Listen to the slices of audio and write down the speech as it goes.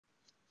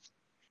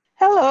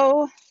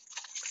Hello.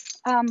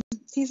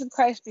 Peace of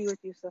Christ be with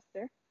you,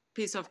 sister.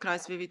 Peace of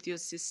Christ be with you,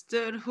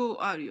 sister. Who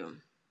are you?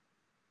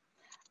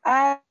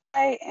 I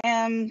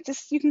am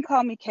you can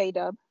call me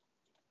K-Dub.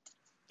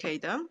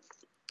 Keda.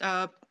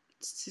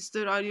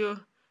 Sister, are you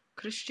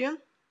Christian?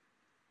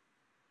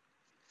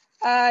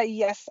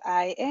 Yes,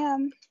 I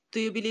am.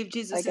 Do you believe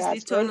Jesus By is the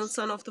God's eternal grace.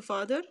 Son of the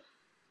Father?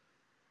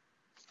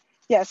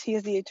 Yes, he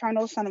is the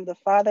eternal Son of the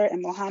Father,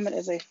 and Muhammad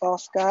is a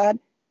false god.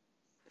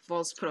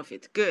 False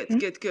prophet. Good,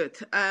 good.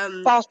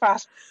 Well,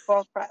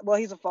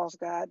 he's a false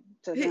god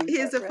to them. He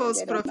is a really, false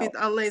they don't prophet.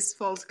 know. Allah is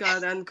false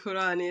God, and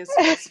Quran is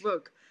false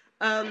book.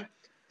 Yeah.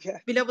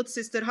 Beloved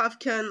sister, how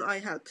can I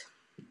help?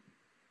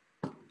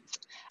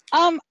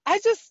 I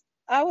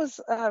was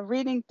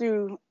reading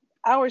through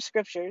our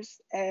scriptures,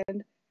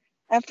 and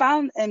I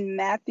found in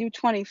Matthew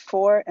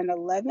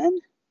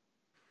 24:11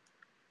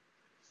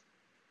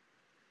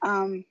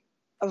 a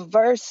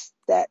verse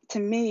that to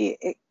me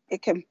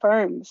it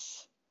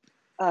confirms.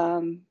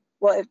 I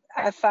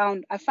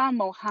found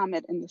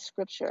Muhammad in the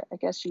scripture, I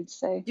guess you'd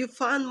say. You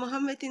found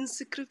Muhammad in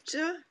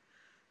scripture?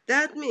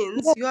 That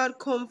means Yeah. you are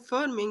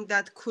confirming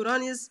that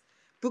Quran is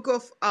book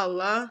of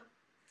Allah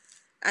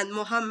and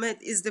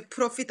Muhammad is the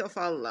prophet of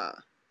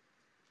Allah.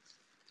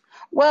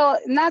 Well,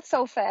 not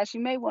so fast.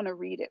 You may want to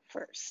read it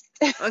first.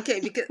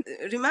 Okay,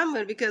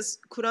 because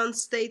Quran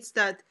states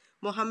that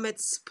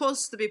Muhammad's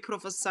supposed to be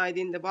prophesied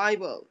in the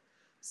Bible.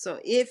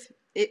 So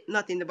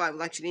not in the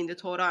Bible, actually in the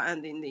Torah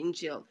and in the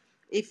Injil.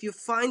 If you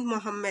find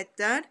Muhammad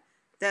there,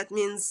 that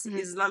means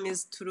Islam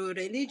is true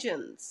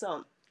religion.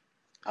 So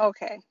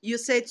Okay. you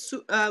said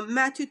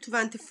Matthew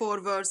 24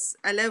 verse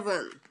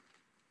 11.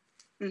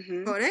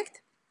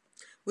 Correct?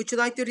 Would you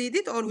like to read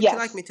it, or would you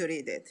like me to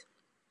read it?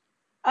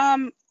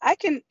 I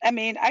can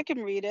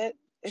read it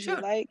if you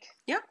like.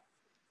 Yeah. It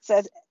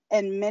says,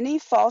 and many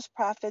false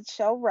prophets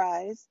shall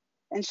rise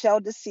and shall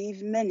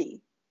deceive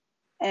many.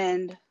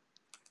 And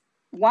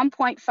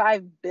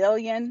 1.5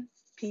 billion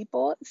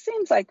people, it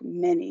seems like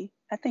many.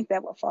 I think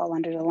that will fall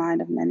under the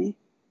line of many.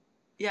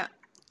 Yeah.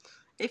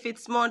 If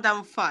it's more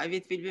than 5,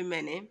 it will be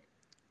many.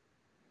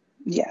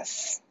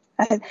 Yes.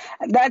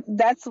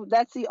 That's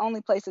the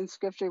only place in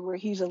scripture where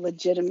he's a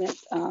legitimately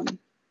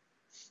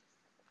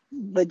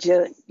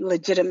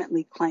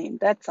claimed.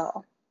 That's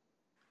all.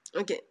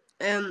 Okay.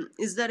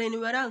 Is there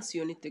anywhere else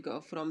you need to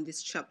go from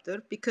this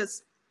chapter?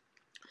 Because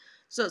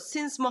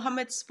since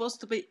Muhammad is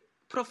supposed to be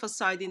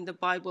prophesied in the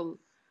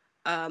Bible,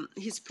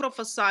 he's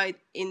prophesied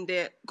in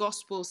the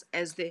Gospels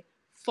as the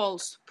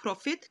false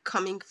prophet,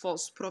 coming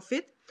false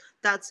prophet.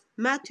 That's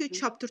Matthew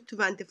chapter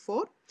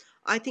 24.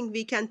 I think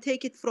we can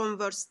take it from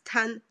verse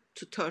 10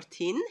 to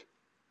 13.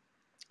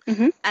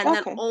 And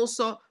then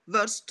also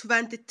verse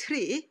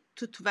 23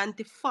 to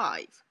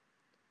 25.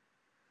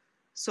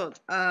 So,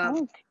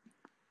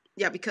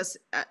 yeah, because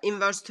in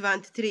verse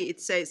 23 it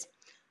says,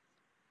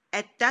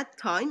 at that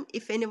time,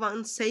 if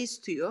anyone says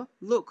to you,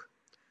 look,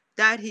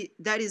 that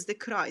is the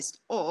Christ,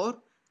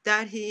 or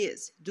that he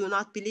is, do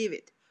not believe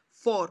it.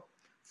 For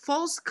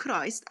false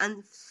Christ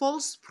and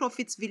false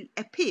prophets will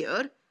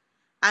appear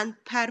and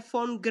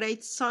perform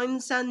great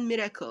signs and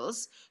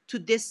miracles to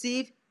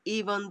deceive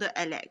even the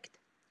elect.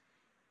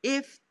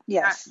 If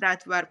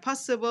that were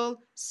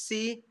possible,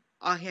 see,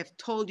 I have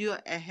told you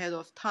ahead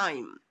of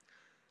time.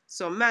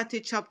 So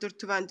Matthew chapter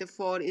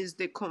 24 is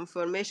the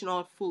confirmation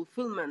or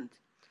fulfillment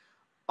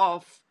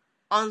of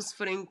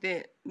answering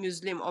the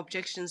Muslim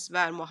objections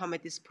where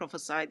Muhammad is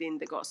prophesied in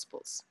the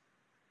Gospels.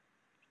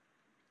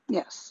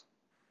 Yes.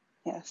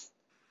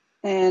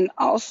 And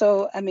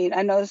also, I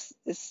know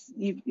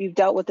you've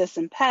dealt with this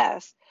in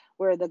past,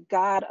 where the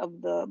God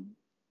of the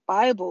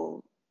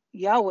Bible,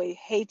 Yahweh,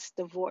 hates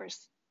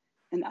divorce,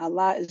 and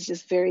Allah is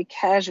just very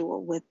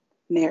casual with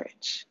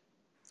marriage.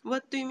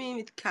 What do you mean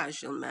with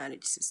casual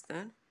marriage,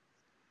 sister?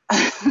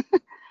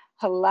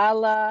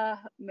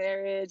 Halala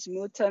marriage,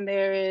 Mutah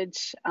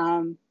marriage.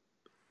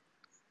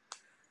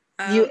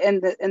 You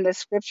in the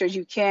scriptures,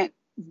 you can't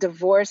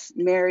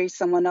marry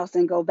someone else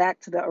and go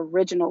back to the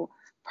original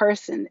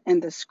person in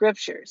the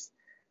scriptures,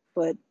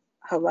 but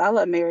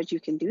halala marriage, you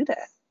can do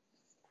that.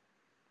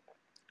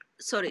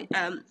 Sorry,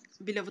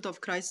 beloved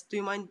of Christ, do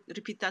you mind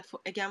repeat that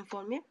again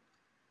for me?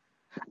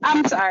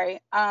 I'm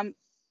sorry.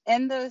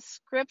 In the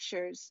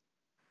scriptures,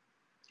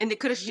 in the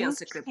Christian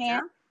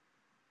scripture.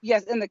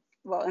 Yes, in the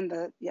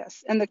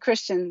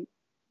Christian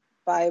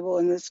Bible,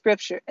 in the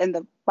scripture, in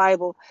the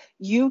Bible,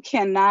 you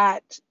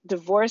cannot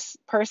divorce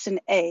person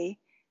A,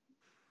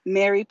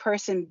 marry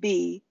person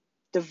B,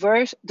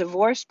 divorce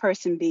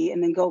person B,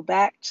 and then go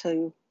back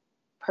to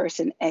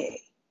person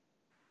A.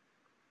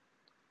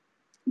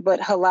 But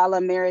halala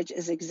marriage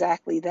is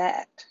exactly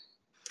that,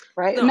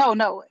 right?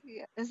 No.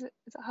 Is it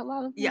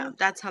halala marriage? Yeah,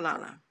 that's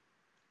halala.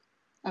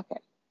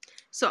 Okay.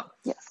 So,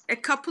 a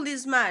couple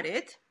is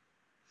married.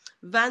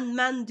 When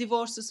man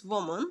divorces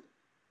woman,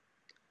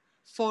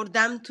 for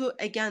them to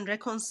again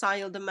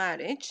reconcile the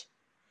marriage,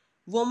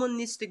 woman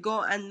needs to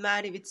go and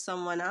marry with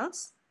someone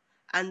else,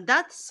 and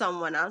that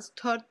someone else,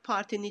 third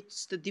party,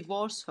 needs to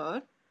divorce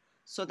her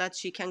so that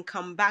she can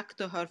come back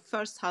to her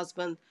first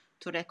husband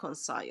to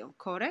reconcile,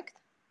 correct?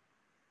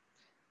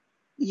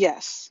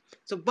 Yes.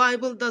 So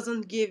Bible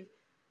doesn't give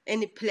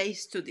any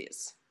place to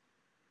this.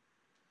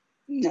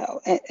 No.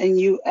 And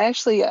you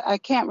actually, I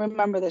can't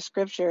remember the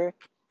scripture.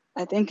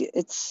 I think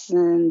it's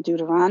in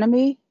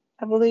Deuteronomy,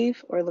 I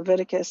believe, or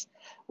Leviticus,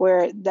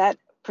 where that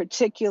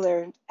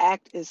particular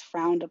act is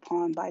frowned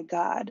upon by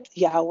God,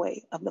 Yahweh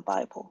of the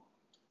Bible.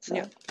 So.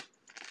 Yeah.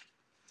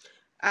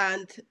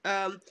 And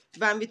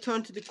when we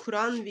turn to the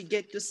Quran, we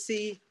get to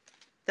see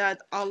that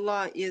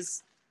Allah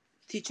is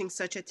teaching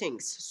such a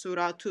things.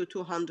 Surah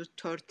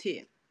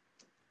 2:230.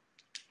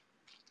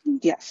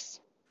 Yes.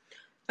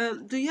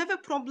 Do you have a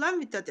problem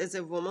with that as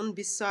a woman,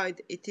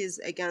 beside it is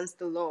against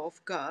the law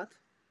of God?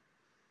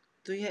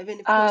 Do you have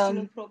any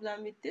personal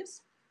problem with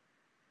this?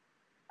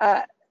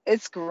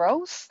 It's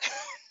gross.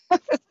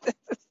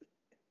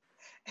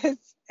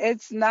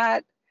 It's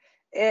not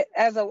it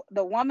as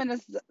the woman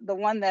is the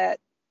one that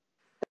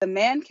the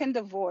man can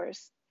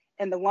divorce,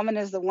 and the woman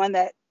is the one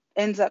that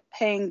ends up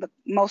paying the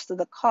most of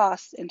the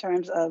costs in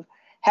terms of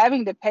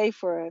having to pay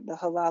for the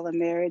halala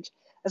marriage,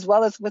 as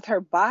well as with her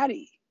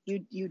body.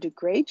 You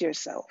degrade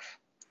yourself.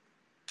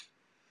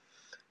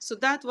 So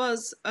that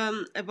was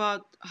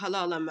about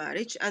halala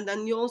marriage, and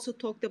then you also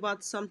talked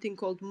about something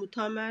called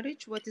Mutah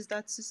marriage. What is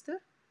that,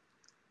 sister?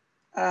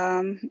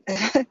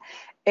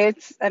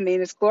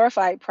 It's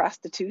glorified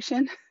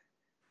prostitution.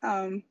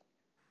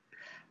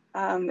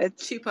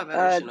 It's cheaper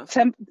version of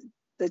it.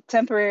 The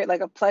temporary,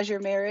 like a pleasure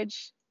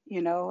marriage,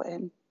 and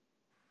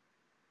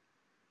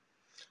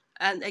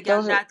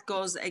again that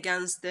goes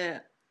against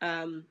the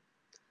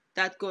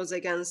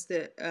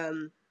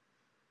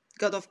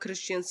God of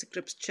Christian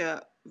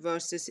scripture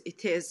versus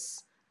it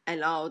is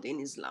allowed in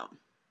Islam.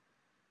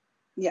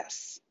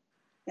 Yes,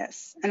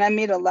 and I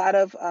meet a lot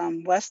of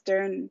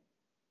Western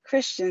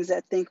Christians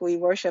that think we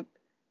worship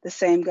the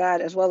same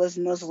God, as well as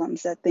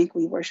Muslims that think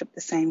we worship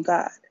the same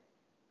God.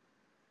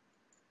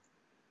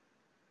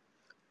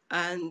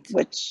 And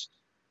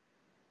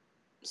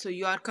so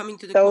you are coming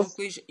to the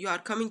conclusion. You are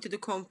coming to the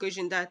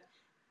conclusion that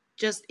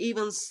just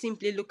even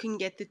simply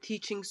looking at the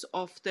teachings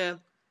of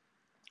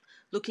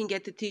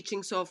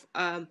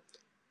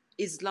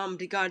Islam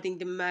regarding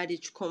the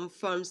marriage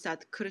confirms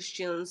that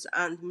Christians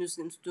and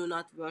Muslims do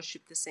not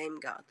worship the same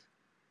God.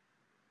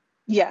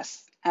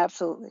 Yes,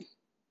 absolutely.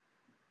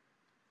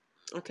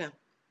 Okay.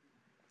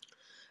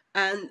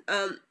 And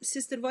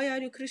sister, why are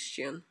you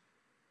Christian?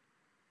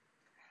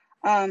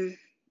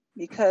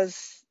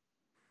 Because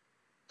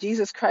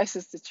Jesus Christ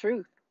is the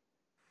truth,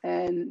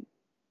 and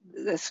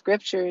the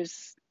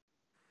scriptures,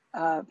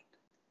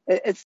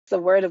 it's the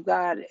word of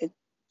God,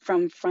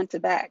 from front to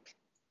back.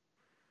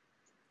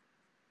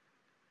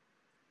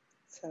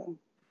 So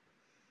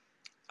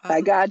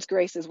by God's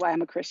grace is why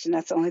I'm a Christian.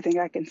 That's the only thing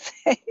I can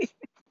say.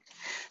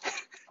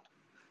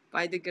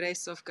 By the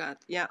grace of God,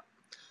 yeah.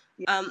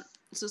 Yes.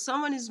 So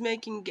someone is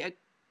making a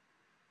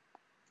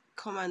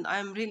comment.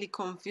 I'm really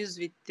confused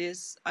with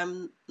this.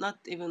 I'm not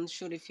even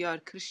sure if you are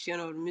Christian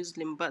or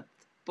Muslim, but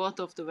both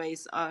of the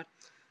ways are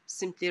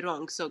simply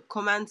wrong. So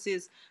comment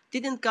is,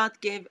 didn't God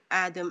give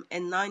Adam a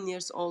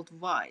 9-year-old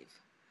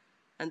wife?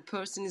 And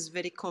person is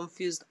very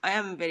confused. I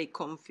am very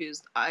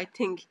confused. I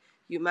think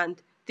you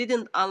meant,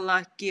 didn't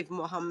Allah give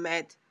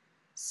Muhammad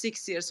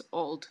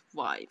 6-year-old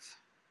wife?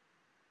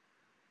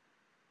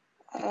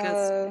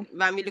 Because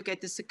when we look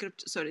at the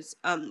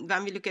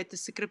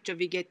scripture,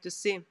 we get to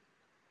see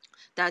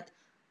that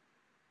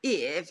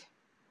Eve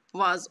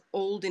was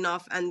old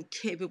enough and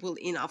capable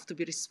enough to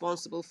be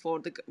responsible for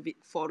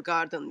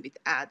garden with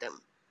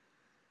Adam.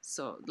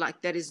 So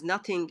like there is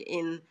nothing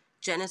in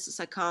Genesis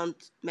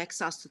account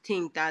makes us to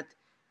think that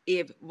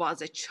Eve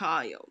was a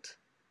child.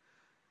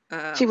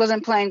 She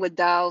wasn't playing with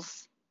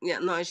dolls. Yeah,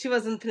 no, she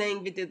wasn't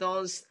playing with the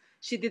dolls.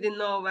 She didn't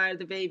know where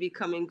the baby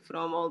coming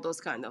from, all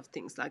those kind of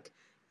things. Like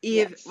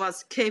Eve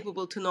was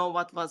capable to know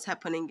what was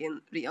happening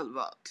in real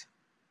world.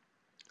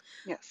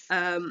 Yes.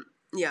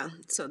 Yeah,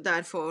 so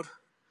therefore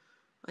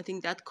I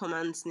think that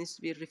comment needs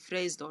to be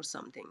rephrased or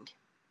something.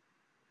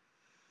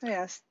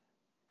 Yes.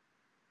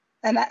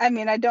 And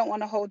I don't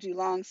want to hold you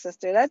long,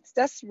 sister.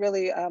 That's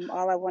really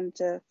all I wanted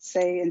to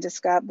say. And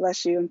just God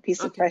bless you and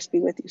peace of Christ be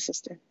with you,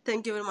 sister.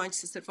 Thank you very much,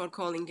 sister, for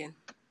calling in.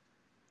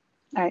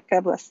 All right.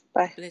 God bless.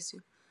 Bye. Bless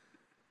you.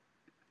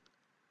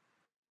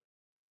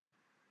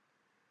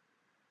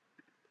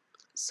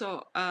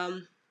 So,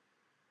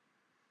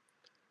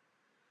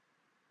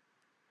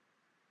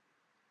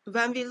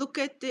 when we look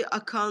at the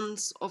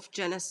accounts of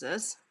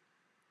Genesis,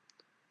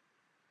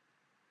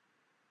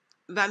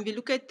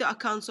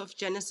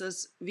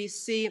 we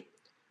see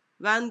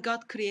when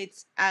God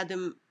creates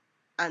Adam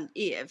and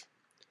Eve,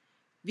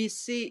 we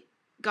see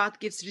God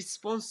gives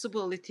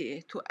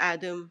responsibility to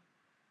Adam.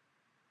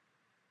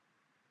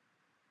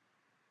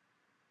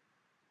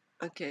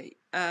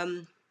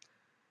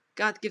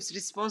 God gives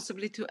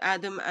responsibility to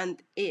Adam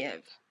and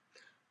Eve.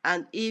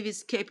 And Eve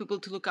is capable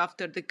to look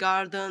after the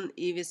garden.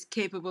 Eve is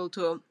capable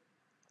to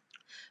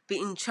be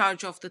in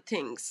charge of the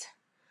things.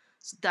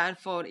 So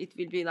therefore, it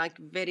will be like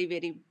very,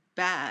 very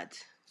bad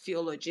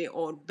theology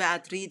or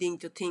bad reading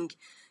to think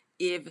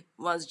Eve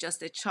was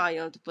just a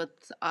child,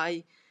 but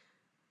I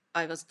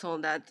was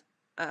told that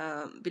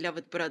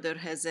beloved brother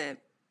has a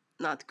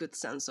not good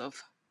sense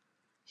of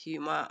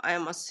humor. I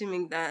am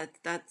assuming that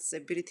that's a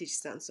British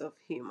sense of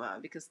humor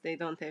because they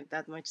don't have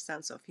that much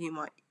sense of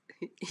humor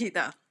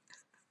either.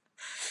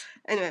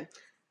 Anyway,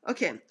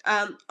 okay.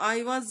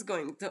 I was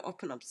going to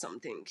open up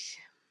something.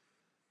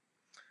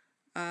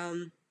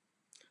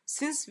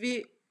 Since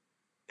we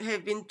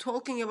have been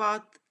talking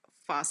about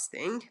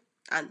fasting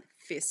and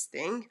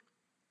feasting,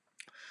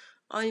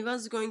 I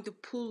was going to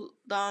pull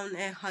down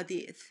a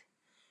hadith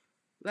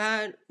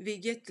where we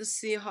get to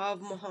see how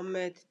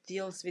Muhammad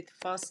deals with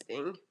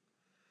fasting.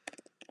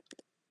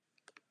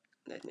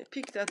 Let me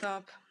pick that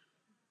up.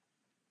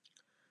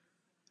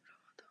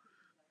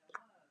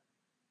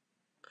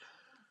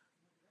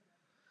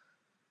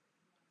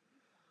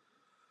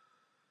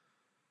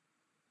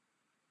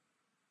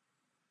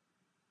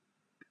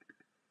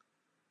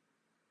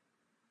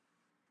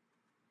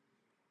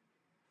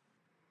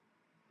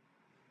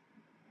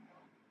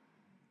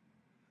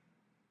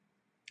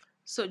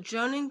 So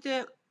during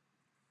the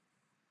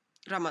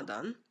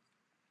Ramadan,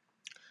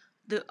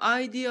 the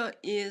idea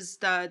is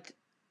that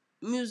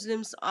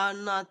Muslims are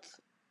not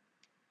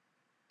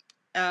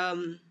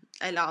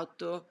allowed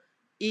to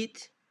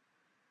eat,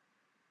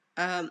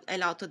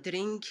 allowed to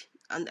drink,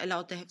 and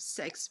allowed to have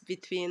sex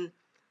between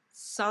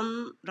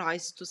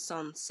sunrise to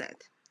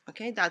sunset.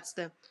 Okay, that's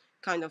the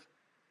kind of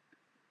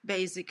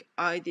basic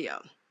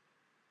idea.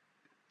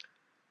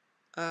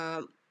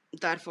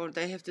 Therefore,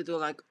 they have to do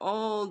like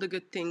all the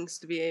good things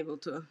to be able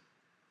to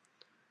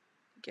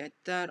get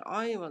there.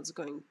 I was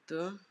going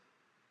to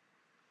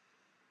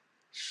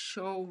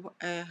show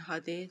a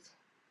hadith.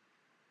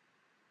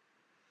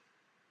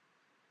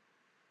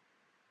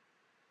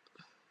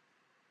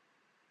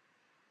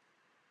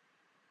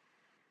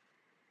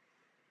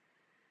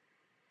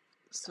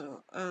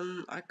 So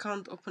I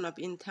can't open up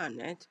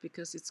internet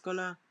because it's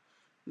gonna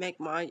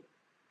make my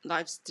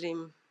live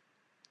stream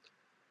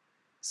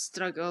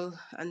struggle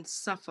and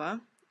suffer.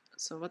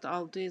 So what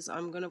I'll do is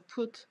I'm gonna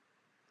put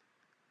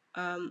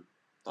on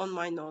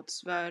my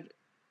notes where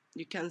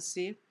you can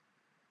see,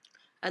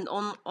 and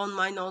on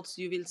my notes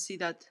you will see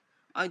that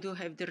I do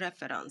have the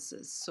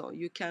references, so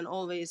you can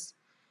always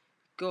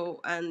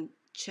go and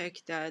check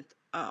that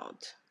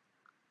out.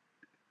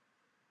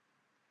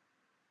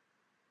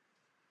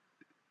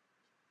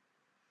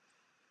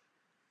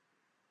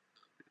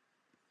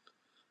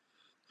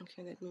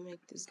 Okay, let me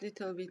make this a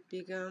little bit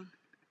bigger.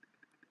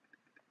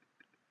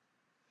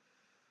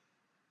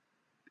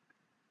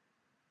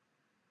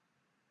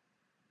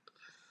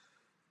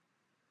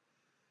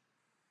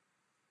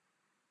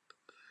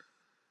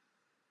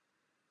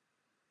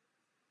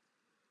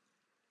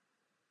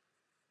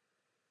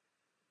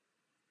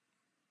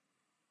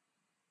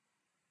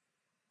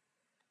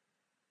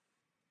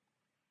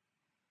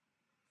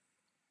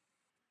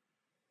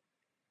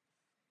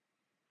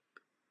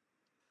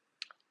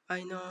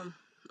 I know,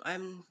 I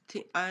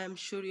am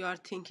sure you are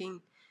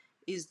thinking,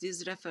 is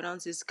this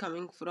reference is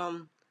coming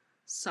from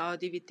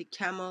Saudi with the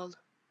camel?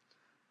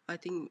 I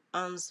think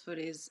answer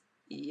is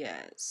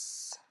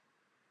yes.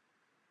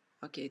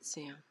 Okay, it's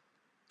here.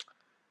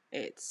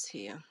 It's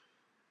here.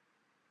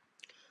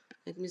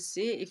 Let me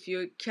see if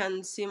you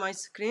can see my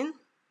screen.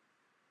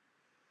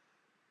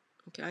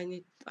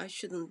 Okay, I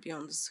shouldn't be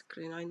on the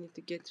screen. I need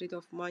to get rid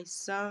of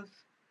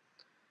myself.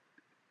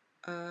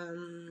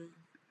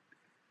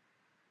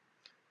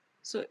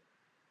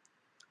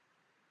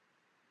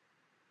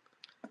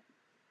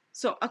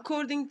 So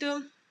according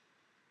to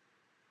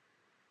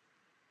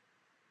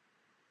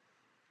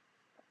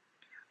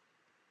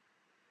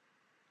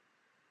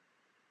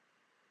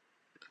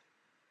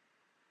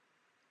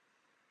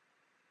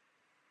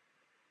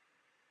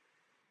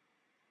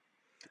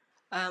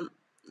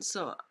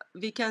so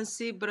we can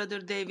see Brother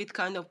David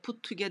kind of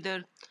put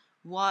together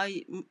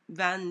why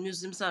when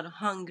Muslims are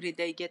hungry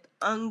they get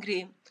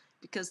angry,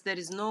 because there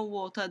is no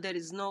water, there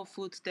is no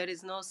food, there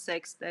is no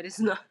sex, there is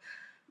no,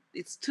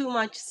 it's too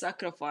much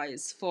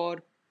sacrifice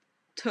for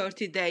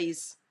 30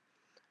 days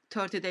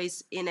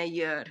in a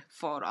year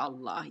for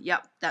Allah.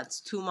 Yeah,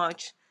 that's too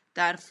much.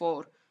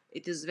 Therefore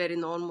it is very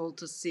normal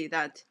to see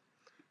that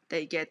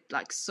they get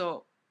like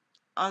so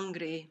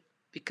angry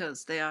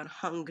because they are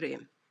hungry.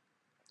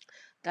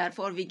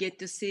 Therefore, we get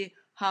to see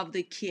how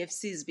the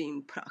KFC is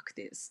being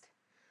practiced.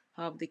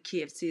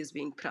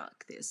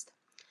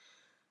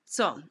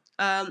 So,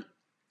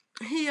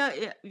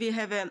 here we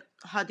have a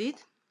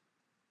hadith,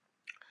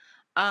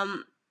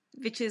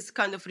 which is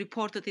kind of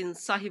reported in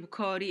Sahih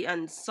Bukhari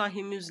and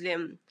Sahih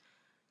Muslim,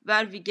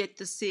 where we get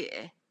to see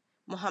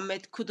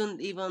Muhammad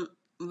couldn't even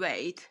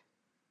wait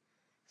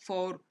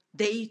for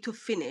day to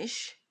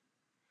finish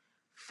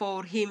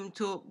for him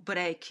to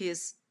break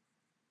his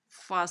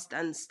fast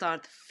and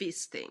start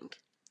feasting.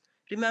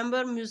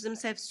 Remember,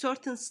 Muslims have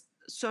certain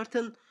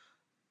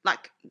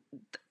like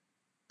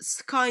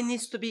sky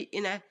needs to be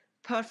in a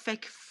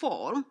perfect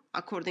form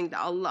according to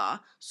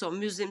Allah. So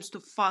Muslims to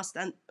fast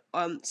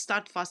and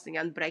start fasting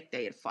and break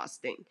their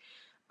fasting.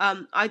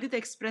 I did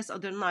express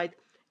other night,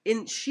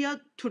 in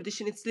Shia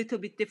tradition, it's a little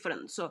bit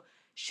different. So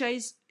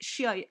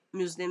Shia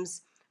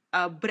Muslims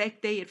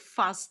break their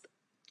fast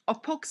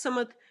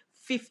approximate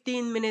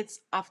 15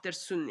 minutes after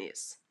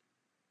Sunnis.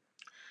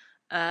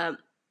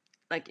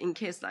 Like in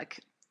case, like,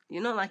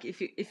 like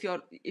if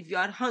you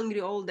are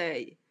hungry all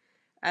day,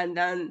 and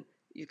then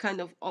you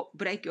kind of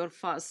break your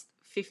fast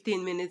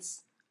 15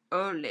 minutes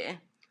early,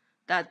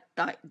 that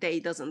day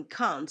doesn't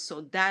count.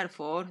 So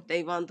therefore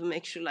they want to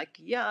make sure, like,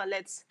 yeah,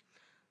 let's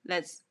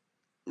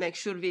make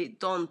sure we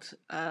don't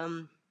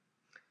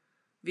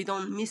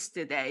miss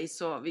the day,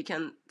 so we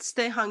can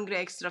stay hungry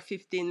extra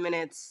 15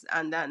 minutes,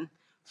 and then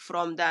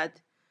from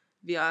that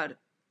we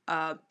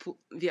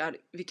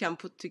can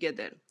put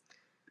together.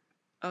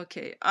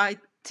 Okay, I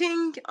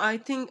think I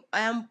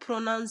am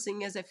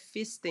pronouncing as a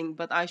feasting,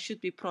 but I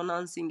should be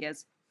pronouncing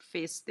as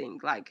feasting.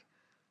 Like,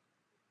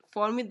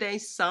 for me they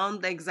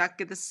sound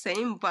exactly the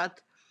same,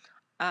 but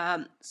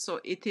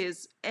so it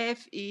is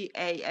FEASTING.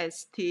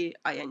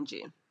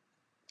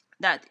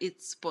 That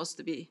it's supposed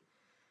to be.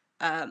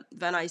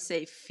 When I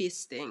say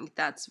feasting,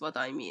 that's what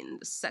I mean,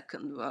 the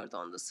second word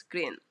on the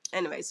screen.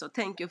 Anyway, so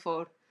thank you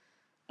for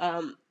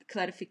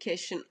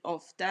clarification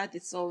of that.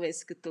 It's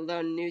always good to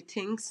learn new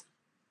things.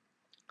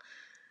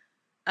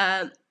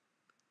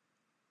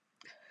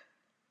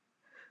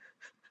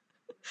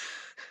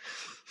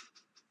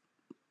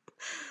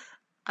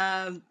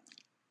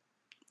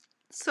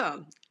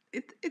 So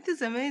it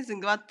is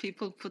amazing what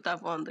people put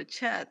up on the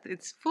chat.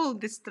 It's full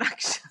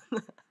distraction.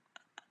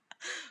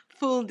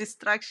 Full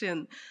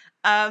distraction.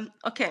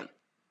 Okay.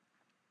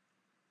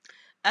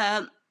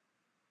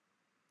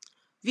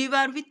 We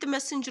were with the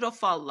Messenger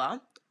of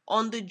Allah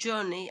on the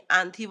journey,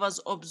 and he was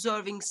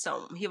observing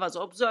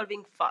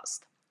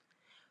fast.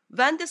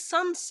 When the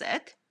sun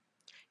set,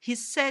 he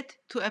said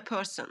to a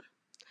person,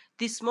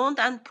 "Dismount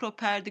and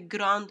prepare the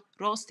ground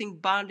roasting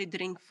barley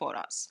drink for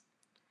us."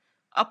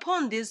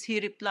 Upon this he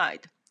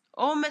replied,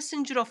 "O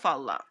Messenger of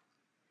Allah,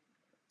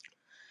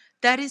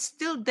 there is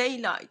still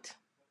daylight.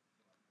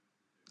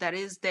 There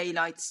is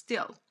daylight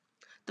still."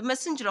 The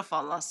Messenger of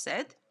Allah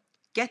said,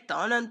 "Get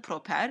down and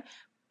prepare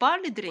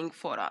barley drink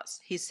for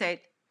us." He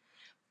said,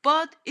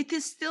 "But it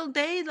is still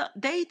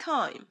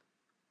daytime.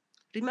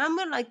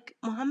 Remember, like,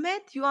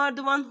 Muhammad, you are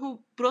the one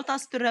who brought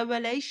us the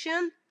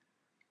revelation.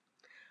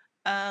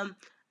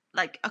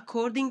 Like,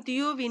 according to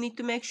you, we need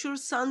to make sure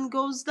sun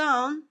goes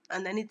down,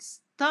 and then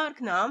it's dark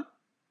now."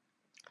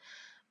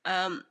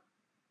 And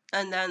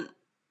then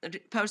the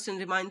person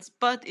reminds,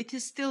 "But it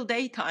is still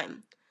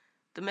daytime."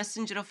 The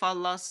Messenger of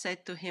Allah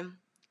said to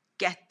him,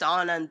 "Get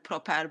down and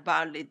prepare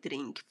barley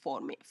drink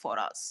for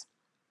us."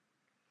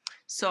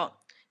 So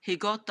he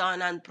got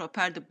down and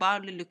prepared the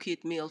barley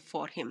liquid meal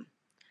for him.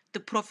 The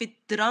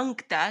Prophet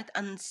drank that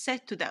and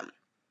said to them,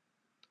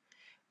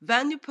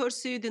 "When you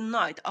pursue the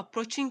night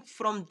approaching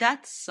from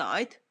that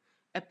side,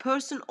 a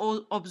person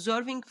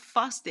observing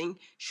fasting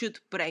should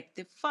break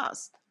the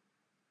fast."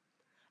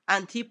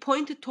 And he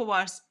pointed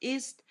towards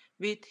east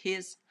with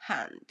his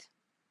hand.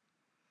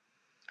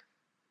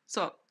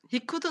 So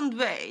he couldn't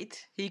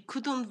wait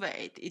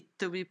it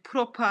to be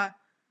proper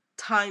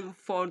time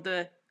for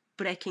the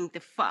breaking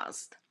the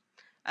fast.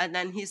 And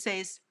then he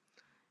says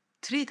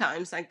 3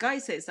 times, like, guy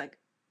says, like,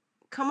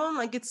 "Come on,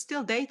 like, it's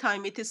still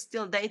daytime, it is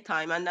still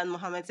daytime." And then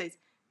Muhammad says,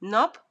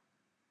 "Nope,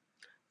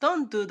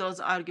 don't do those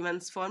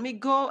arguments for me.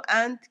 Go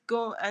and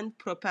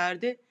prepare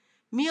the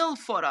meal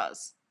for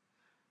us."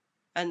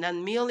 And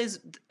then meal is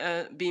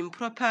being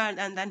prepared,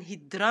 and then he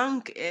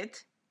drank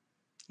it.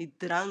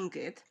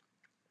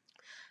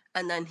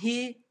 And then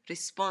he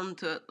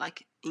responded,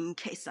 like, in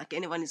case, like,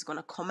 anyone is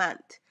gonna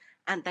comment,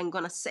 and then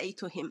gonna say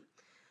to him,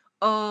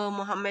 "Oh,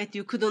 Muhammad,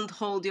 you couldn't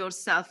hold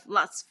yourself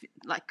last,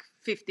 like,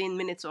 15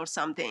 minutes or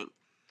something.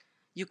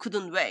 You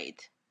couldn't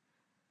wait."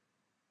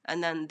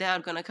 And then they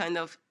are gonna kind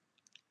of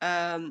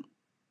have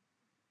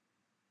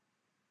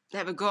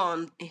a go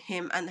on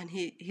him, and then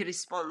he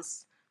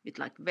responds with,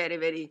 like, very,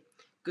 very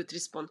good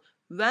response.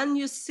 "When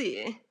you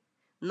see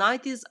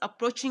night is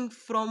approaching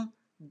from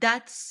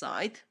that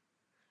side,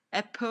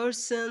 a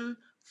person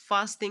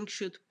fasting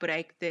should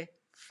break the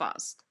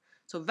fast."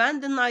 So when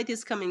the night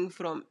is coming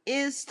from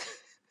east,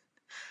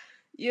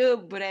 you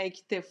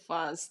break the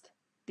fast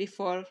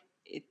before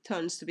it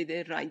turns to be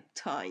the right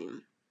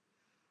time.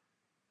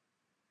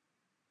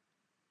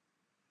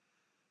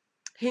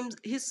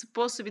 He's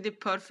supposed to be the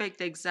perfect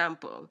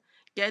example,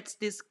 gets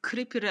these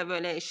creepy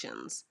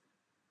revelations,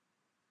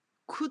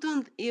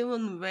 couldn't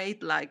even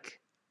wait,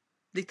 like,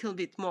 little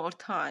bit more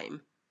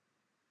time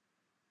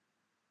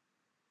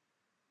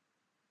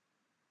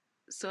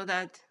so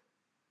that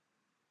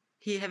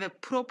he have a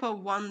proper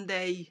one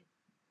day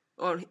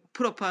or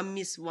proper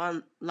miss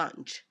one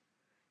lunch.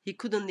 He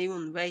couldn't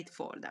even wait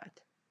for that.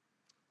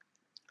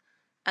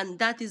 And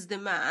that is the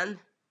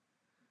man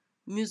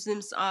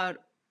Muslims are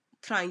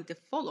trying to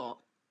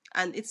follow.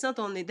 And it's not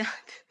only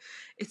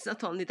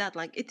that,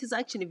 like, it is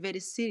actually very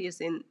serious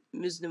in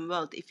Muslim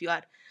world. If you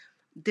are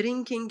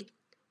drinking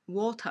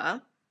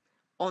water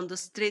on the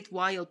street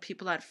while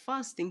people are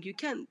fasting, you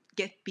can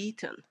get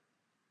beaten.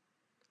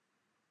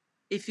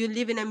 if you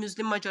live in a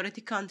Muslim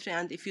majority country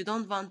and if you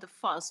don't want to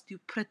fast, you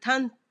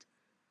pretend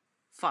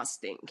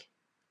fasting.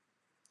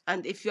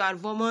 And if you are a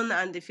woman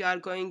and if you are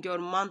going your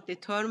monthly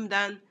term,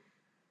 then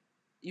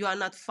you are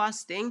not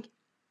fasting.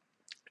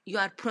 You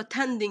are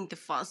pretending to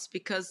fast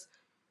because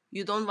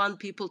you don't want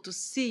people to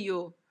see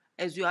you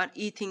as you are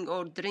eating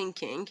or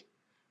drinking.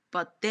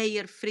 But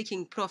their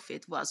freaking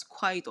prophet was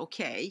quite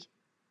okay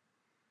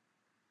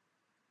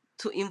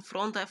to, in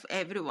front of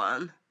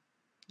everyone,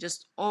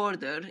 just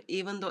order,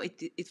 even though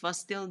it was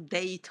still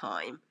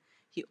daytime,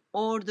 he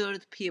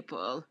ordered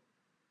people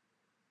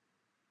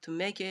to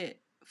make a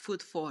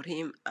food for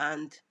him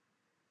and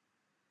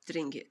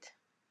drink it.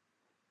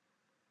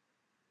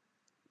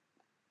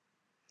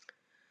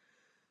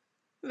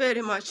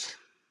 Very much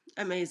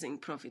amazing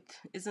prophet,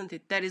 isn't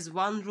it? There is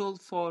one rule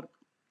for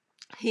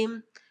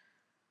him,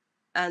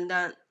 and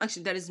then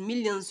actually there is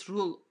millions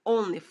rule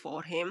only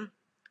for him,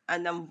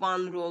 and then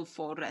one rule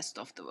for rest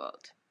of the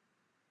world,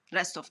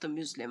 rest of the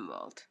Muslim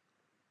world.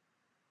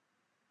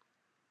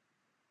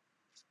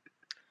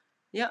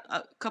 Yeah,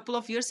 a couple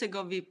of years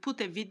ago we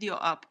put a video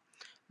up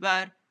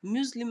where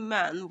Muslim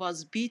man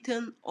was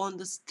beaten on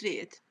the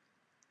street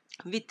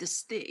with a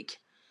stick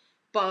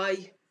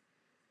by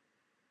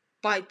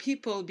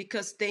people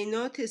because they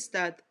noticed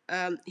that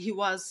he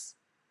was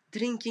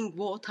drinking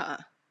water,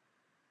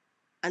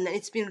 and then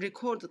it's been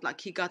recorded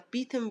like he got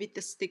beaten with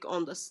the stick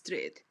on the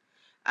street.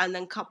 And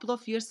then a couple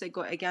of years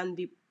ago again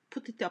we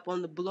put it up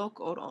on the blog,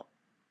 or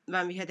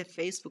when we had a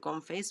Facebook,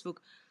 on Facebook,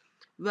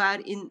 where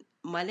in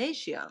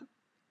Malaysia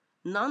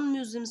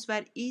non-Muslims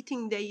were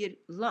eating their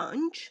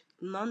lunch,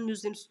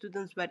 non-Muslim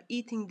students were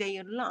eating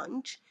their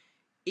lunch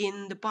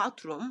in the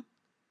bathroom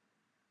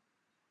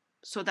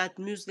so that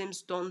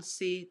Muslims don't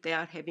see they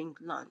are having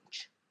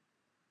lunch.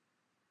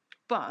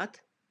 But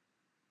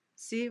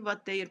see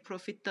what their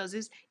prophet does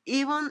is,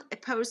 even a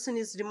person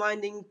is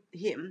reminding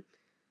him,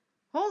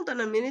 hold on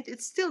a minute,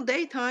 it's still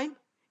daytime,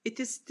 it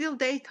is still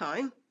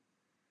daytime,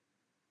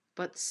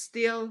 but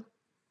still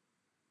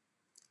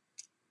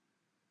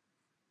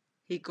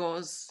he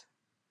goes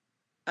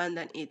and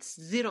then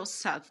it's zero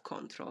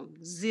self-control,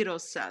 zero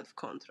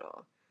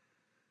self-control.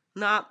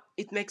 Now,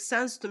 it makes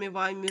sense to me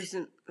why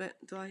Muslim...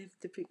 Do I have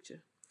the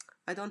picture?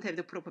 I don't have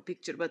the proper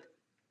picture, but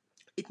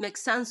it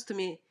makes sense to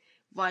me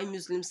why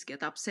Muslims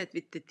get upset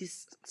with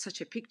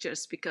such a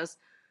pictures, because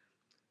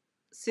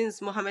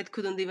since Muhammad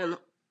couldn't even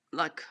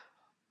like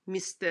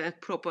miss the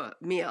proper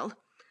meal,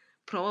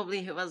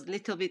 probably he was a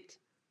little bit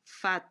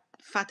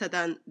fatter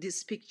than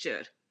this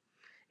picture.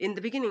 In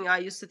the beginning, I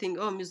used to think,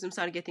 oh, Muslims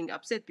are getting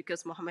upset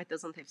because Muhammad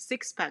doesn't have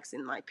six packs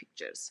in my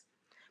pictures.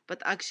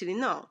 But actually,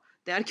 no.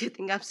 They are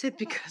getting upset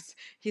because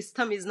his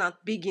tummy is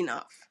not big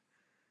enough,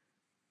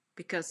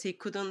 because he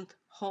couldn't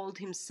hold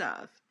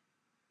himself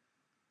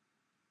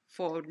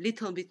for a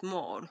little bit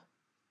more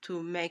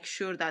to make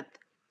sure that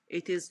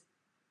it is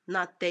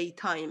not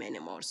daytime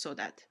anymore, so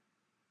that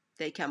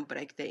they can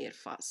break their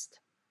fast.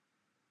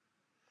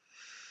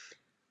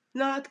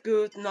 Not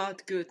good,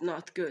 not good,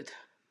 not good.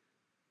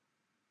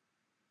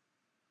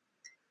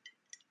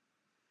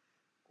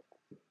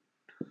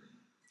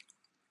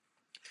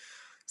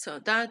 So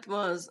that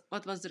was,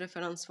 what was the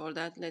reference for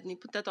that? Let me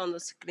put that on the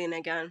screen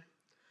again.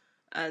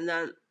 And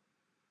then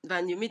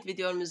when you meet with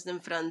your Muslim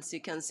friends, you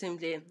can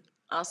simply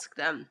ask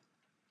them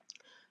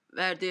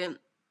where the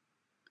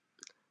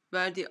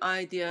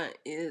idea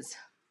is,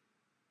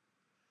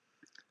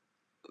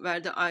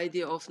 where the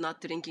idea of not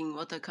drinking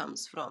water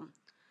comes from.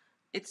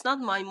 It's not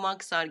my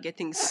mugs are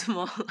getting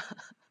small.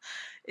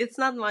 It's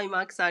not my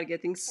mugs are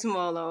getting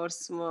smaller or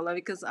smaller,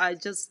 because I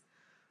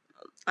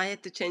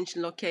had to change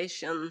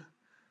location.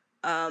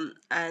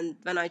 And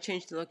when I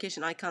changed the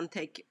location, I can't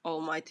take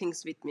all my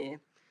things with me.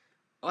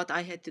 What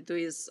I had to do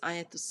is I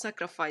had to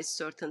sacrifice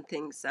certain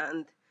things,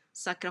 and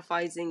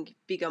sacrificing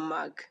bigger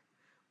mug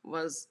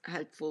was a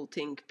helpful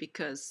thing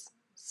because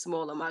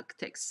smaller mug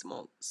takes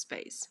small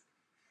space.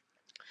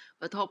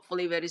 But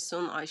hopefully very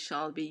soon I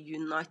shall be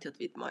united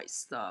with my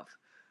stuff,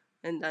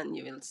 and then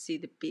you will see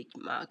the big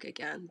mug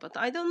again. But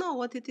I don't know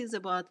what it is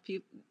about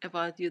you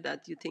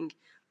that you think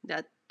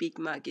that big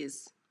mug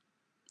is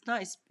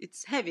nice.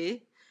 It's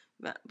heavy,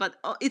 but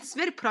it's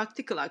very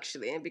practical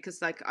actually,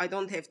 because like I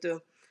don't have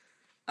to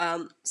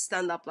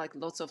stand up like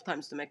lots of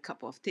times to make a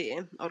cup of tea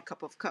or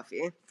cup of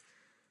coffee.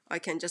 I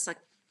can just like,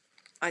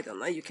 I don't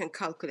know, you can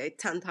calculate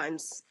 10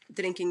 times.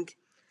 Drinking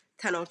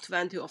 10 or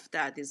 20 of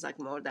that is like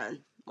more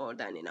than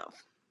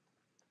enough.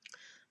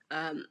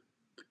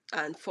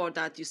 And for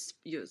that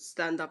you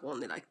stand up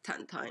only like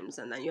 10 times,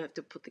 and then you have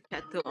to put the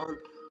kettle on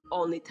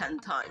only 10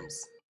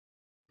 times.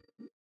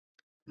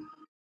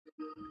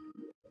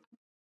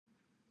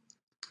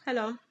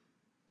 Hello.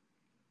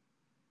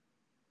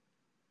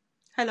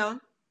 Hello.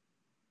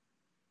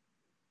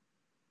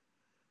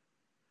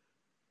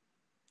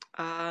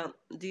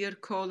 Dear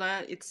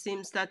caller, it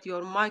seems that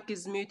your mic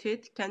is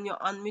muted. Can you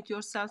unmute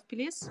yourself,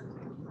 please?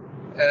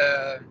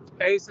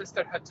 Hey,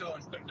 Sister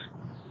Hatun.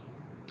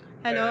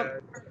 Hello.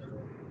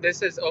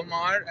 This is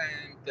Omar,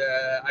 and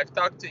I've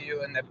talked to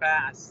you in the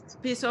past.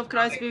 Peace of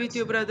Christ be with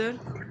you, brother.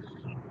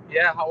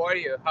 Yeah, how are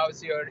you?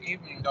 How's your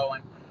evening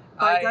going?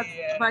 By I, God,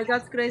 by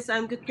God's grace,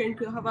 I'm good. Thank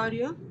you. How are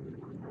you?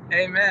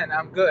 Amen.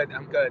 I'm good.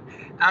 I'm good.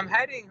 I'm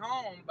heading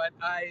home, but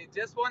I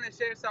just want to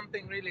share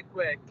something really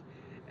quick.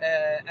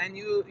 And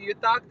you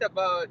talked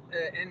about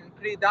in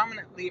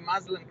predominantly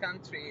Muslim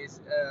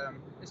countries,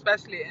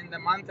 especially in the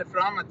month of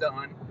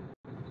Ramadan,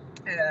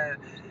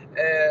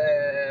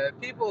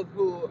 people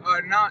who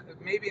are not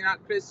maybe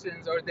not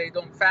Christians or they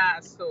don't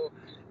fast, so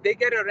they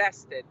get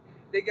arrested.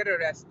 They get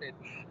arrested.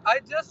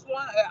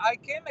 I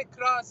came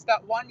across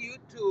that one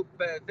YouTube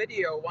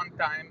video one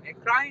time. A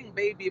crying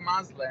baby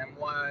Muslim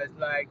was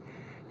like,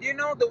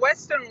 the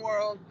Western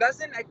world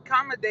doesn't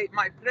accommodate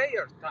my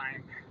prayer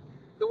time.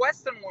 The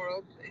Western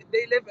world,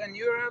 they live in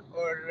Europe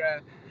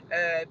or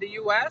the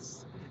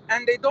US,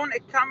 and they don't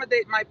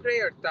accommodate my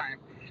prayer time.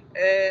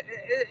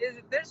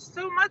 There's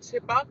so much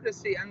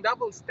hypocrisy and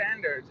double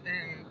standards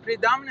in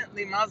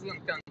predominantly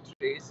Muslim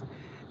countries.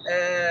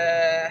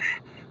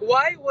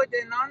 Why would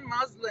a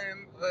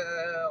non-Muslim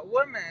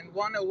woman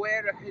want to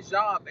wear a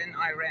hijab in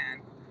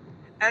Iran?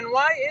 And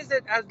why is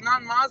it as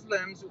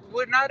non-Muslims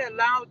we're not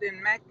allowed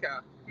in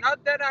Mecca?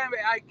 Not that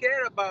I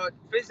care about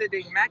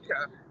visiting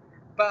Mecca,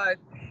 but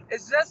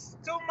it's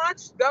just too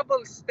much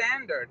double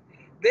standard.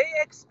 They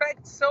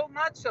expect so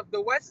much of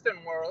the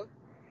Western world,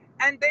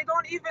 and they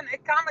don't even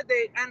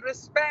accommodate and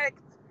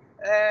respect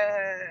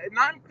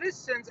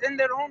non-Christians in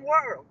their own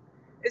world.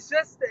 It's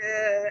just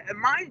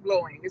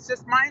mind-blowing. It's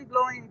just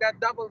mind-blowing, that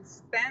double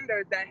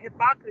standard, that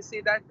hypocrisy,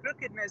 that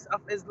crookedness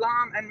of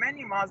Islam and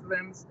many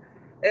Muslims,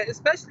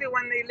 especially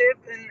when they live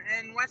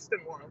in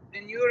Western world,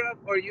 in Europe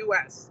or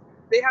US.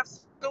 They have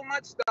so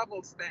much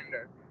double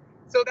standard.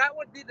 So that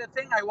would be the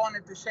thing I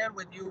wanted to share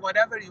with you.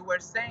 Whatever you were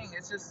saying,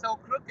 it's just so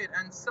crooked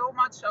and so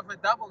much of a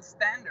double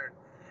standard.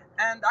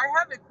 And I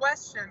have a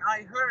question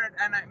I heard,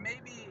 and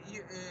maybe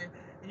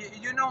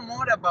you know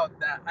more about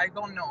that. I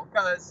don't know,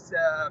 because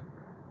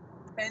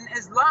in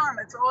Islam,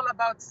 it's all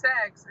about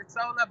sex. It's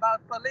all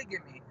about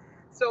polygamy.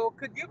 So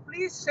could you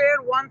please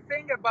share one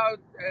thing about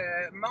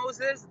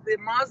Moses, the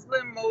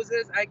Muslim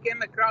Moses I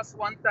came across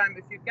one time?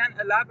 If you can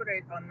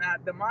elaborate on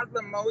that, the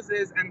Muslim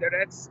Moses and the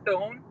red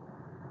stone.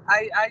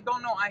 I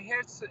don't know. I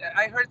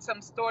heard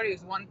some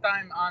stories one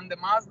time on the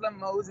Muslim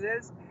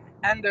Moses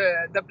and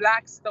the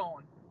black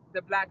stone,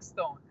 the black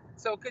stone.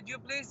 So could you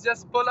please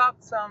just pull up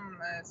some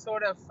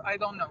sort of, I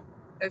don't know,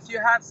 if you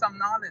have some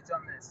knowledge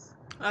on this.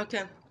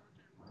 Okay.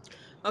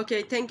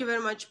 Okay. Thank you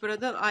very much,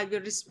 brother. I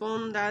will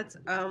respond that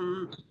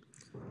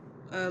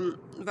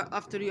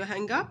after you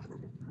hang up.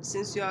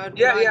 Since you are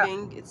Yeah.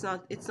 driving,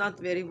 it's not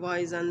very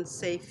wise and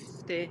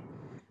safety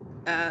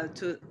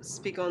to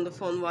speak on the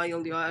phone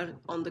while you are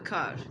on the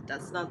car.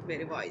 That's not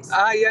very wise.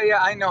 Yeah.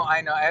 I know.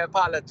 I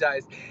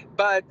apologize,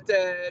 but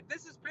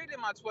this is pretty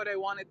much what I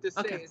wanted to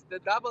say. Okay. Is the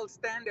double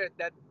standard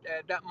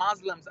that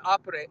Muslims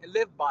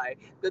live by,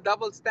 the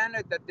double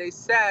standard that they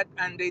set,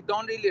 and they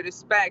don't really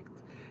respect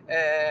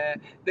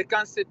the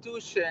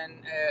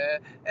Constitution.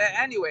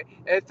 Anyway,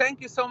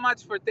 thank you so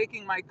much for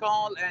taking my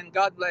call, and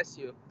God bless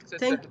you,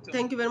 Sister Hatun.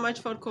 Thank you very much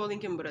for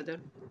calling in, brother.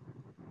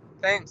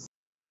 Thanks.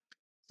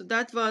 So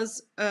that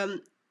was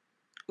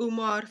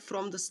Umar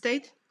from the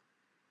state.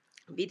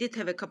 We did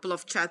have a couple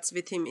of chats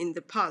with him in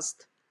the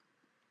past.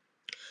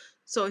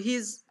 So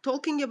he's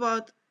talking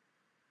about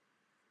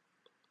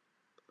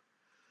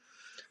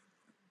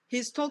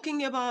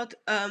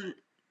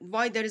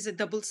why there is a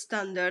double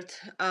standard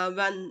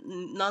when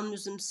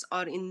non-Muslims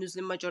are in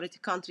Muslim majority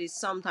countries.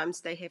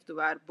 Sometimes they have to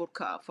wear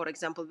burqa. For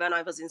example, when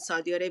I was in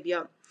Saudi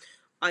Arabia,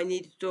 I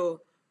needed to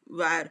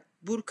wear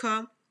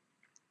burqa.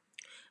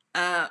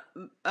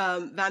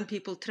 When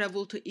people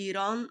travel to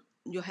Iran,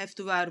 you have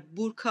to wear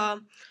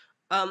burqa.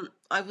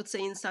 I would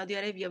say in Saudi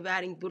Arabia,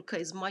 wearing burqa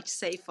is much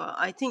safer.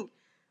 I think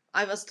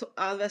I was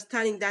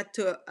telling that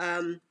to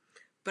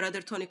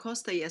Brother Tony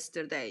Costa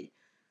yesterday.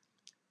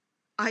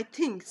 I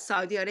think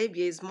Saudi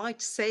Arabia is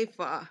much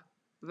safer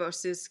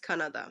versus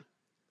Canada.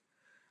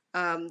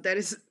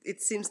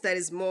 It seems there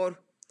is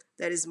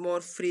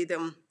more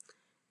freedom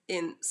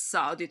in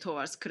Saudi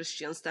towards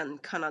Christians than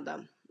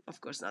Canada. Of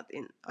course,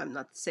 I'm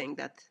not saying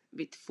that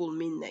with full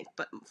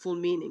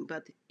meaning,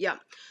 but yeah.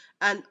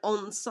 And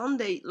on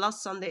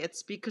last Sunday at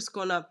Speaker's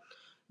Corner,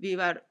 we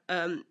were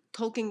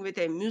talking with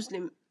a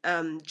Muslim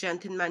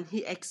gentleman.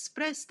 He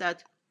expressed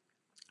that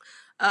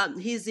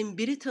he's in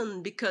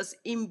Britain because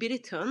in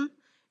Britain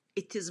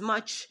it is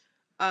much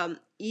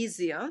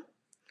easier,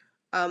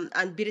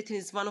 and Britain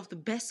is one of the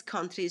best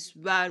countries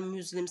where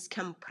Muslims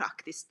can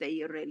practice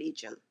their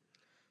religion.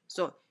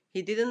 So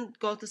he didn't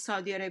go to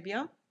Saudi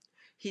Arabia,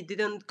 he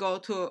didn't go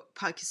to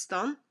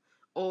Pakistan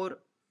or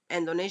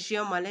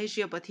Indonesia,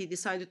 Malaysia, but he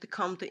decided to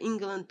come to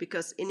England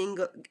because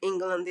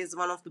England is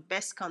one of the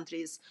best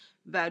countries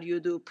where you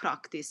do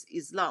practice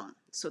Islam.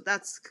 So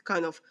that's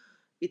kind of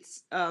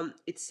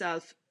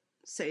itself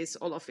says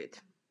all of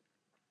it.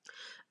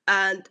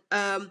 And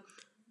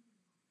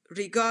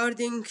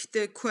regarding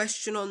the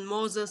question on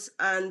Moses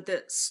and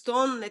the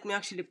stone, let me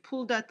actually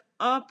pull that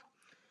up.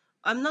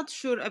 I'm not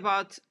sure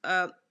about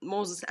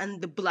Moses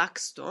and the black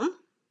stone.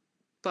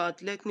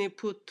 but let me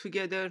put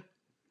together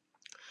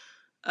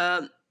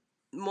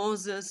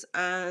Moses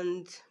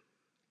and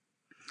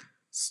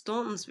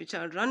stones which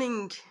are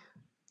running.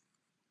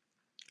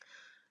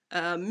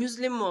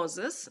 Muslim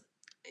Moses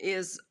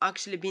is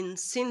actually been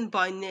seen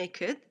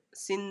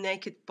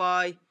naked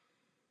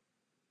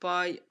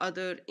by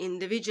other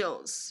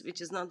individuals,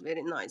 which is not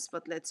very nice,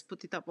 but let's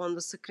put it up on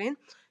the screen.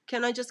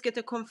 Can I just get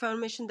a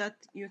confirmation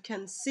that you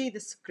can see the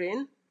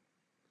screen?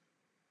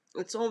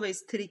 It's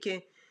always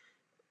tricky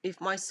if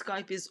my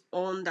Skype is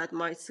on that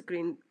my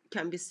screen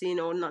can be seen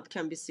or not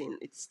can be seen.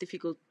 It's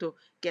difficult to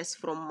guess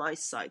from my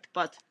side,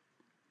 but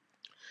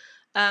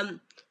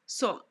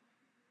so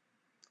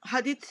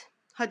hadith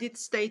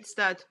states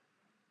that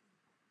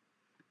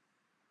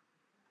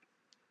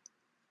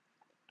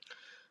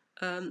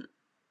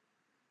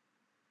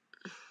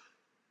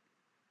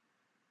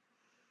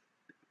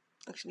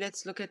actually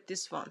let's look at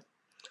this one.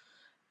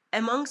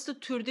 Amongst the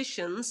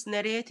traditions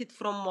narrated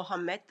from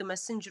Muhammad, the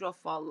messenger of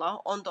Allah,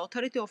 on the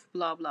authority of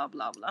blah blah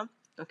blah blah,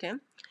 okay,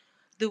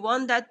 the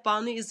one that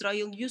Banu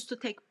Israel used to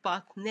take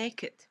bath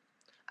naked,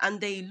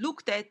 and they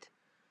looked at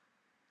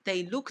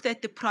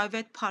the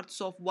private parts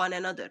of one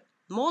another.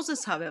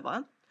 Moses,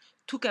 however,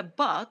 took a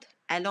bath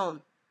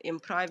alone in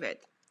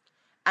private,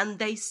 and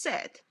they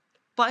said,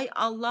 by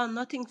Allah,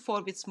 nothing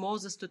forbids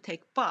Moses to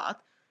take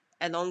bath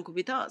along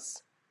with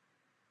us.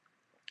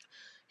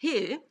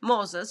 He,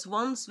 Moses,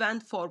 once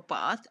went for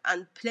bath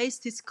and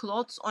placed his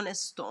clothes on a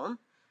stone,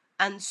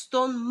 and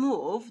stone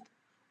moved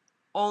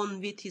on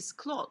with his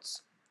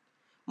clothes.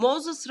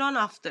 Moses ran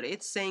after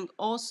it, saying,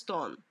 O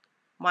stone,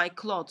 my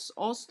clothes,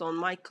 O stone,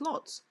 my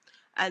clothes.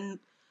 And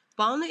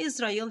Banu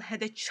Israel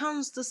had a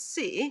chance to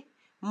see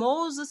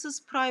Moses'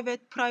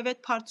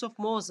 private parts of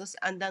Moses,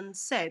 and then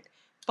said,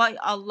 by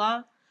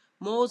Allah,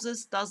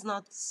 Moses does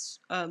not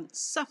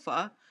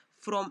suffer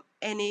from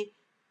any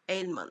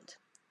ailment.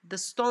 The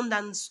stone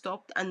then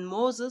stopped, and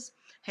Moses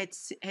had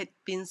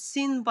been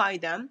seen by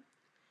them,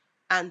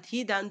 and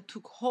he then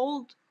took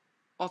hold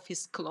of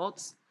his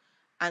clothes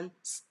and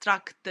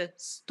struck the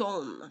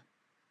stone.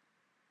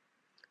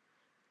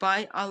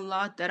 By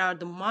Allah, there are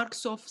the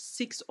marks of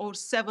 6 or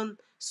 7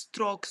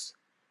 strokes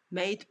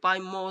made by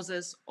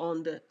Moses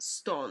on the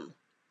stone.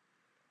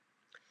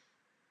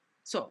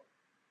 So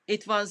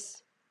it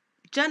was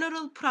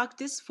general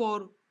practice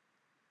for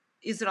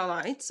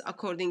Israelites,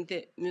 according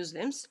to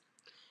Muslims,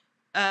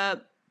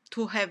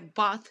 to have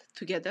bath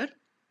together,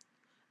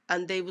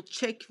 and they would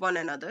check one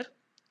another.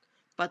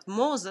 But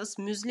Moses,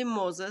 Muslim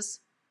Moses,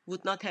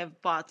 would not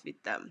have bath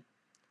with them.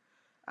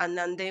 And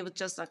then they would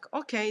just like,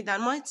 okay, there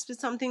might be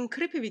something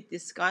creepy with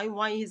this guy,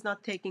 why he's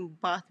not taking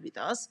bath with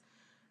us.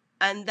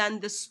 And then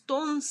the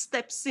stone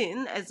steps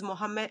in as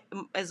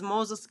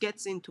Moses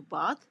gets into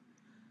bath.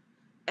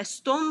 A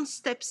stone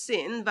steps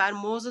in where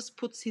Moses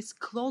puts his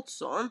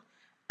clothes on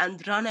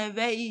and run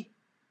away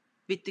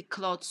with the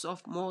clothes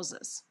of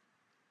Moses.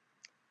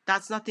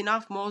 That's not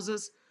enough.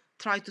 Moses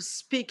tried to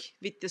speak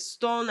with the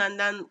stone, and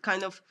then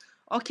kind of,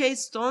 okay,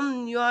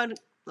 stone, you are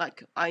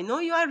like, I know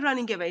you are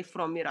running away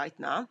from me right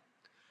now,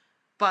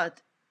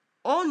 but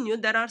on you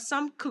there are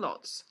some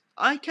clothes.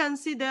 I can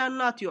see they are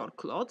not your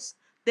clothes.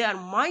 They are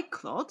my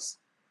clothes.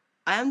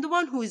 I am the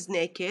one who is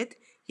naked,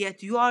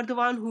 yet you are the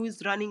one who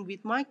is running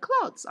with my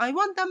clothes. I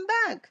want them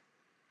back.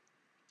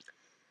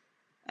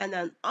 And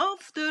then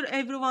after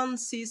everyone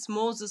sees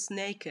Moses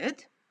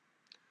naked,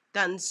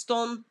 then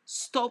stone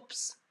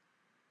stops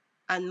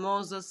and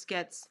Moses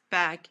gets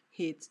back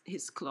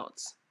his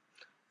clothes.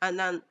 And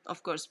then,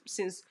 of course,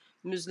 since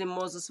Muslim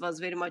Moses was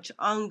very much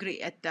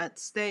angry at that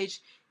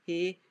stage,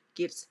 he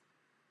beats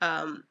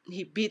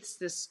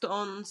the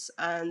stones,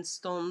 and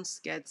stones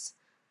gets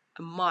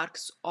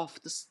marks of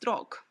the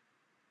strike.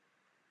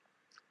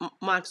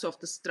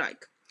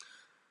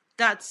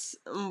 That's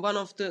one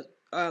of the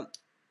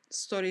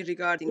story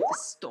regarding the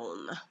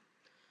stone.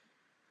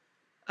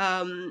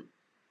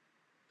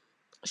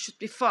 Should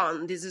be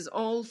fun. This is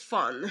all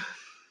fun.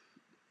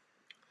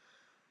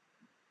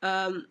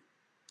 I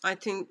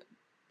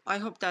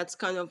hope that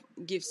kind of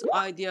gives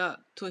idea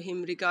to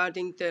him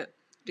regarding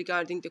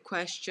the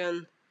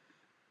question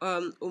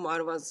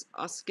Umar was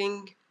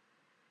asking.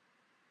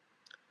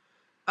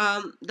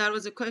 There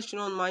was a question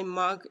on my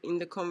mug in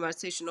the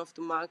conversation of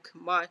the mug.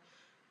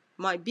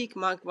 My big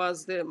mug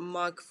was the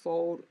mug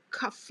for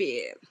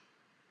coffee.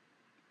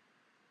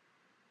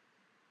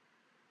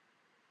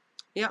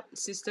 Yeah,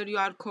 sister, you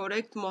are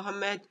correct.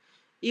 Muhammad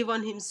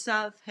even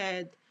himself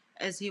had,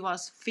 as he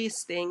was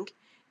feasting,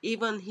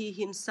 even he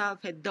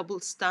himself had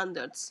double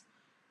standards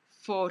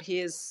for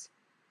his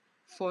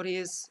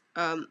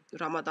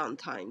Ramadan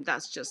time.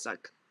 That's just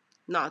like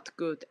not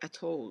good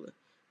at all.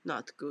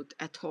 Not good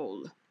at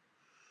all.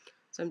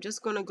 So I'm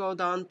just gonna go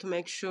down to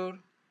make sure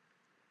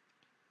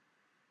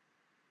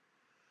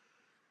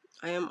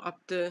I am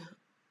up to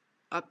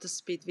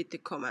speed with the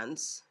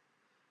comments.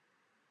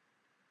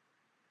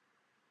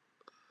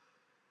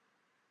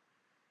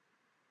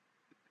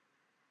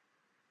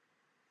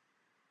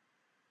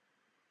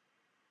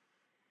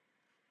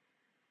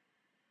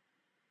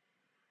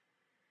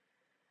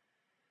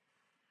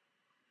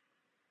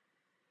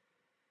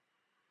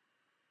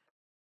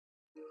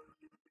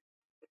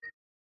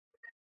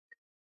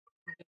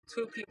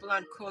 Two people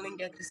are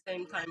calling at the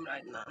same time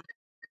right now.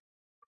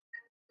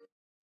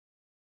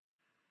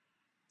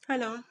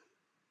 Hello.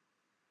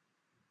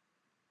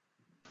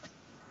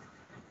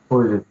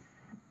 Who is it?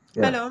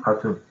 Yeah, Hello.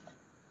 how soon?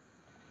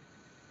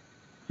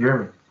 You hear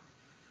me?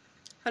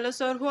 Hello,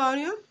 sir. Who are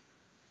you?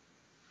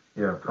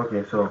 Yeah,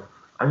 okay, so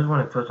I just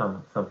want to touch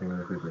on something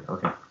really quickly.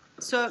 Okay,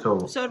 Sir,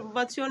 so, sir,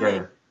 what's your yeah,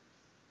 name?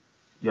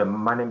 yeah,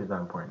 my name is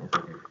not important. It's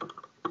okay.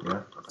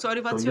 Yeah? Sorry,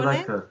 So what's you your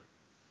like name? to,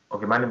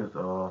 okay, my name is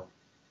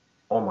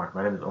Omar.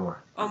 My name is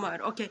Omar.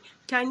 Omar. Okay.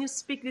 Can you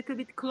speak a little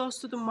bit close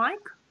to the mic?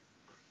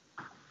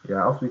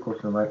 Yeah, I'll speak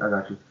close to the mic. I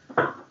got you.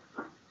 Can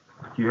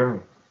you hear me?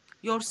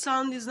 Your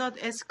sound is not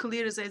as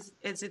clear as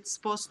it's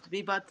supposed to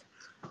be, but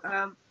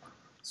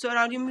sir,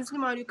 are you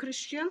Muslim? Are you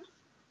Christian?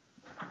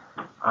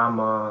 I'm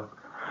a,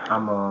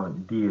 I'm a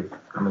deist.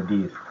 I'm a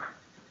deist.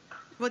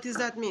 What does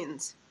that mean?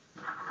 It's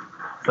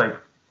like,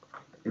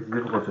 it's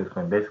difficult to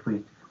explain.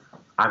 Basically,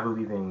 I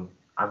believe in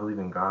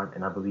God,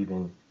 and I believe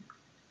in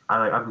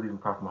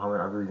Prophet Muhammad.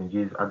 I believe in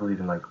Jesus. I believe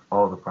in like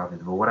all the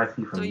prophets. But what I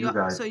see from you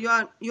guys, So you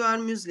are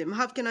Muslim.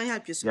 How can I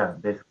help you, sir? yeah,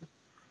 basically.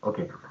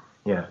 Okay,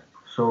 yeah.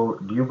 So,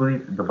 do you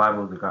believe the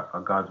Bible is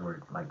a God's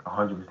word, like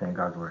 100%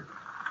 God's word?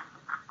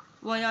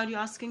 Why are you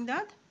asking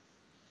that?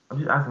 I'm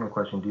just asking a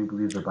question. Do you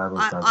believe the Bible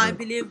is God's I word?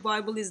 believe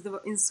Bible is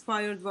the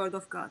inspired word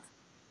of God.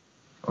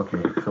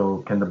 Okay,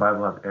 so can the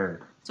Bible have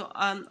errors? So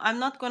I'm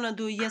not gonna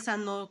do yes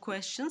and no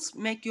questions.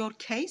 Make your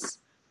case,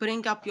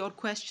 bring up your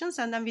questions,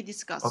 and then we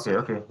discuss. Okay,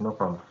 okay, no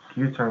problem.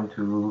 Can you turn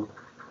to,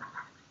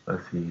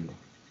 let's see.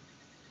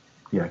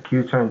 Yeah, can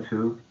you turn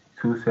to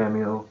 2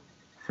 Samuel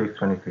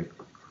 6:23?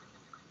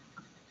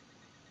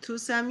 2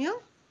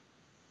 Samuel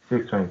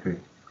 6:23.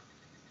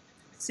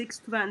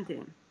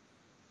 6:20.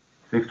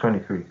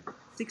 6:23.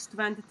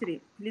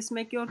 6:23. Please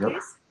make your Yep.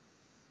 case.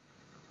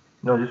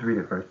 No, just read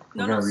it first. No,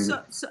 We're no, gonna read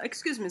sir, it. sir,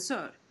 excuse me,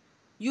 sir.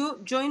 You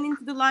join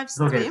into the live It's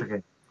okay, stream. it's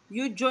okay.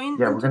 You join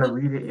Yeah, we're into gonna the.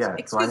 read it. Yeah, so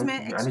Excuse me, I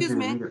need excuse you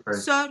to me, read it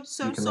first. sir,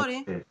 So you sir, can make sorry,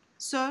 it.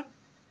 sir.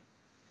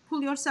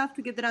 Pull yourself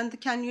together and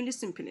can you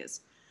listen,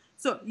 please?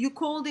 So you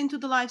called into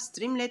the live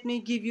stream. Let me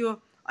give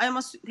you.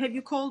 Have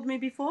you called me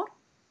before?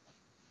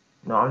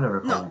 No, I've never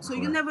called No, you so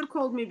before. you never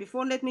called me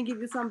before. Let me give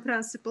you some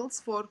principles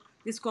for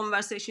this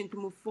conversation to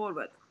move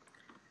forward.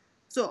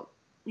 So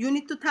you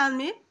need to tell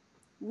me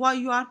why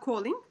you are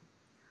calling,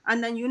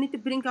 and then you need to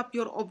bring up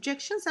your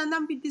objections, and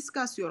then we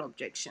discuss your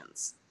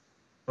objections.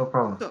 No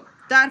problem. So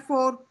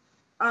therefore,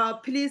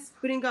 please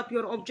bring up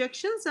your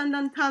objections, and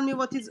then tell me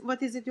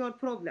what is it your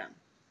problem.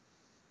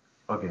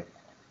 Okay.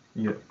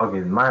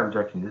 Okay, my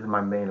objection, this is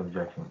my main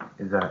objection,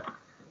 is that,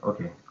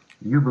 okay,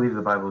 you believe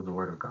the Bible is the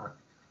Word of God,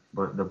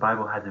 but the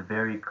Bible has a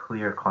very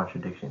clear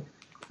contradictions.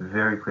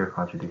 Very clear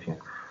contradictions.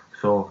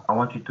 So I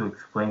want you to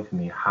explain to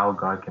me how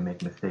God can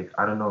make mistakes.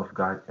 I don't know if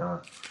God,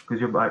 because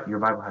your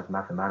Bible has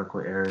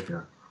mathematical errors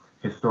or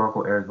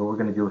historical errors, but we're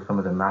going to deal with some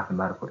of the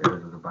mathematical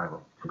errors of the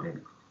Bible today.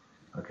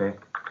 Okay?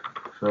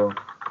 So,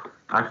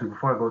 actually,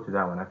 before I go to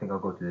that one, I think I'll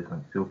go to this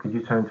one. So could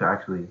you turn to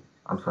actually,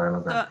 I'm sorry, my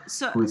bad.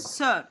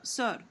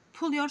 Sir,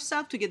 pull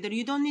yourself together.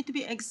 You don't need to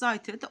be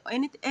excited.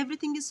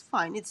 Everything is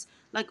fine. It's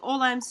like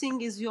all I'm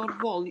seeing is your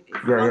wall. If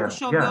you want to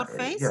show your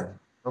face,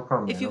 no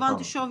problem. if you want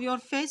to show your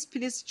face,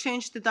 please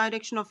change the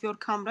direction of your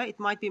camera. It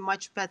might be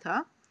much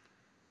better.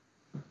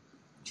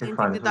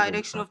 Changing the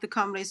direction of the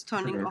camera is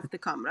turning off the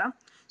camera.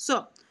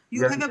 So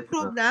you have a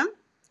problem.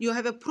 You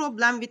have a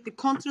problem with the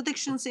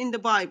contradictions in the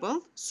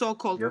Bible,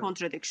 so-called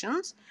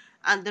contradictions,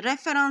 and the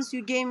reference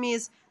you gave me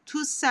is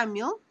 2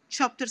 Samuel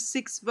chapter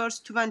 6 verse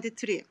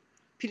 23.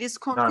 Please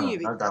continue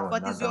with that.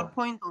 What is your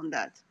point on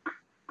that?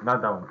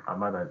 Not that one.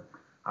 My bad.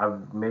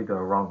 I've made the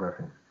wrong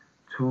reference.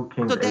 2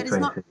 Kings So there is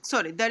no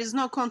 8:26. there is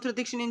no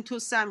contradiction in 2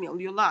 Samuel.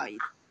 You lied.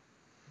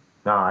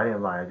 No, I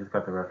didn't lie. I just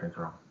got the reference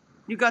wrong.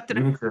 You got the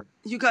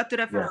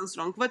reference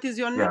wrong. What is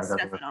your next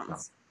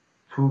reference?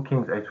 2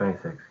 Kings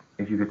 8:26.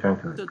 If you could turn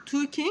to it. So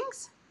 2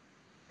 Kings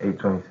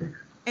 8:26.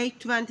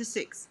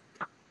 8:26.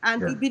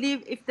 And you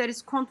believe if there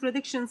is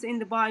contradictions in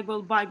the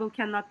Bible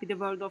cannot be the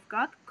word of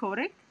God,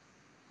 correct?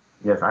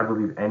 Yes, I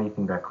believe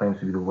anything that claims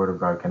to be the word of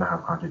God cannot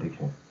have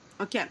contradictions.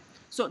 Okay.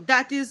 So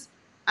that is,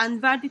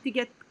 and where did you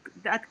get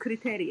that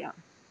criteria?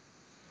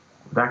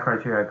 That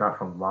criteria I got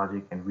from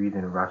logic and reason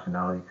and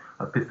rationality,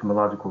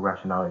 epistemological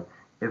rationality.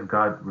 If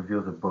God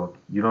reveals a book,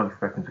 you don't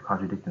expect him to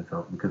contradict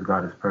himself because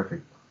God is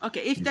perfect.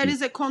 Okay, if there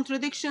is a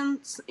contradiction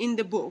in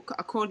the book,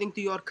 according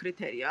to your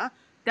criteria,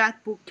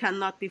 that book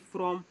cannot be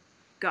from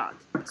God.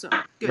 So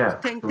good. Yeah,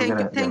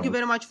 Thank you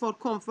very much for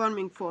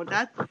confirming for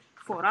that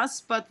for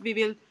us. But we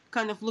will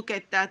kind of look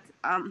at that.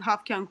 How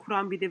can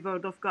Quran be the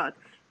word of God?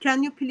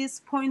 Can you please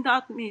point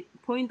out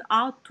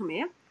to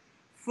me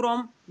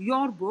from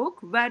your book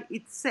where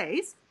it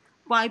says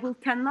Bible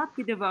cannot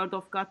be the word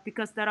of God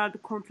because there are the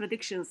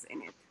contradictions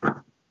in it?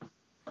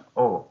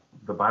 Oh,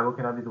 the Bible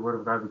cannot be the word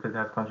of God because it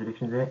has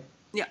contradictions in it?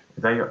 Yeah.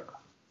 Is that your...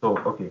 So,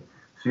 okay.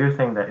 So you're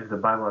saying that if the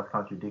Bible has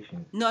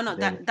contradictions... No,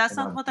 that's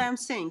not what I am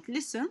saying.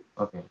 Listen.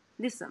 Okay.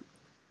 Listen.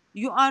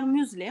 You are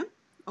Muslim,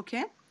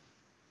 okay?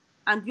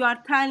 And you are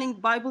telling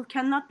Bible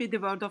cannot be the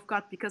word of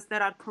God because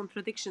there are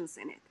contradictions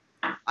in it.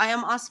 I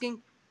am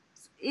asking,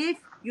 if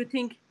you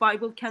think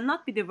Bible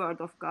cannot be the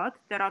word of God,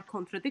 there are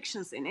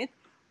contradictions in it.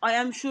 I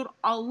am sure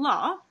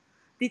Allah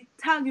did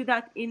tell you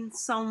that in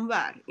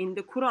somewhere in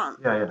the Quran,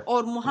 Yeah, yeah. or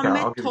Okay,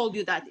 Muhammad I'll give it told to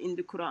you that in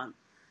the Quran.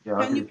 Yeah, I'll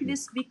Can give you it to you.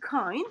 please be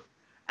kind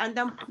and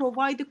then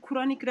provide the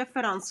Quranic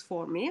reference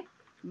for me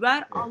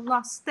where Okay.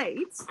 Allah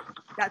states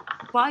that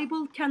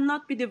Bible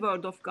cannot be the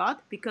word of God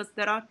because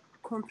there are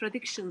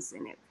contradictions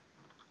in it?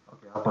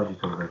 Okay, I'll point you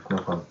to the verse, no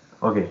problem.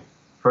 Okay,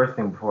 first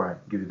thing before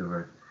I give you the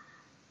verse.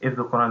 If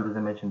the Quran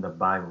doesn't mention the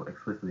Bible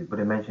explicitly, but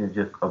it mentions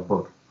just a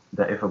book,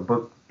 that if a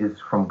book is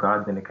from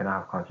God, then it cannot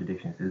have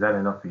contradictions. Is that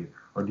enough for you?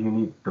 Or do you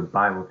need the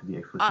Bible to be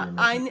explicitly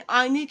mentioned?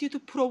 I need you to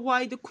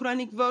provide the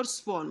Quranic verse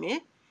for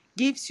me,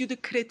 gives you the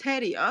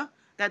criteria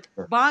that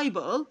Yes.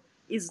 Bible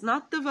is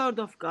not the word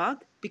of God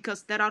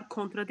because there are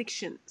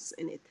contradictions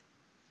in it.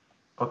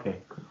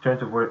 Okay, turn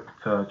to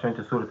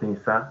Surah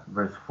An-Nisa,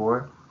 verse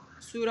 4.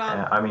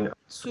 Surah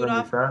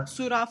Surah Nisa,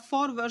 Surah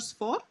 4 verse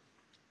 4.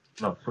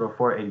 no, Surah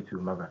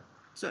 482, my bad.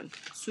 Sorry,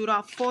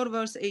 Surah 4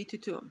 verse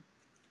 82.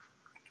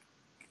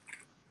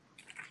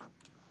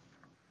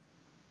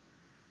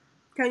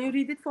 Can you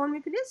read it for me,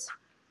 please?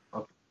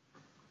 Okay.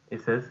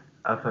 It says,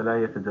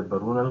 أَفَلَا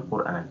يَتَدَبَّرُونَ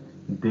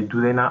الْقُرْآنِ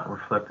Do they not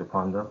reflect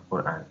upon the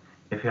Quran?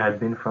 If it had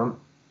been from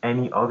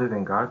any other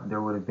than God,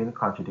 there would have been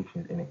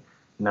contradictions in it.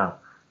 Now,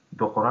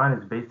 the Quran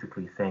is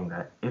basically saying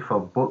that if a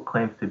book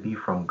claims to be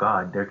from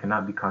God, there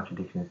cannot be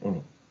contradictions in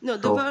it. No,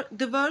 So,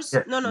 the verse.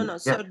 yeah, No. yeah,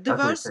 Sorry,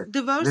 that's what it says.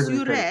 the verse Literally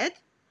you says, read.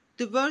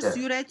 The verse yes.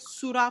 you read,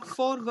 Surah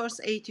 4, verse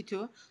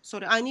 82.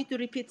 Sorry, I need to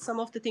repeat some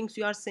of the things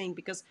you are saying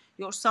because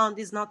your sound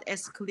is not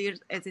as clear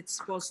as it's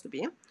supposed to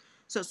be.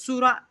 So,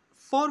 Surah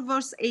 4,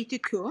 verse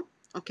 82,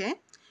 okay,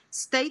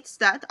 states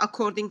that,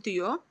 according to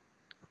you,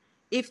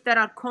 if there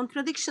are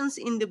contradictions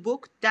in the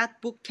book, that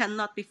book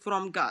cannot be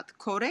from God,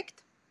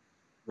 correct?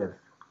 Yes.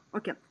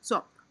 Okay,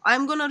 so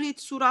I'm going to read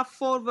Surah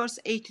 4, verse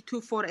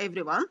 82 for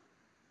everyone.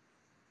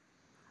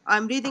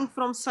 I'm reading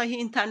from Sahih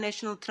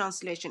International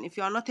Translation. If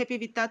you are not happy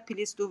with that,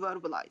 please do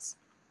verbalize.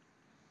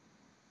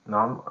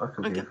 No, that's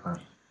okay, Okay. it's fine.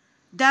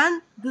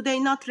 Then, do they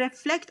not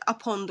reflect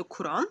upon the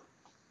Quran?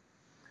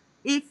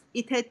 If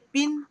it had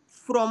been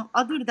from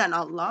other than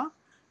Allah,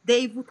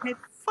 they would have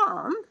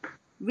found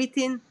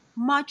within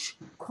much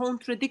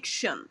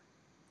contradiction.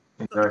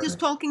 So it is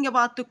Exactly. talking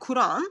about the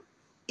Quran.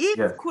 If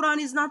Yes. Quran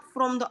is not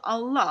from the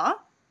Allah,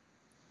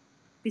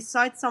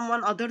 besides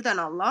someone other than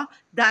Allah,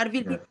 there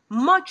will be Yes.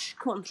 much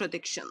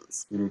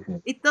contradictions.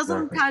 It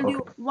doesn't Exactly. tell you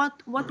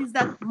Okay. what is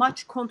that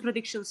much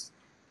contradictions,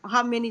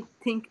 how many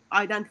things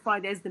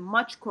identified as the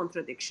much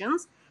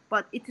contradictions,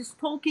 but it is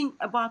talking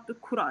about the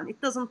Quran. It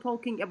doesn't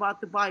talking about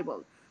the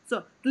Bible.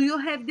 So do you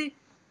have the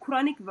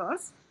Quranic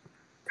verse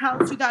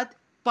tells you that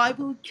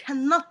Bible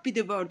cannot be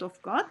the word of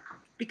God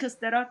because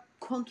there are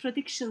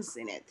contradictions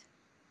in it?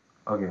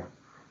 Okay.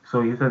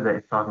 So you said that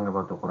it's talking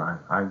about the Quran.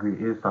 I agree,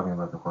 it is talking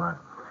about the Quran.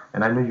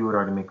 And I knew you would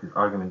already make this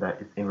argument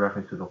that it's in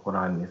reference to the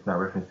Quran and it's not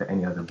reference to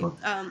any other Okay. book.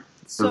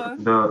 So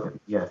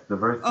The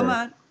verse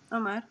says,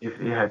 Omar, if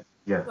it had,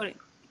 yes. sorry,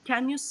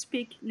 can you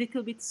speak a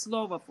little bit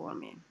slower for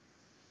me?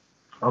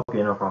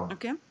 Okay, no problem.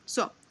 Okay,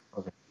 so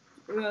Okay.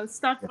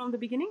 start Yeah. from the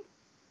beginning.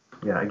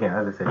 Yeah, again,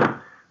 as I said,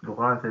 the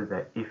Quran says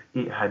that if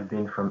it had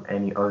been from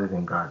any other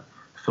than God.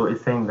 So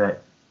it's saying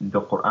that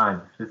the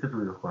Quran,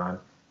 specifically the Quran,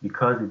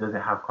 because it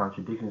doesn't have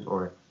contradictions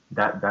or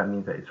that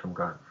means that it's from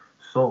God.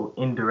 So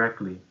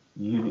indirectly,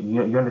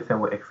 you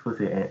understand what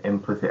explicit and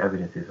implicit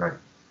evidence is, right?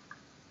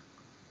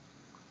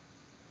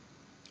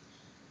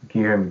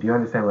 Can you hear me? Do you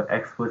understand what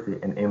explicit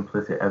and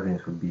implicit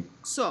evidence would be?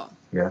 So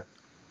Yeah.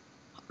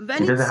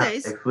 when It it doesn't have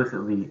says,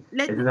 explicitly. It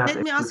let doesn't have let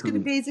to me ask you the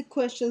explicitly. basic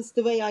questions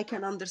the way I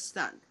can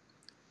understand.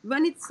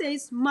 When it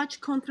says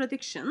much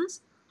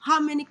contradictions, how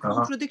many Uh-huh.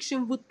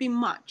 contradiction would be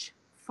much?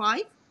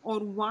 5 or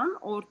 1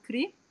 or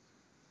 3?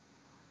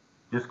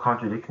 Just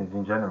contradictions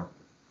in general.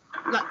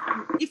 Like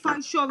if I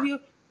show you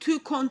 2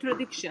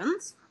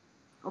 contradictions,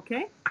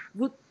 okay,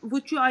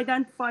 would you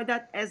identify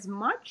that as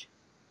much?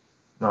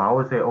 No, I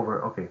would say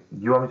over. Okay,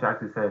 do you want me to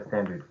actually say a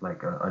standard,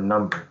 like a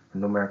number, a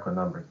numerical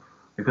number?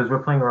 Because we're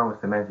playing around with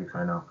semantics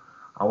right now.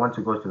 I want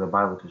to go to the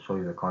Bible to show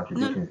you the No,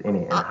 contradictions in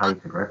it and how you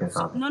could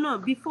reconcile them. no.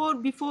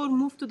 Before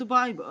move to the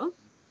Bible,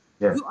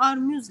 Yes. you are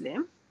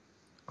Muslim.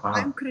 Uh-huh.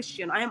 I'm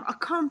Christian. I am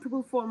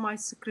accountable for my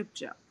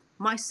scripture.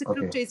 My Okay.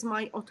 scripture is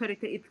my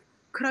authority. It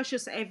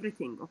crushes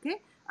everything. Okay,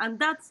 and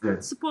that's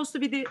Good. supposed to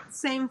be the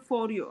same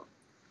for you.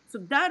 So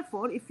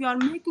therefore, if you are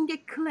making a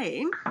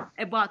claim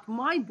about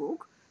my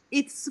book,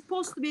 it's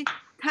supposed to be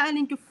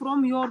telling you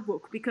from your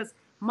book, because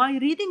my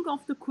reading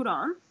of the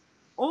Quran,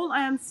 all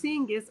I am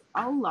seeing is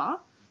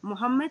Allah,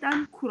 Muhammad,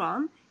 and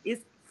Quran is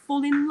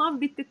fall in love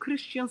with the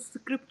Christian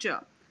scripture.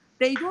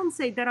 They don't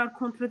say there are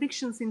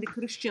contradictions in the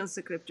Christian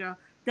scripture,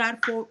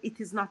 therefore it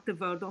is not the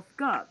word of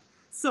God.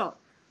 So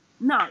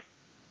now,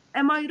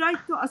 am I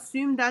right to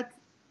assume that?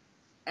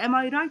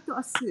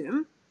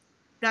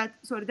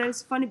 Sorry, there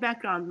is funny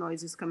background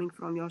noises coming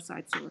from your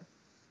side, sir.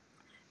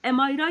 Am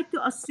I right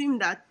to assume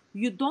that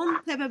you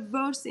don't have a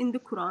verse in the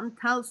Quran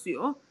tells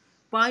you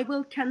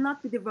Bible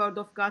cannot be the word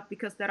of God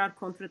because there are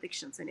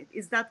contradictions in it.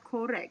 Is that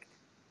correct?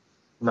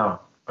 No.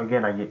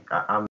 Again, I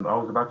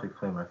was about to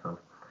explain myself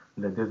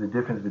that there's a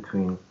difference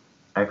between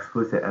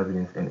explicit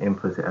evidence and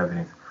implicit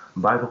evidence.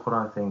 By the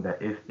Quran saying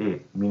that if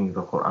it, meaning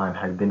the Quran,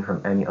 had been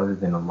from any other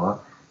than Allah,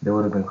 there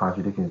would have been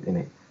contradictions in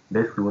it.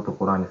 Basically, what the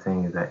Quran is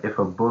saying is that if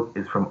a book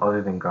is from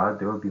other than God,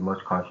 there would be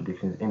much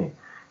contradictions in it.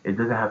 It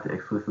doesn't have to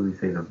explicitly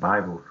say the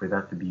Bible for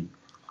that to be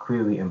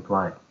clearly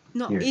implied.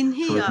 No, Here. in So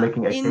it's here,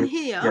 making a case,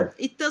 yes.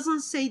 it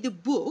doesn't say the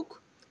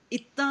book.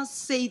 It does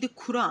say the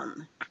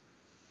Quran.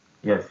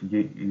 Yes,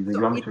 you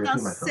want me to It repeat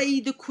does myself?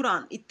 say the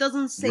Quran. It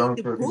doesn't You say want me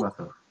the to repeat book.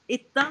 myself?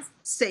 It does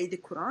say the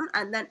Quran,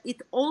 and then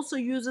it also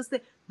uses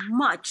the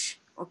much.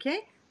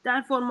 Okay.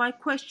 Therefore, my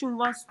question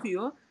was to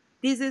you: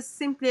 this is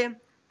simply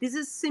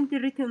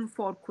written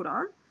for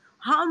Quran.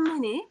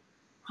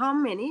 How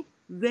many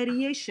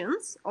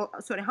variations, or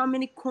sorry, how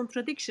many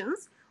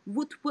contradictions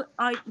would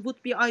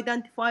be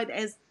identified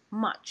as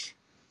much?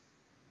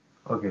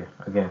 Okay,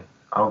 again,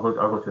 I'll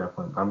go to that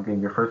point. I'm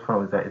getting your first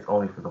point was that it's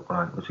only for the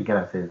Quran, which again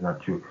I say is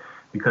not true,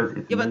 because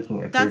it's Yeah, but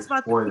making a that's case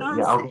what the for Quran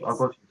yeah. I'll says.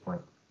 go to your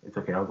point. It's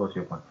okay. I'll go to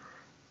your point.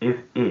 If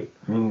it,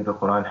 meaning the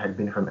Quran, had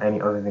been from any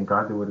other than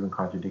God, there would have been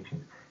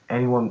contradictions.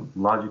 Anyone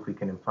logically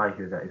can imply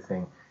here that it's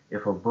saying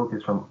if a book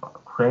is from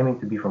claiming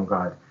to be from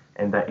God,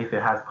 and that if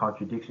it has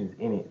contradictions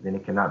in it, then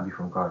it cannot be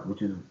from God,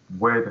 which is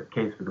where the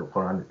case for the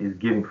Quran is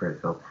giving for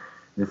itself.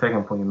 The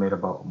second point you made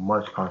about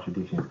much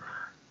contradictions,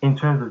 in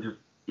terms of just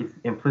it's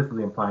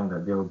implicitly implying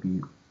that there will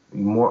be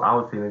more. I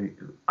would say maybe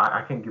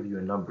I can't give you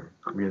a number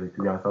really.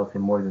 To be honest, I would say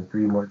more than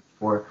 3, more than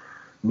 4,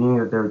 meaning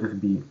that there would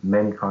just be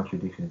many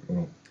contradictions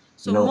in it.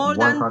 So more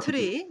than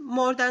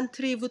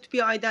three would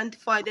be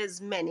identified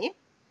as many.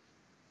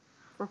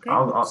 Okay,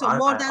 so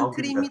more than I'll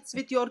 3 give meets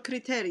with your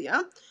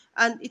criteria,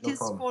 and it no is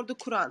problem. for the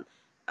Quran.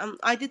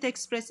 I did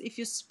express if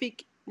you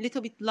speak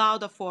little bit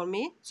louder for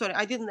me. Sorry,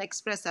 I didn't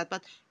express that,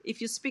 but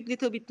if you speak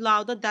little bit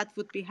louder, that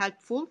would be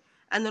helpful.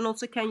 And then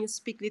also, can you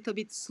speak little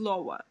bit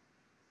slower,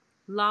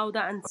 louder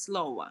and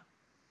slower?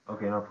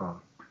 Okay, no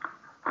problem.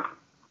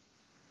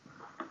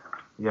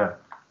 Yeah.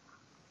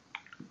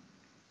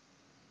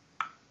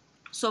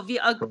 So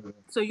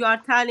so you are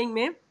telling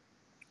me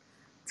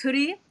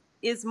 3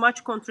 is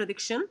much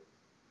contradiction,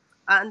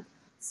 and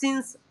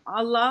since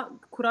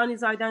Quran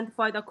is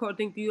identified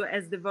according to you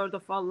as the word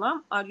of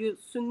Allah, are you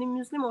Sunni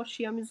Muslim or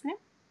Shia Muslim?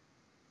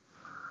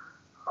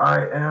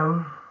 I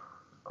am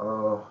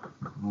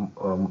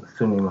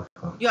Sunni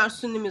Muslim. You are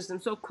Sunni Muslim.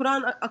 So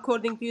Quran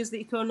according to you is the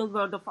eternal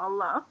word of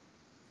Allah,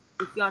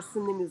 if you are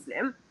Sunni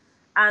Muslim.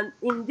 And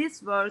in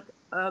this word,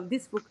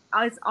 this book,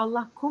 as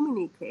Allah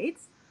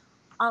communicates,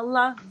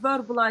 Allah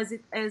verbalizes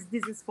it as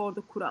this is for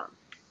the Quran.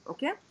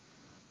 Okay?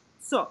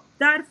 So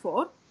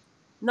therefore,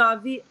 now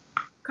we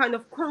kind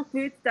of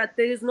conclude that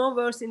there is no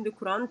verse in the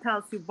Quran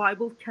tells you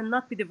Bible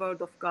cannot be the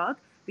word of God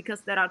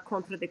because there are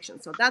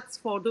contradictions. So that's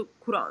for the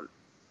Quran.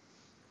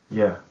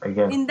 Yeah,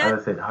 again, In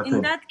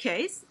that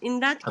case, you're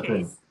not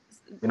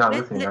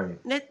listening, are you?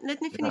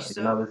 let me finish.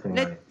 You're not listening,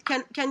 are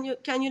you?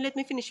 Can you let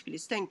me finish,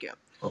 please? Thank you.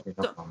 Okay,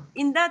 no So problem.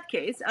 in that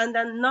case, and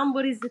then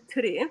number is the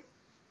 3.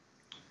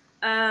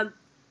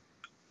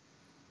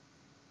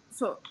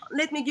 So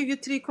let me give you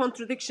 3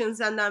 contradictions,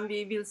 and then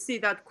we will see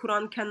that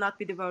Quran cannot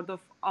be the word of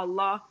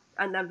Allah,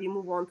 and then we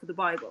move on to the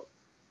Bible.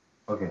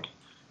 Okay.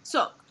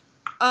 So,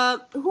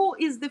 who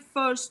is the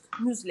first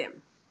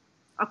Muslim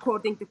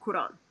according to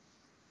Quran?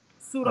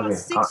 Surah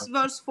 6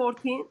 verse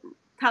 14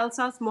 tells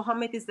us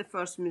Muhammad is the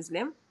first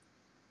Muslim.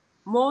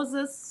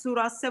 Moses,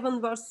 Surah 7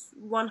 verse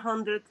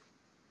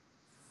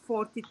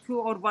 142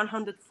 or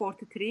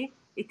 143,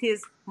 it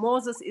is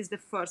Moses is the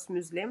first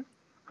Muslim.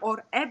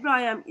 Or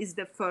Abraham is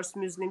the first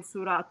Muslim,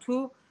 Surah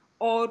 2.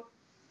 Or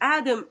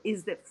Adam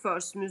is the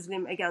first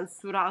Muslim, again,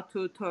 Surah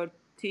 2,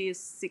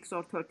 36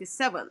 or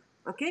 37.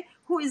 Okay,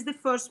 who is the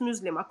first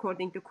Muslim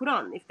according to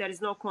Quran? If there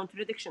is no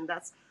contradiction,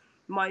 that's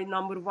my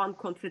number 1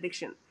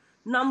 contradiction.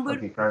 Number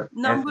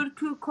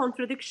 2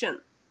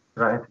 contradiction.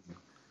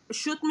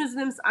 Should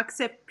Muslims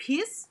accept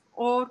peace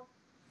or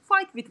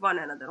fight with one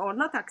another or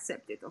not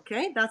accept it?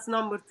 Okay, that's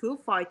number 2,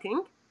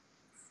 fighting.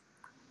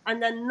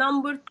 And then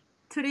number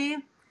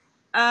 3,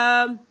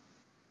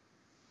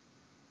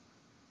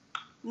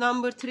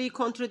 number 3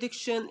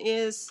 contradiction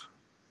is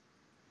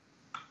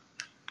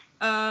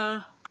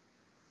let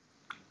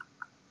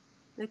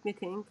me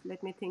think.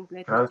 Can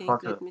I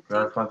respond to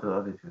the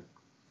other 2?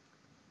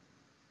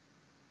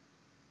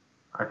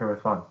 I can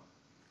respond.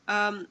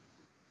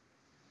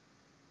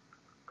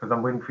 Because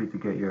I'm waiting for you to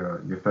get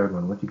your third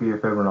one. Once you get your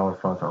third one, I'll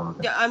respond to all of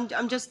them. Yeah,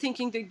 I'm just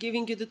thinking to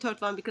giving you the third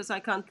one because I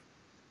can't.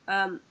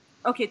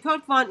 Okay,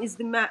 third one is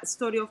the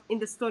story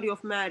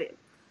of Mary.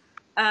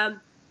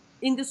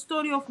 In the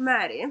story of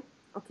Mary,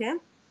 okay,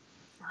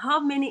 how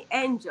many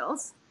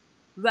angels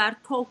were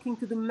talking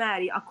to the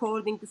Mary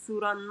according to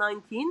Surah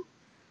 19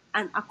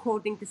 and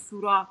according to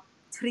Surah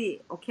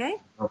 3?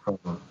 Okay. No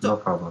problem. So no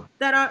problem.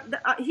 There are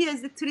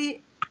here's the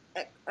 3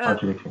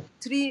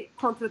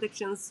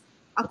 contradictions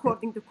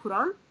according to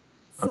Quran.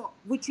 So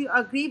would you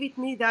agree with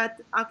me that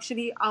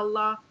actually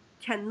Allah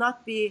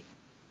cannot be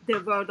the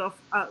word of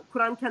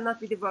Quran cannot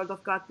be the word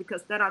of God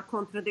because there are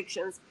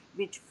contradictions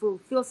which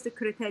fulfills the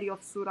criteria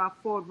of Surah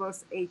 4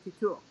 verse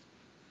 82.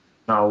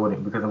 No, I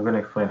wouldn't, because I'm going to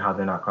explain how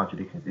they're not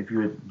contradictions. If you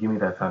would give me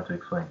that time to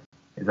explain,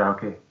 is that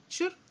okay?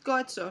 Sure, go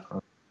ahead, sir.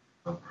 So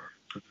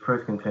the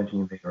first contention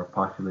you made, or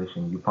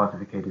postulation, you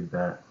pontificated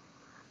that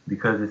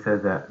because it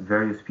says that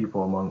various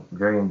people among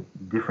varying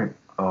different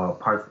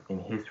parts in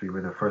history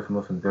were the first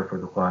Muslims, therefore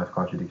the Quran is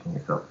contradicting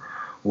itself.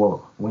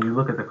 Well, when you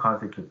look at the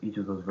context of each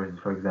of those verses,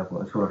 for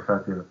example, in Surah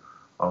Fatir,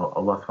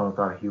 Allah subhanahu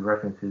wa ta'ala, he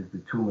references the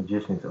two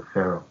magicians of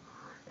Pharaoh.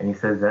 And he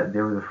says that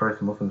they were the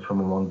first Muslims from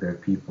among their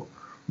people.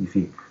 You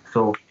see,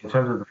 so in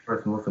terms of the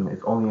first Muslim,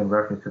 it's only in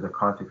reference to the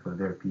context of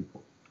their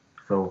people.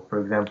 So, for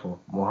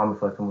example,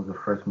 Muhammad was the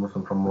first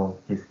Muslim from among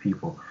his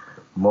people.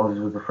 Moses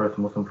was the first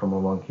Muslim from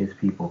among his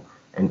people.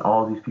 And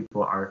all these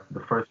people are the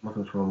first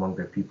Muslims from among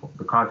their people.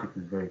 The context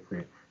is very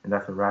clear, and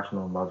that's a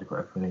rational and logical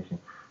explanation.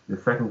 The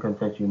second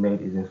contention you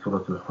made is in Surah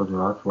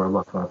Al-Hujurat, where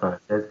Allah subhanahu wa ta'ala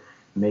says,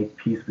 make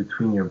peace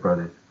between your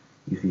brothers.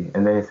 You see,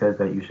 and then it says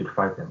that you should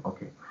fight them.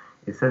 Okay.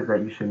 It says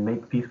that you should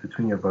make peace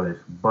between your brothers,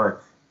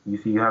 but you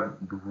see, you have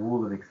the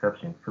rule of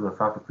exception.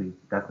 Philosophically,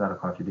 that's not a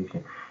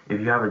contradiction.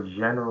 If you have a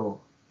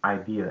general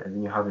idea and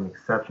then you have an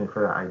exception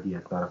for that idea,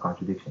 it's not a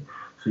contradiction.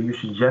 So you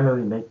should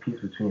generally make peace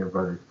between your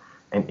brothers.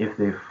 And if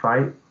they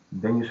fight,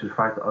 then you should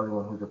fight the other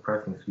one who's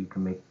oppressing so you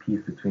can make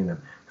peace between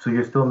them. So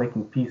you're still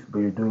making peace, but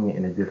you're doing it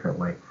in a different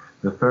way.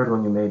 The third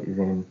one you made is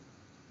in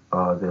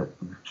the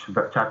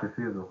chapter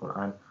 3 of the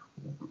Quran.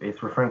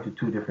 It's referring to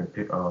two different,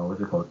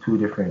 two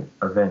different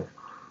events.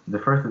 The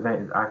first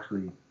event is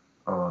actually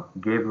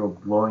Gabriel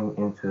blowing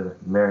into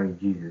Mary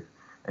Jesus.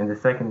 And the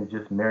second is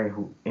just Mary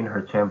who in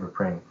her chamber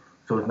praying.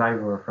 So it's not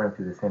even referring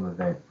to the same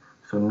event.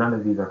 So none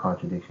of these are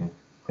contradictions.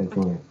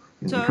 Continue.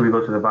 So, can we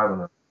go to the Bible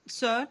now?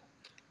 Sir,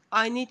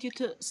 I need you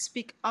to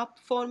speak up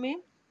for me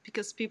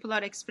because people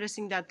are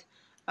expressing that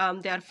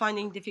they are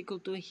finding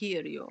difficult to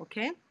hear you,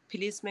 okay?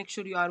 Please make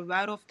sure you are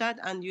aware of that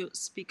and you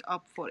speak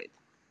up for it.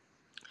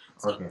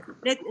 So Okay.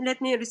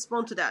 let me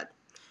respond to that.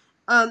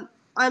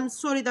 I'm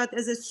sorry that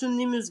as a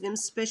Sunni Muslim,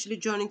 especially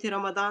during the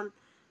Ramadan,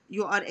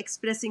 you are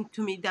expressing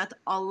to me that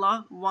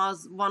Allah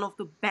was one of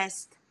the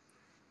best.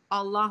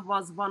 Allah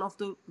was one of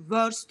the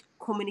worst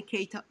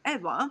communicator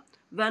ever.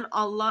 When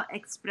Allah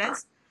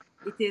expressed,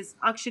 it is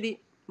actually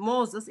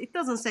Moses. It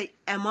doesn't say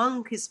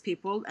among his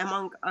people,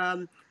 among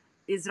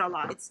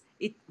Israelites.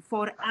 It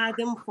for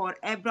Adam, for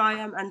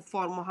Abraham, and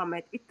for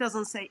Muhammad. It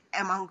doesn't say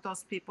among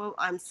those people.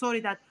 I'm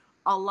sorry that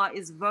Allah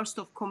is worst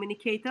of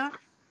communicator.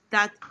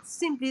 That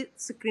simply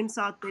screams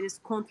out there is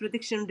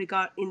contradiction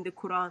in the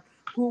Quran.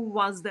 Who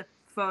was the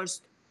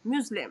first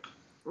Muslim?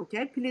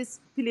 Okay, please,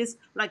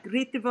 like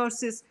read the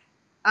verses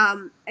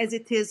as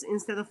it is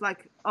instead of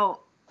like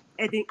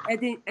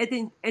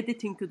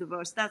editing to the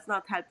verse. That's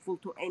not helpful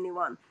to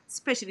anyone,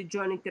 especially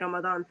during the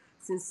Ramadan,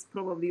 since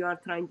probably you are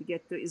trying to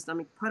get to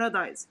Islamic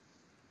paradise.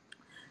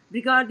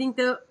 Regarding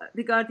the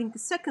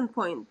second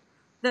point,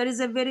 there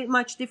is a very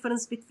much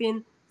difference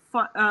between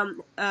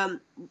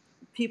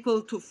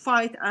people to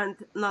fight and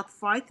not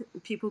fight,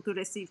 people to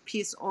receive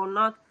peace or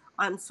not.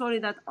 I'm sorry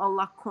that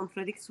Allah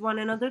contradicts one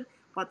another,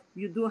 but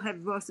you do have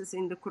verses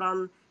in the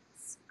Quran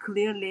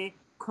clearly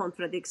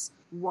contradicts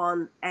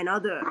one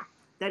another.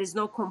 There is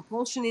no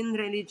compulsion in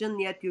religion,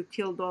 yet you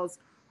kill those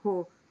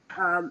who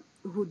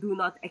do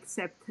not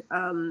accept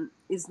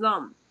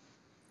Islam.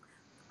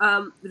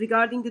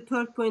 Regarding the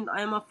third point,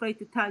 I am afraid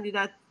to tell you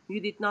that you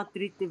did not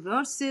read the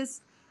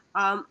verses.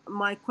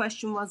 My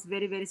question was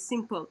very, very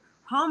simple.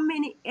 How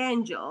many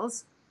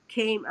angels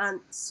came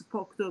and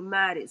spoke to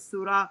Mary?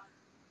 Surah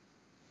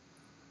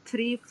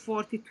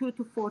 3:42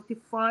 to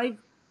 45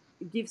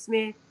 gives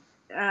me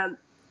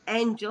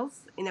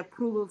angels in a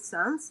plural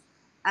sense,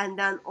 and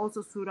then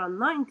also Surah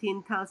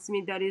 19 tells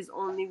me there is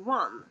only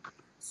one.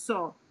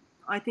 So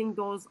I think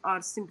those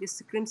are simply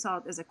screams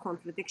out as a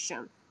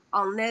contradiction,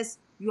 unless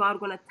you are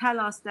going to tell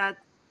us that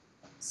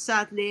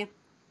sadly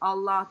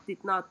Allah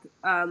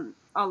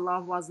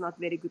was not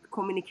very good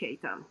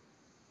communicator.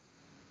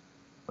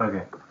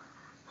 Okay.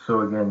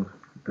 So again,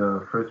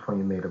 the first point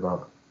you made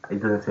about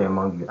it doesn't say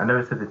among you. I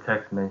never said the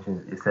text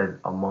mentions, it says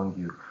among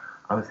you.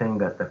 I'm saying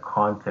that the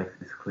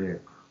context is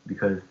clear,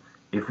 because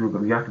if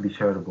we have to be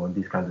charitable in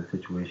these kinds of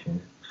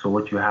situations. So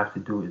what you have to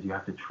do is you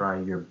have to try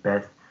your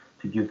best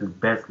to give the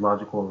best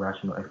logical,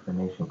 rational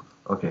explanation.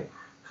 Okay.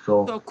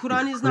 So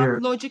Quran is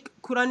not logic.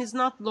 Quran is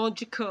not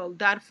logical.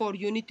 Therefore,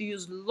 you need to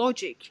use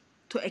logic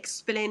to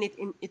explain it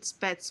in its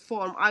best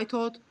form. I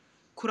thought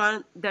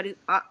Quran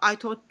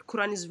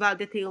is well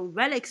detailed,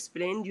 well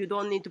explained. You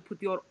don't need to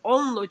put your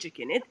own logic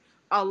in it.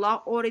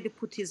 Allah already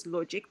put his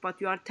logic, but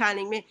you are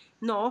telling me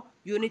no.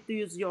 You need to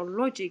use your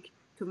logic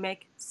to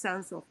make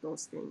sense of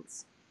those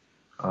things.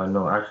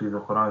 No, actually, the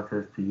Quran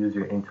says to use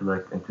your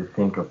intellect and to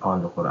think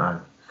upon the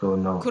Quran. So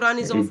no, Quran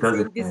is also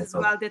saying this is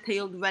well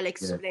detailed, well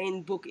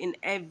explained book in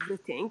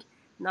everything.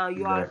 Now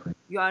you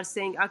are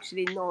saying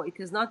actually no, it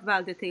is not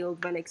well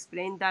detailed, well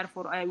explained.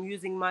 Therefore, I am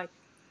using my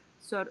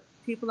sir.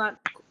 People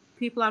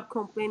are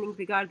complaining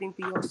regarding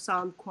to your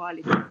sound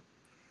quality.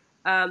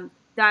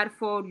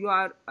 therefore you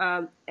are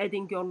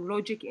adding your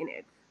logic in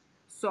it.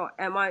 So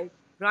am I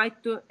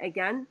right to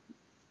again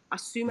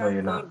assume No, and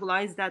you're not.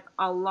 verbalize that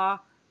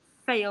Allah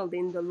failed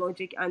in the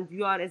logic, and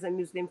you are as a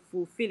Muslim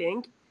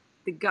fulfilling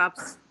the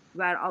gaps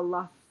where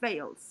Allah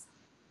fails?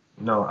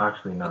 No,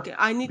 actually not. Okay,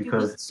 I need you to,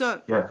 Because,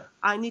 sir, yes.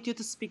 I need you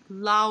to speak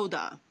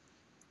louder.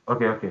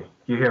 Okay, okay. Can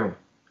you hear me?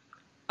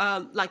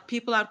 Like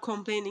people are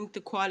complaining the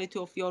quality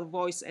of your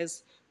voice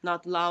is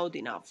not loud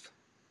enough.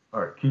 All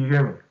right. Can you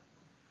hear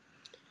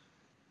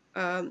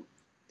me?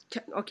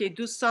 Okay,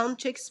 do sound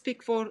check,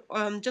 speak for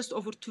just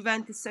over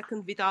 20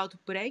 seconds without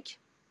break,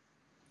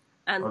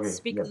 and Okay,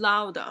 speak yes.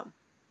 louder.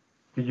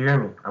 Could you hear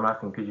me? I'm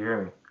asking, could you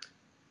hear me?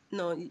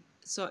 No,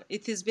 so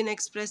it has been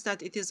expressed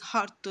that it is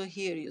hard to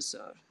hear you,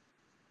 sir.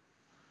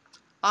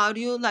 Are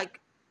you like,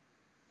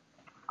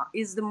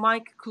 is the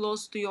mic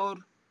close to your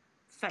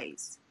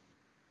face?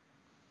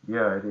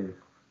 Yeah, it is.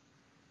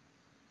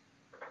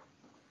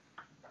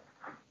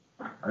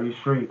 Are you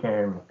sure you can't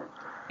hear me?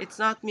 It's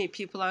not me.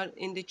 People are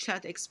in the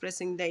chat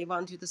expressing they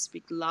want you to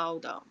speak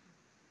louder.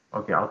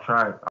 Okay, I'll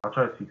try. I'll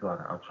try to speak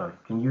louder. I'll try.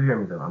 Can you hear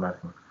me though? I'm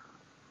asking.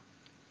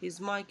 His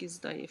mic is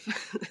daif.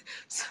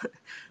 So,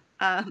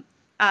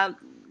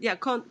 yeah,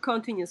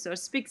 continue, sir.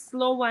 Speak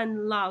slow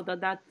and louder.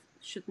 That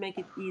should make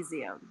it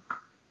easier.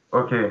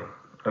 Okay,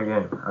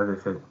 again, as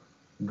I said,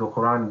 the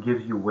Quran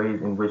gives you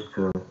ways in which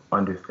to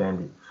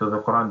understand it. So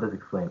the Quran does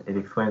explain. It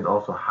explains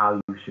also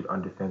how you should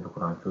understand the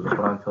Quran. So the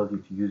Quran tells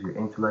you to use your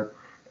intellect,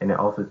 and it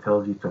also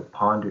tells you to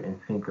ponder and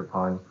think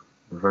upon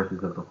the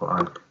verses of the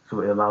Quran.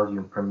 So it allows you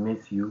and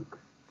permits you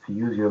to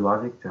use your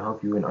logic to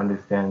help you and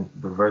understand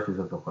the verses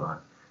of the Quran.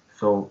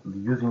 So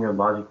using your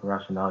logic and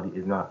rationality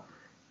is not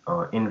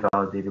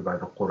invalidated by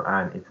the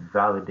Quran, it's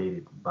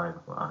validated by the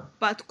Quran.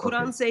 But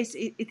Quran Okay. says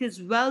it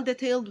is well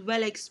detailed,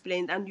 well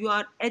explained, and you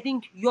are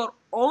adding your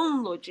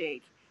own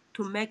logic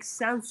to make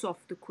sense of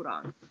the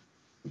Quran.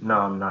 No,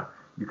 I'm not.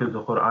 Because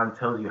the Quran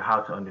tells you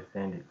how to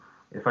understand it.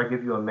 If I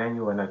give you a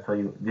manual and I tell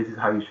you this is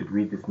how you should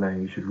read this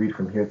manual, you should read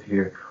from here to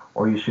here,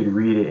 or you should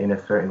read it in a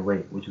certain way,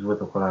 which is what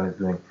the Quran is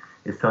doing.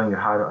 It's telling you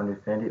how to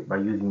understand it by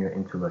using your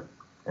intellect.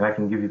 And I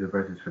can give you the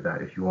verses for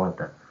that if you want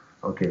that.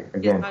 Okay, Yes,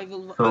 again. I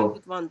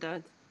would want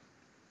that.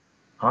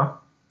 Huh?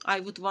 I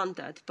would want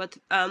that. But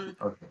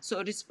Okay.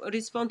 so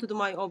respond to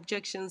my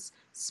objections.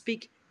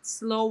 Speak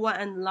slower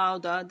and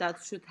louder. That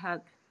should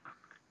help.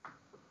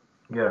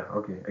 Yeah,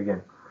 okay,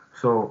 again.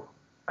 So,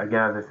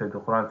 again, as I said, the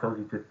Quran tells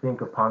you to think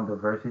upon the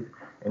verses,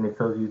 and it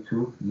tells you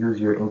to use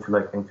your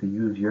intellect and to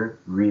use your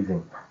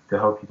reason to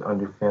help you to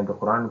understand the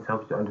Quran and to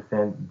help you to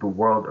understand the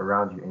world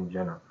around you in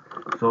general.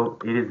 So,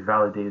 it is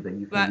validated that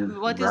you can use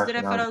What is the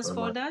rationality reference or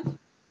for logic. that?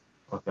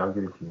 Okay, I'll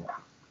give it to you.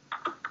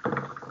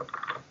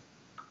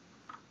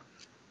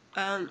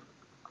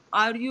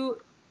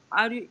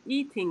 Are you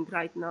eating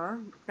right now?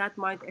 That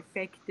might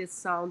affect the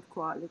sound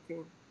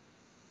quality.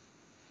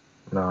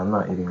 No, I'm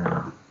not eating right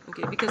now.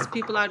 Okay, because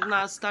people are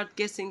now start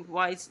guessing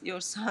why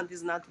your sound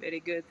is not very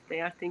good.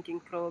 They are thinking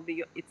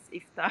probably it's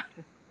iftar.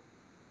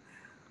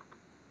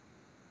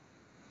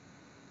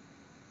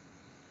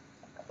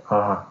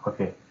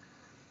 Okay.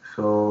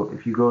 So,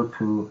 if you go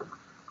to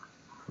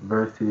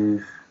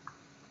verses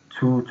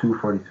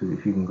 2:42,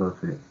 if you can go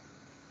to it.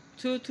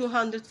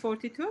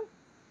 242.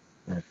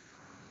 Yes.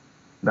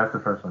 That's the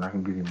first one. I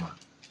can give you more.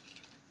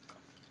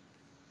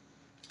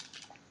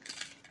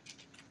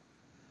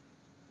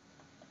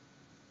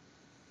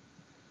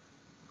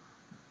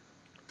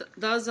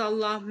 Does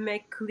Allah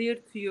make clear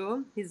to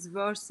you His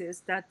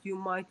verses that you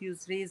might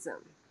use reason?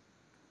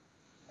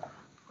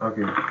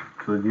 Okay.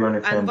 So, do you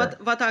understand And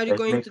that? what are you He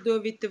going makes to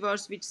do with the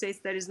verse which says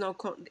there is no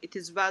it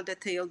is well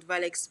detailed,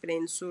 well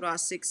explained, Surah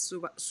 6,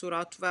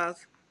 Surah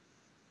 12?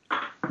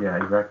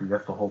 Yeah, exactly.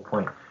 That's the whole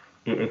point.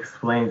 It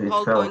explains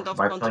Whole itself point of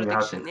by telling you how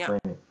to contradiction, yeah.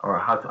 explain it or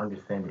how to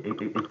understand it.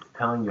 It's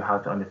telling you how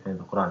to understand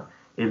the Quran.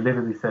 It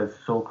literally says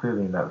so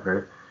clearly in that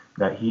verse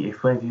that he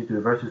explains you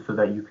the verses so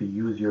that you could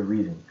use your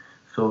reason.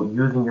 So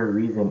using your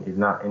reason is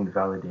not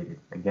invalidated,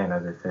 again,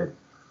 as I said.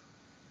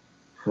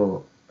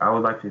 So I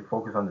would like to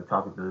focus on the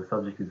topic. The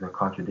subject is the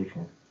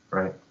contradictions,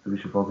 right? So we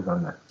should focus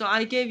on that. So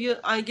I gave you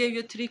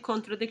 3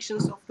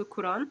 contradictions of the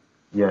Quran.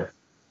 Yes,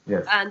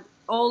 yes. And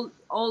all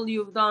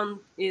you've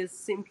done is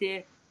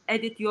simply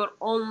edit your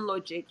own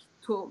logic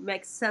to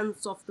make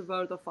sense of the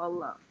word of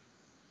Allah.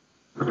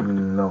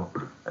 No.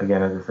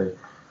 Again, as I said,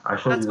 I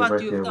showed That's you the what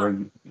verse you've there where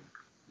done. you.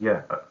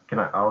 Yeah.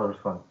 I'll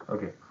respond.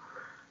 Okay.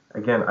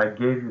 Again, I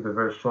gave you the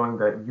verse showing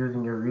that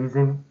using your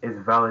reason is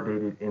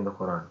validated in the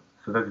Quran.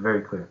 So that's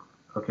very clear.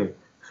 Okay.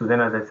 So then,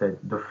 as I said,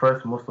 the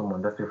first Muslim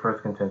one, that's your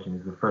first contention,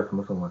 is the first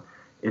Muslim one.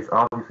 It's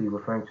obviously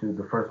referring to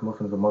the first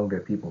Muslims among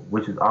their people,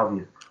 which is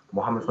obvious.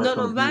 Muhammad No,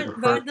 Sallallahu Alaihi Wasallam, he was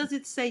the where first. does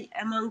it say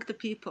among the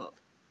people?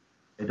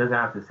 It doesn't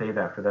have to say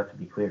that for that to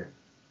be clear,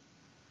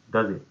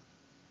 does it?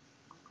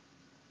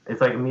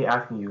 It's like me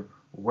asking you,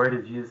 where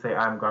does Jesus say,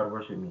 I am God,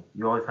 worship me?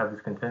 You always have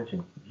this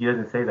contention. He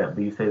doesn't say that,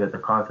 but you say that the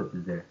concept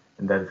is there,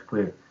 and that is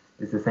clear.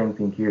 It's the same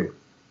thing here.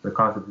 The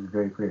concept is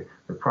very clear.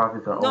 The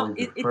prophets are No, always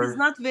the it is first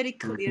not very to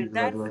clear. receive the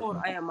Therefore,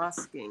 revelation. I am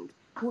asking,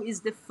 who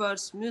is the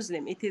first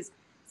Muslim? It is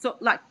so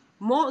like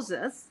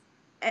Moses,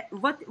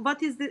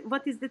 what is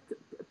the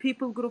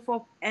people group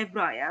of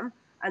Abraham,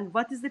 and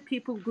what is the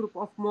people group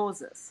of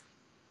Moses?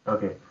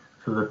 Okay,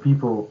 so the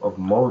people of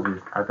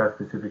Moses at that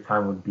specific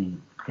time would be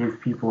his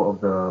people of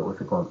the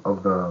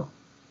of the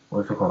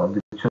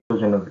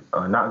children of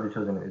not the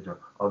children of Israel,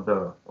 of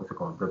the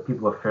the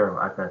people of Pharaoh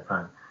at that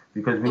time,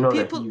 because we So know that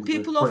he was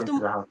put into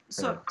the house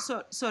of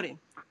Pharaoh. Sorry.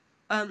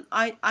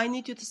 I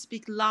need you to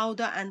speak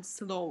louder and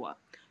slower.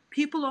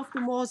 People of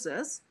the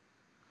Moses,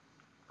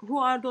 who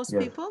are those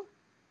Yes. people?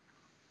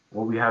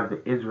 Well, we have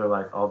the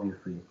Israelites,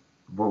 obviously.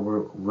 But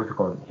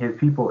his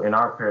people in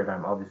our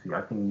paradigm, obviously.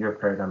 I think in your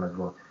paradigm as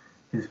well.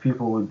 His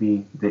people would be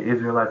the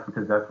Israelites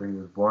because that's where he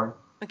was born.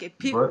 Okay,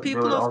 But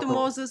people of the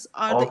Moses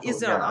are the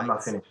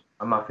Israelites. Yeah,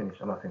 I'm not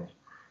finished.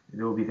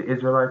 There will be the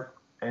Israelites,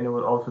 and it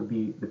would also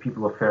be the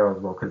people of Pharaoh as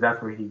well, because that's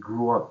where he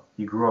grew up.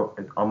 He grew up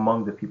among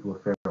the people of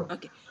Pharaoh.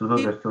 Okay. So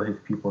those are still his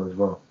people as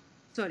well.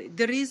 Sorry,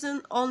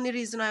 only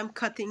reason I'm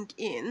cutting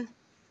in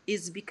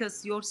is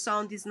because your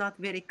sound is not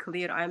very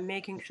clear. I'm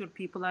making sure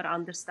people are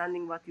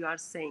understanding what you are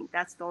saying.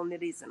 That's the only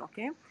reason,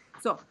 okay?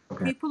 So,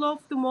 people of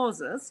the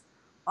Moses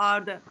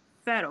are the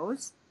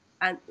pharaohs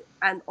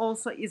and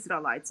also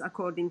Israelites,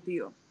 according to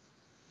you.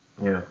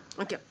 Yeah.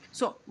 Okay.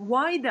 So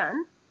why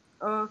then?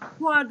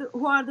 Who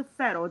are the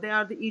pharaoh? They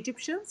are the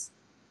Egyptians.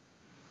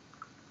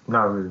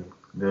 Not really.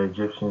 The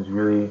Egyptians,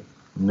 really,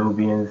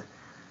 Nubians.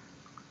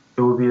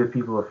 It would be the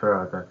people of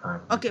Pharaoh at that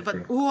time. Okay, but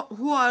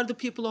who are the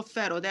people of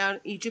Pharaoh? They are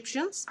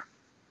Egyptians.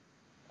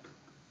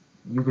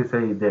 You could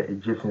say the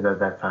Egyptians at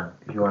that time,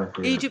 if you want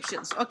to say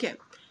Egyptians. That. Okay.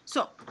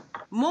 So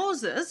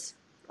Moses,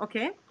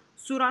 okay,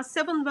 Surah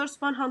 7 verse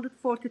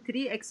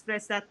 143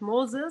 express that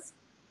Moses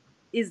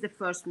is the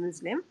first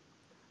Muslim,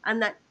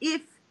 and that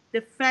if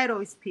the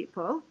Pharaoh's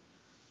people,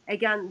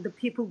 again the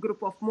people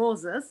group of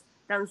Moses,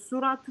 then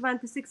Surah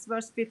 26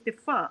 verse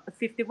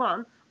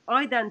 51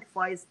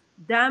 identifies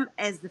them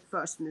as the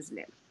first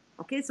Muslim.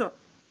 Okay, so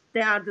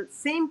they are the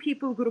same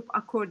people group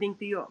according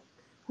to you.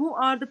 Who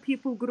are the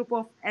people group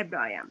of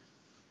Abraham?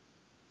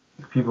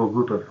 People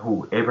group of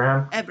who?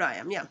 Abraham?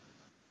 Abraham, yeah.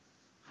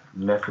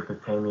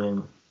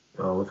 Mesopotamian,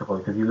 what's it called?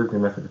 Because he lived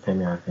in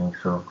Mesopotamia, I think.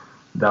 So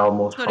that will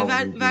most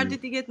probably where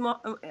did he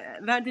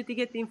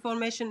get the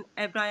information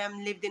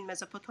Abraham lived in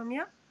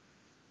Mesopotamia?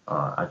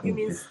 I think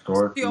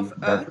historically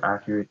that's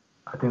accurate.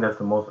 I think that's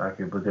the most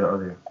accurate, but there are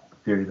other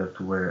theories as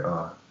to where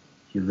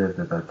he lived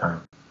at that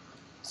time.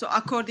 So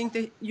according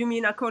to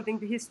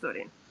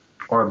history?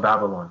 Or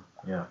Babylon,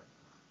 yeah.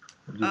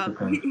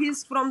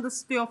 He's from the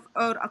city of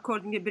Ur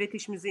according to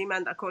British Museum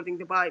and according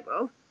to the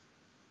Bible.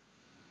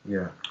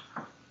 Yeah.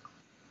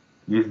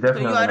 He's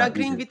definitely so you are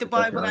agreeing with the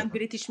Bible and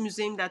British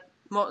Museum that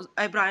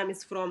Abraham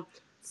is from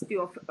city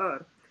of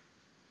Ur.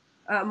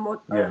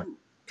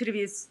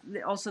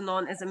 Previously also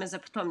known as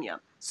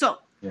Mesopotamia. So,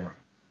 yeah.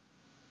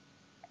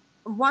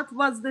 What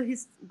was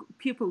his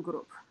people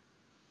group?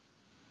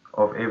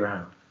 Of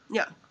Abraham.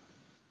 Yeah.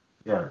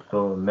 Yeah,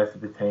 so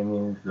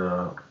Mesopotamians,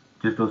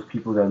 just those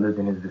people that lived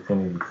in his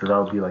vicinity. So that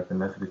would be like the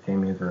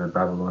Mesopotamians or the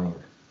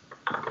Babylonians.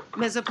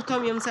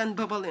 Mesopotamians and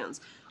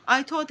Babylonians.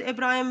 I thought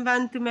Abraham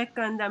went to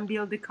Mecca and then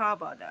built the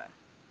Kaaba there.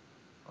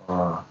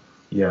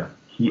 Yeah.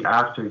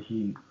 After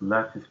he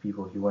left his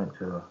people, he went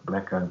to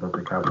Mecca and built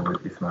the Kaaba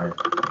with Ismail.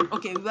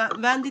 Okay,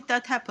 when did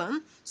that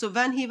happen? So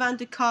when he went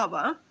to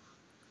Kaaba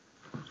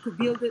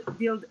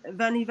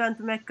when he went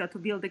to Mecca to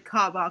build the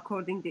Kaaba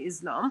according to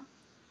Islam,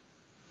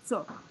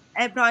 so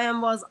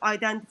Abraham was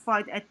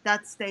identified at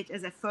that stage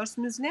as a first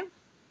Muslim?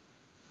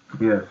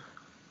 Yes.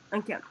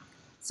 Okay.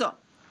 So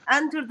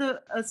enter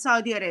the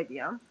Saudi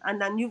Arabia, and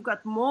then you've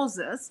got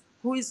Moses,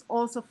 who is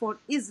also for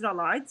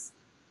Israelites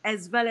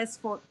as well as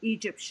for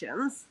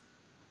Egyptians,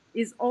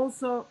 is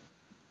also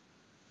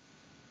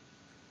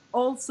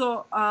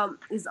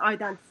is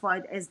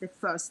identified as the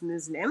first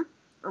Muslim.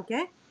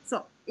 Okay,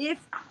 so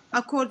if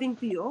according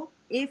to you,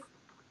 if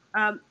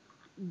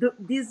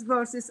these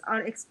verses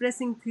are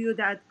expressing to you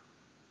that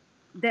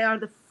they are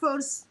the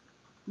first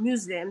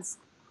Muslims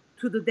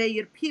to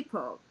their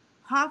people,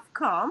 how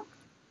come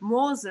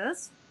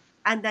Moses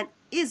and then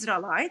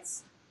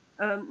Israelites,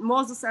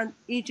 Moses and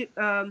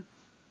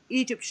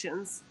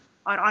Egyptians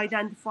are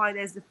identified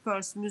as the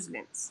first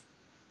Muslims?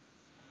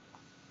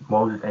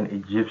 Moses and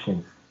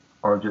Egyptians,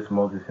 or just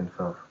Moses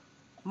himself?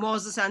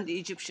 Moses and the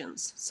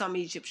Egyptians, some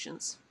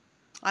Egyptians.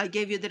 I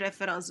gave you the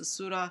references,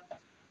 Surah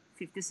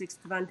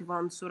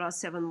 56:21, Surah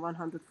 7,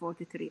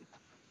 143.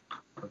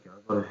 Okay,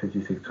 I'll go to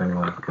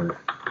 56:21 because.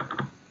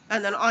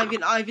 And then I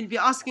will be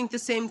asking the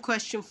same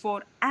question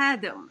for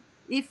Adam.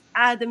 If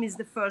Adam is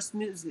the first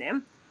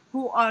Muslim,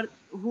 who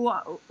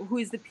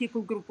is the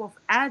people group of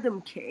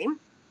Adam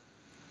came?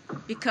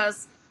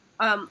 Because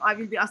I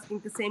will be asking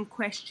the same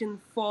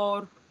question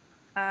for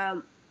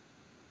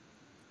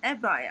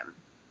Abraham.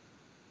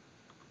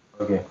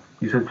 Okay,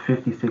 you said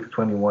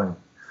 56:21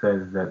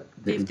 says that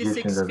the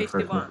Egyptians are the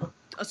first Muslim.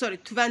 Oh, sorry,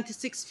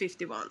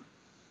 26:51.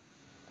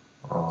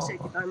 Oh. Check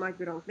it. I might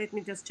be wrong. Let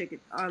me just check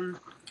it.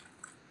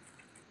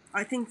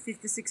 I think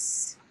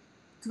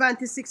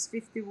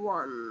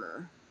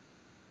 26:51.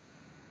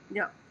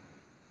 Yeah.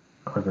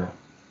 Okay.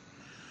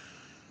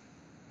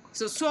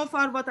 So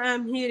far what I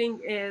am hearing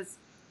is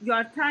you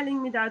are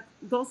telling me that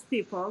those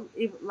people,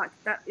 if like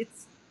that,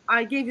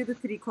 I gave you the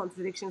 3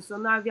 contradictions. So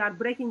now we are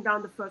breaking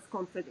down the first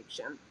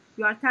contradiction.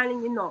 You are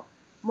telling me no,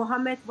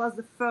 Muhammad was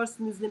the first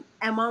Muslim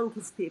among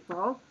his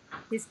people.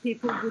 His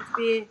people would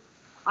be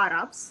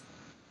Arabs,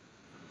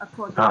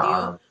 according to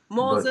you.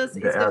 But the Arabs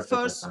at that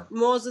time.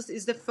 Moses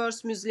is the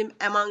first Muslim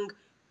among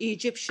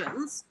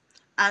Egyptians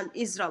and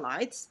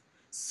Israelites.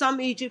 Some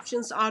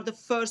Egyptians are the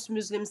first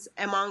Muslims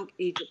among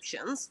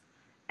Egyptians.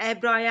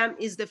 Abraham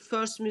is the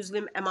first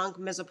Muslim among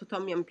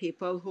Mesopotamian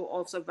people who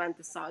also went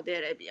to Saudi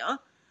Arabia.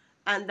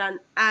 And then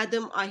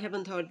Adam, I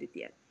haven't heard it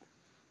yet.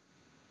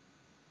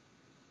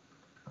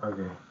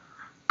 Okay.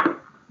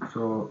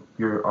 So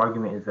your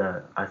argument is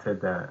that I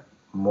said that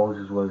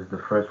Moses was the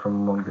first from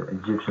among the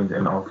Egyptians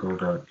and also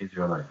the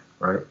Israelites,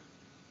 right?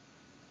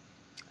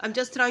 I'm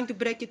just trying to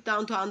break it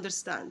down to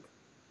understand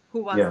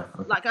who was. Yeah.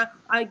 Okay. Like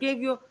I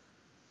gave you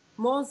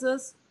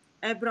Moses,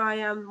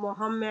 Abraham,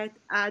 Muhammad,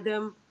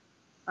 Adam,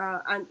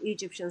 and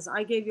Egyptians.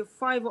 I gave you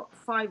five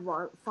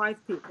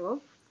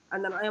people,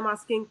 and then I am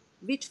asking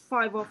which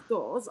 5 of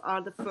those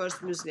are the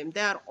first Muslim.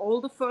 They are all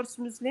the first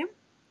Muslim.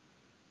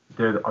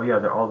 They're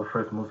all the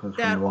first Muslims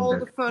They from are among all their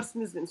the first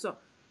Muslims. So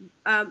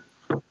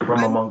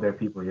from among their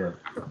people, yes.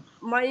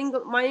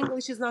 my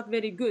English is not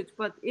very good,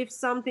 but if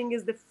something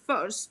is the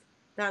first,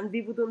 then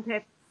we wouldn't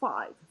have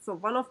 5. So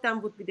one of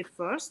them would be the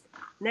first,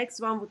 next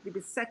one would be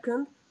the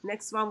second,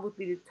 next one would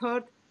be the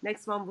third,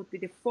 next one would be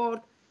the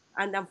fourth,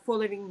 and then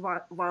following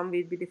one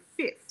will be the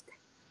 5th.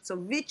 So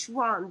which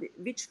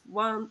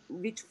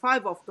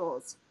 5 of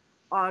those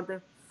are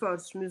the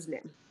first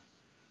Muslim?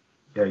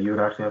 Yeah, you would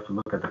actually have to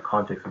look at the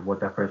context of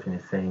what that person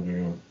is saying it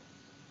in.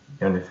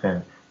 You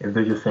understand? If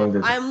they're just saying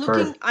this first,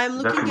 you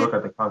have to look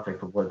at the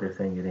context of what they're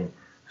saying it in.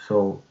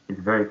 So it's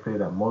very clear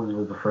that Moses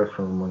was the first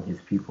from among his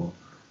people.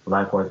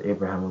 Likewise,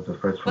 Abraham was the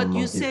first from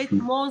among his people. But you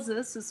said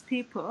Moses'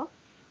 people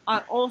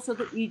are also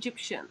the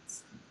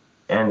Egyptians.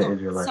 And the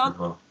Israelites as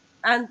well.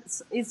 And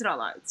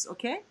Israelites,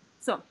 okay?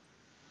 So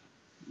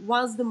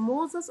was the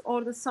Moses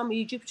or some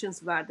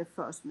Egyptians were the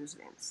first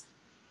Muslims?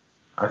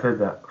 I said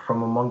that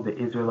from among the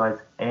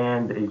Israelites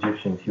and the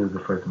Egyptians, he was the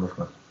first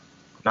Muslim.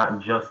 Not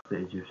just the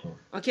Egyptians.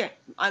 Okay,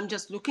 I'm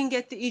just looking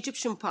at the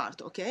Egyptian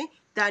part, okay?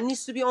 There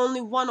needs to be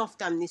only one of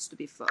them needs to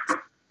be first.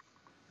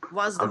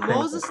 Was the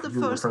Moses the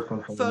first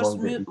one from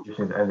among the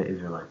Egyptians and the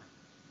Israelites?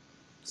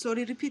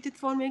 Sorry, repeat it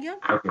for me again.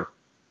 Okay.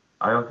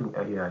 I don't think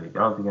you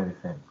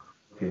understand.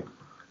 Okay.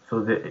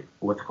 So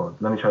what's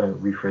called? Let me try to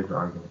rephrase the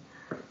argument.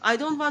 I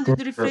don't want to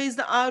rephrase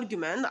the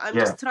argument. I'm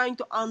just trying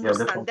to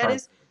understand.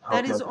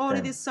 That is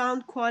already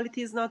sound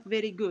quality is not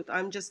very good.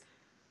 I'm just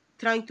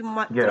trying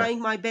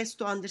my best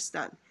to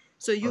understand.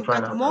 So you've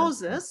got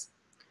Moses,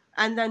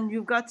 and then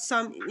you've got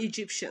some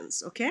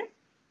Egyptians, okay?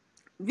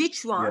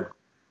 Which one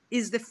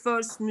is the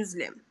first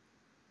Muslim?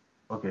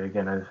 Okay,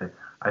 again,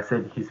 I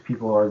said his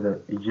people are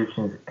the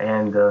Egyptians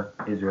and the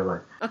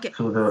Israelites. Okay,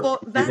 so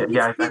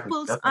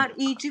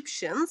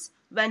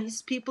when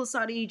his peoples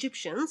are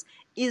Egyptians,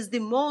 is the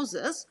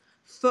Moses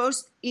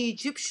first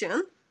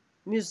Egyptian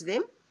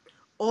Muslim,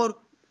 or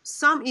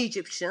some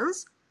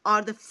Egyptians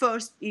are the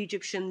first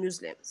Egyptian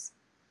Muslims?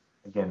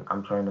 Again,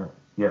 I'm trying to,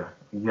 you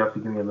have to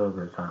give me a little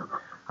bit of time.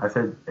 I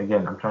said,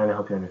 again, I'm trying to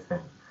help you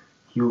understand.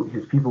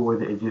 His people were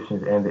the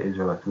Egyptians and the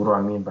Israelites. What do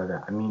I mean by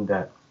that? I mean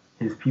that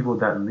his people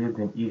that lived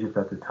in Egypt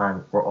at the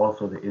time were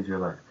also the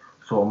Israelites.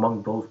 So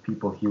among those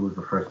people, he was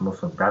the first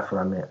Muslim. That's what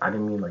I meant. I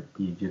didn't mean like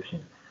the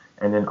Egyptians.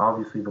 And then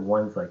obviously the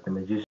ones like the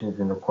magicians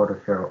in the court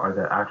of Pharaoh are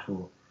the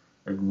actual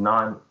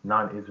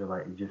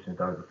non-Israelite Egyptians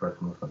that are the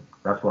first Muslim.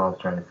 That's what I was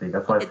trying to say.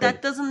 That's why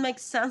that doesn't make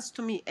sense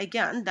to me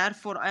again.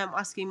 Therefore, I am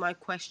asking my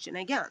question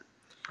again.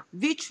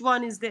 Which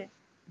one is the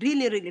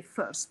really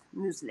first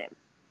Muslim?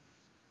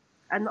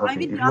 And I will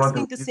be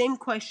asking the same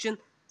question,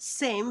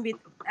 same with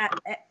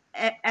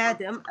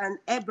Adam and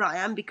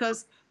Abraham,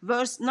 because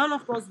none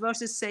of those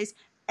verses says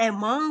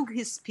among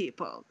his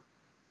people.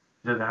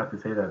 It doesn't have to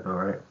say that though,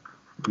 right?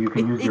 You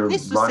can use your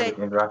logic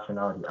and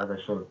rationality as I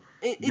showed.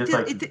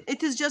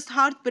 It is just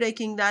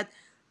heartbreaking that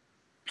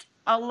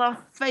Allah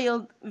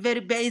failed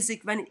very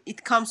basic when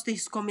it comes to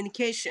his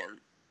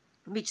communication,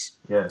 which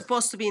is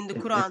supposed to be in the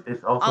Quran.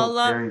 It's also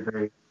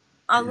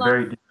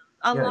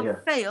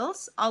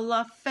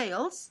Allah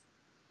fails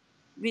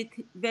with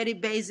very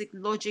basic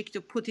logic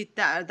to put it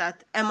there,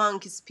 that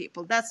among his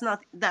people. That's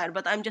not there,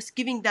 but I'm just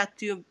giving that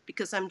to you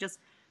because I'm just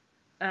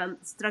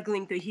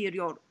struggling to hear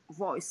your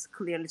voice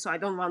clearly, so I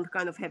don't want to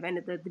kind of have any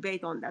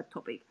debate on that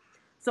topic.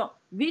 So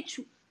which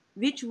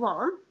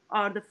one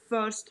are the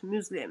first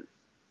Muslim?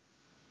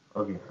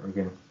 Okay,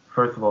 again,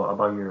 first of all,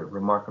 about your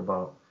remark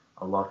about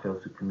Allah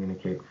fails to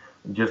communicate,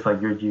 just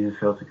like your Jesus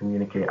fails to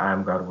communicate, I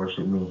am God,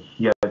 worship me.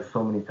 He had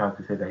so many times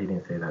to say that, he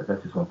didn't say that.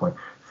 That's just one point.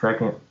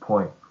 Second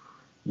point,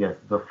 yes,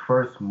 the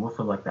first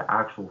Muslim, like the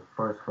actual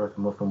first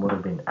Muslim would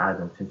have been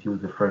Adam, since he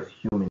was the first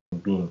human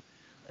being.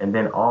 And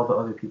then all the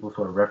other people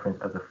sort of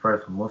referenced as the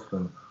first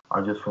Muslim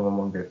are just from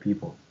among their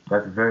people.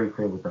 That's very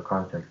clear with the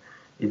context.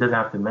 it doesn't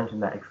have to mention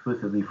that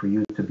explicitly for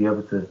you to be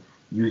able to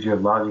use your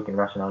logic and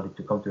rationality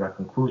to come to that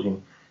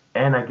conclusion.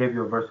 And I gave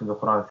you a verse in the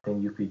Quran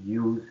saying you could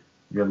use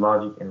your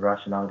logic and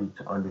rationality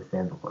to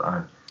understand the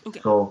Quran. Okay.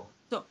 So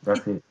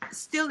that's it.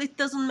 Still, it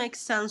doesn't make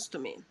sense to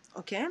me.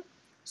 Okay.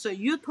 So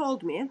you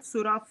told me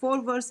Surah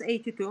 4 verse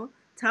 82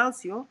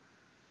 tells you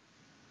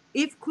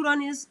if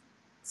Quran is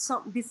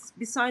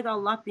beside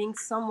Allah being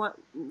someone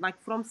like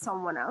from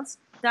someone else,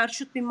 there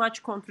should be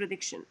much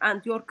contradiction,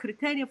 and your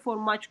criteria for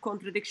much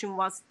contradiction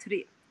was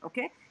 3.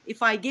 Okay,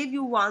 if I gave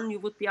you 1, you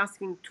would be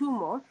asking 2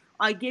 more.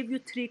 I gave you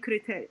 3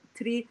 criteria,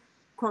 3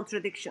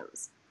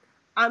 contradictions.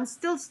 I'm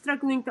still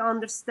struggling to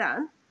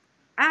understand.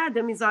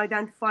 Adam is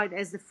identified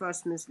as the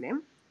first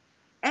Muslim.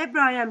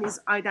 Abraham is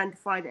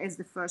identified as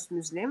the first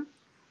Muslim.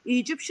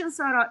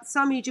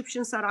 Some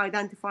Egyptians are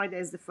identified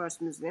as the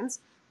first Muslims.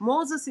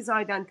 Moses is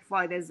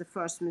identified as the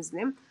first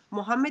Muslim.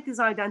 Muhammad is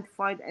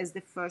identified as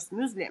the first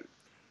Muslim.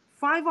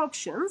 5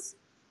 options.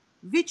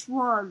 Which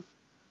one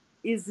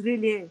is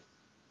really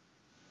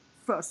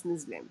first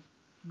Muslim?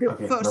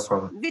 Okay, no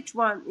problem. Which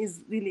one is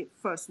really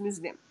first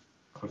Muslim?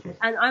 Okay.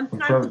 And I'm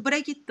trying to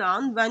break it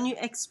down when you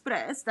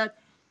express that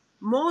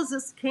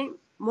Moses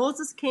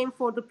came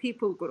for the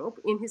people group.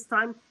 In his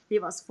time, he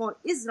was for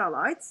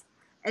Israelites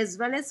as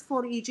well as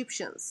for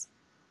Egyptians.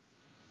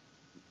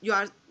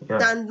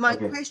 Then my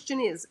question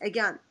is,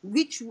 again,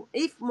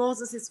 if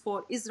Moses is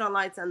for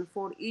Israelites and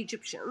for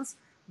Egyptians,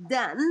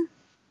 then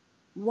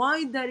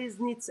why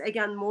needs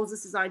again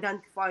Moses is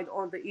identified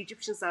or the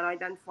Egyptians are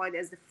identified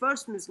as the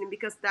first Muslim,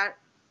 because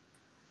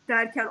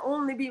there can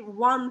only be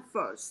one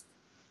first.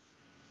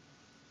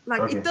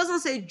 Like it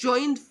doesn't say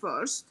joined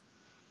first.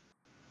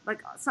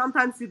 Like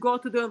sometimes you go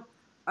to the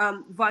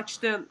watch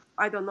the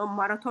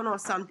marathon or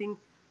something.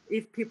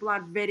 If people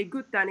are very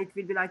good, then it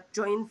will be like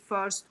join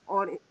first.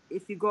 Or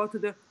if you go to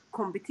the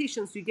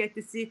competitions, you get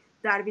to see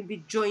there will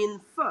be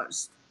join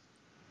first.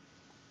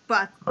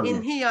 But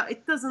in here,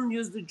 it doesn't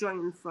use the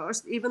join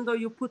first, even though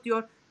you put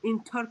your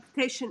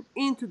interpretation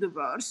into the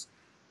verse,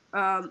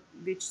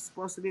 which is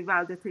supposed to be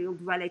well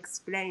detailed, well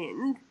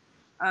explained.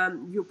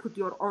 You put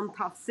your own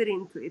tafsir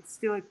into it.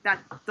 Still, that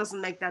doesn't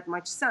make that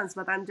much sense.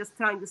 But I'm just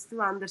trying to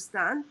still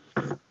understand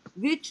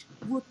which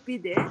would be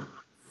the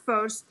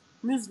first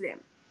Muslim.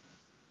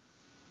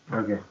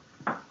 Okay.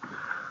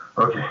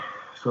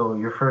 So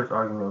your first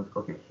argument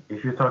was,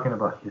 if you're talking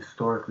about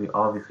historically,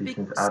 obviously,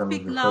 since Adam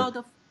was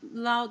the first...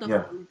 Louder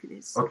for me,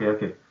 please.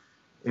 Okay.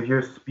 If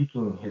you're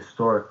speaking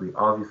historically,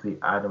 obviously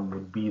Adam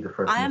would be the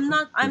first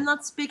Muslim. I'm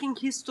not speaking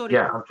historically.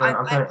 Yeah,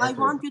 I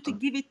want you to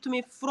give it to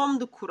me from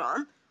the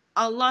Quran.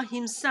 Allah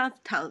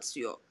himself tells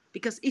you.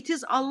 Because it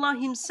is Allah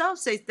himself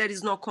says there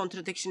is no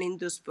contradiction in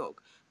this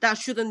book. There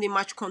shouldn't be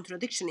much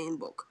contradiction in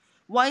book.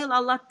 While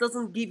Allah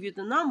doesn't give you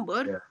the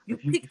number, you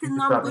pick the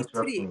number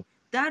 3.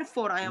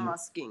 Therefore, I am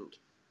asking.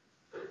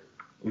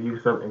 If you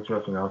stop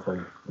interrupting, I'll tell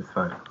you. It's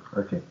fine.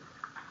 Okay.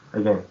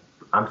 Again,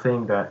 I'm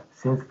saying that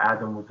since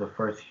Adam was the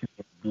first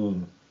human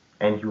being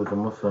and he was a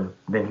Muslim,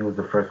 then he was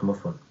the first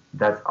Muslim.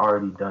 That's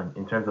already done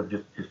in terms of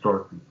just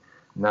historically.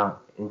 Now,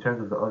 in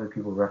terms of the other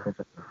people referenced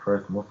as the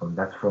first Muslim,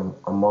 that's from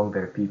among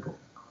their people.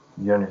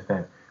 You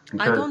understand?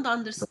 Because I don't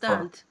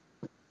understand.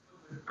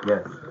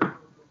 Yes.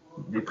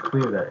 It's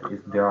clear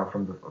that they are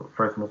from the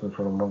first Muslims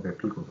from among their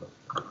people.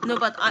 No,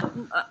 but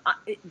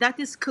that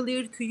is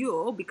clear to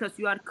you because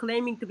you are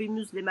claiming to be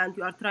Muslim and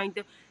you are trying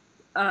to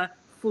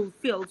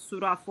fulfill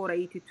Surah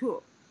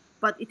 482.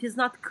 But it is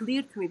not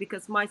clear to me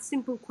because my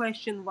simple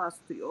question was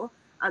to you,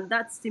 and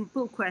that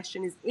simple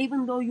question is,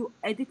 even though you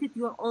edited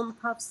your own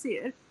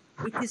tafsir,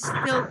 it is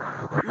still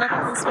not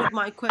answered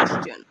my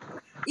question.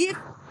 If,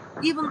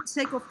 even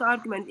sake of the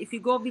argument, if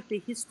you go with the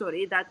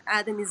history that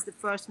Adam is the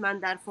first man,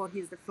 therefore he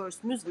is the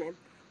first Muslim,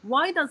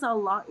 why does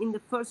Allah in the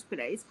first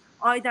place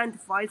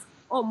identifies,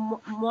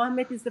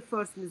 Muhammad is the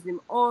first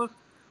Muslim, or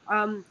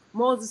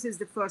Moses is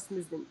the first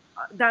Muslim?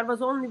 There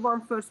was only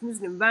one first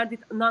Muslim. Where did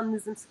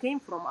non-Muslims came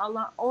from?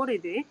 Allah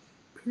already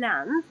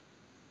planned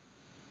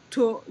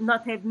to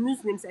not have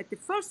Muslims at the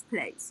first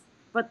place.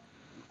 But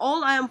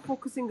all I am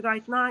focusing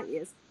right now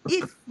is,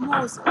 if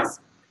Moses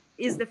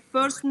is the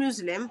first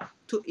Muslim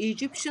to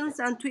Egyptians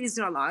and to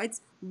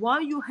Israelites, why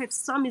you have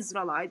some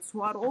Israelites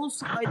who are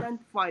also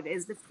identified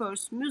as the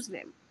first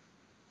Muslim?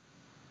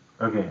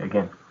 Okay,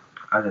 again,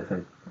 as I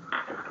said.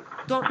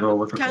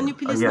 Can you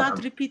please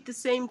not repeat the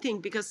same thing?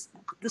 Because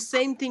the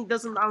same thing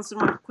doesn't answer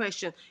my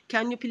question.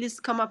 Can you please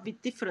come up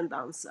with different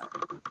answer?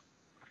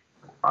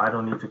 I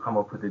don't need to come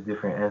up with a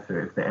different answer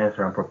if the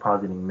answer I'm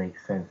propositing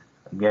makes sense.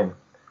 Again,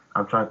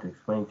 I'm trying to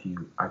explain to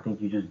you. I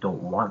think you just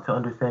don't want to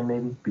understand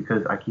maybe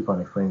because I keep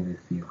on explaining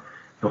this to you.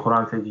 The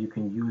Quran says you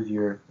can use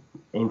your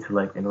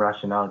intellect and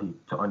rationality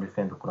to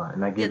understand the Quran.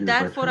 And I gave you the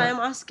therefore I am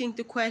asking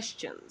the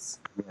questions.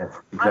 Yes,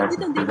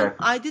 exactly.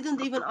 I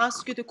didn't even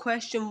ask you the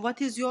question,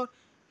 what is your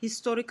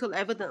historical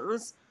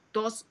evidence?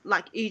 Those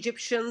like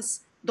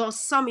Egyptians,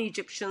 some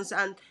Egyptians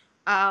and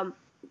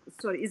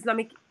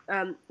Islamic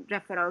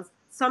reference,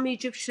 some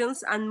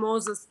Egyptians and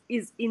Moses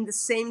is in the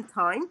same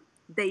time.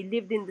 They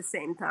lived in the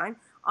same time.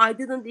 I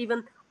didn't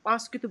even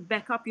ask you to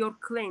back up your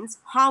claims.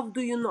 How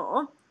do you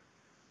know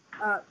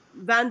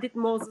when did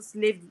Moses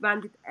live,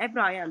 when did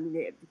Abraham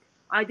live?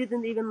 I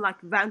didn't even like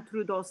went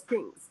through those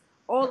things.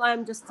 All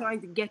I'm just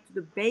trying to get to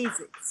the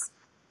basics.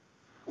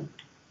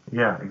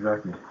 Yeah,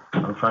 exactly.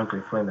 I'm trying to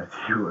explain that to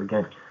you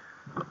again.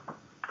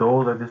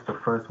 Those are just the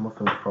first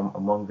Muslims from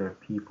among their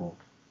people.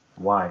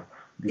 Why?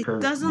 Because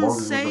It doesn't Moses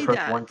was the say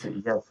first one that.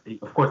 to, yes,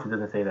 of course it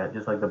doesn't say that.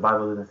 Just like the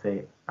Bible doesn't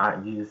say,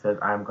 Jesus says,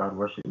 I am God,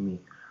 worship me.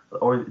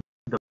 Or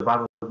the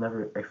Bible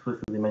never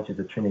explicitly mentions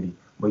the Trinity,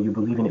 but you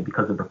believe in it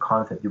because of the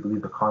concept. You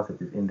believe the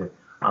concept is in there.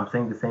 I'm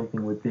saying the same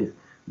thing with this,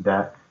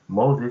 that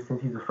Moses,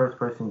 since he's the first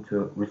person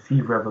to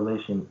receive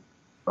revelation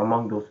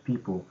among those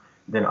people,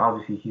 then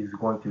obviously he's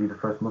going to be the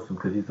first Muslim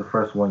because he's the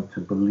first one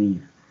to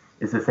believe.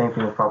 It's the same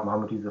thing with Prophet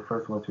Muhammad. He's the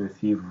first one to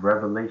receive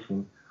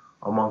revelation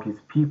among his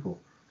people.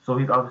 So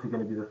he's obviously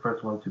going to be the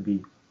first one to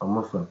be a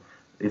Muslim.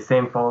 The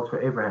same follows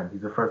for Abraham.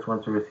 He's the first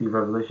one to receive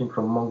revelation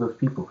from among those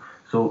people.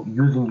 So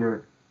using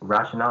your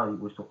rationality,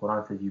 which the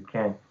Quran says you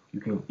can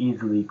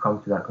easily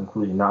come to that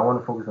conclusion. Now I want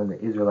to focus on the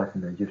Israelites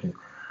and the Egyptians.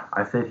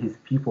 I said his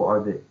people are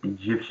the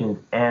Egyptians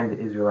and the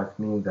Israelites,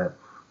 meaning that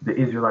the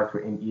Israelites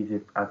were in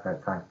Egypt at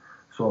that time.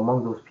 So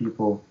among those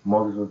people,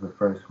 Moses was the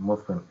first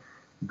Muslim.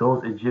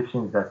 Those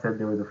Egyptians that said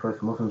they were the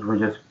first Muslims were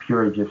just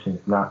pure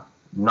Egyptians, not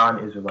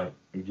non-Israelite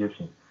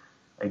Egyptians.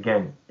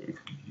 Again, it's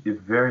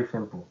very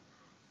simple.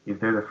 If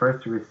they're the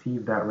first to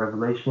receive that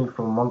revelation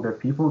from among their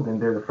people, then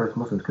they're the first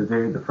Muslims because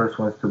they're the first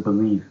ones to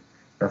believe.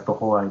 That's the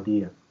whole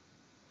idea.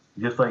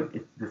 Just like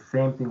it's the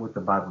same thing with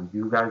the Bible.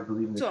 You guys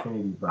believe in the So,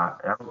 Trinity, but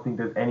I don't think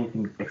there's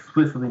anything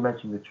explicitly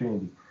mentioning the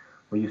Trinity.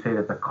 But you say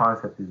that the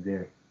concept is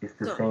there. It's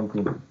the so same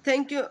thing.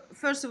 thank you.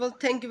 First of all,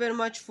 thank you very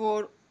much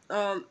for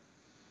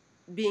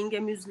being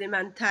a Muslim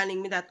and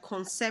telling me that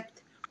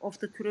concept of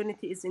the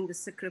Trinity is in the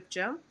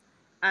scripture,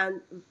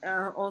 and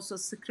also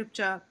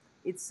scripture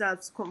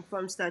itself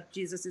confirms that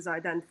Jesus is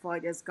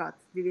identified as God.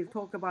 We will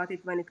talk about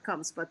it when it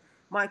comes, but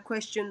my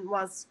question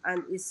was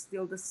and is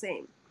still the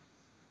same.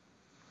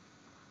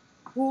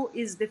 Who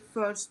is the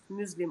first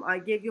Muslim? I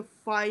gave you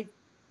 5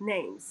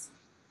 names,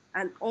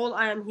 and all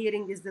I am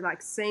hearing is the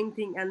like same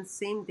thing and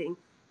same thing.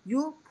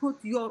 You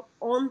put your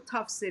own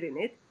tafsir in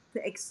it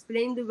to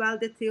explain the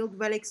well-detailed,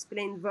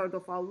 well-explained word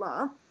of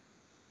Allah,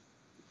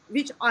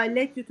 which I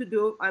let you to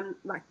do. I'm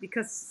like,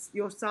 because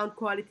your sound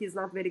quality is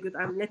not very good,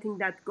 I'm letting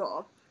that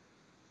go.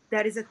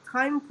 There is a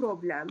time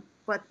problem,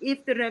 but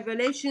if the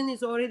revelation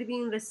is already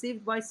being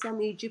received by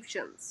some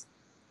Egyptians,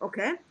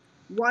 okay,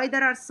 why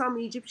there are some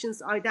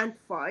Egyptians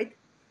identified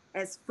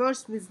as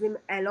first Muslim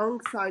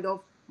alongside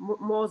of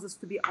Moses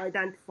to be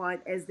identified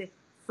as the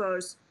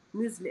first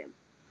Muslim?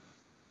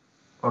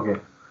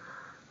 Okay.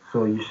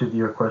 So you should do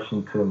your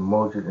question to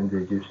Moses and the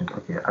Egyptians.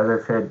 Okay, as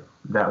I said,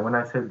 that when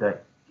I said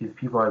that his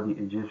people are the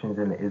Egyptians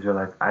and the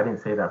Israelites, I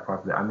didn't say that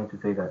properly. I meant to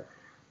say that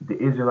the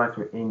Israelites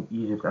were in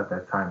Egypt at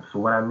that time. So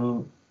when I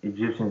mean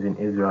Egyptians and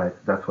Israelites,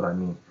 that's what I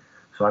mean.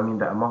 So I mean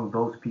that among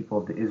those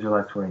people, the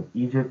Israelites were in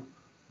Egypt.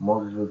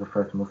 Moses was the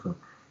first Muslim.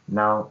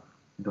 Now,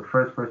 the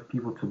first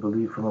people to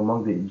believe from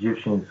among the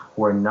Egyptians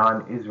who are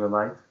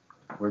non-Israelites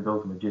were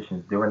those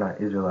magicians. They were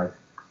not Israelites,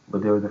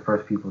 but they were the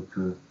first people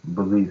to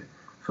believe.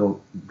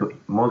 So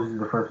Moses is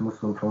the first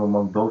Muslim from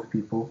among those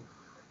people,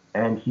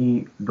 and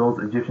those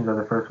Egyptians are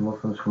the first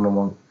Muslims from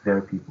among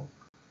their people.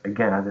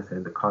 Again, as I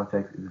said, the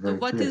context is So very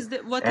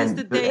clear. what is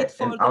the date And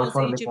for I just those want to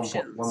make one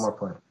Egyptians? more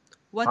point.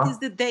 What Huh? is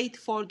the date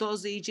for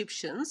those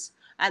Egyptians,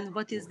 and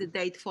what is the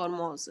date for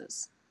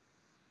Moses?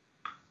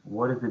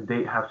 What does the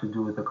date have to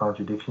do with the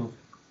contradictions?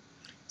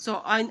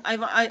 So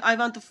I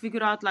want to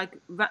figure out like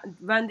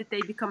when did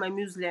they become a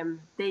Muslim?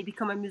 They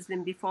become a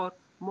Muslim before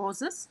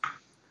Moses,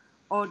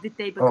 or did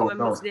they become Oh a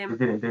no, they Muslim?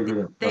 didn't. They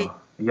didn't. No. They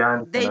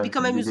Yeah, they I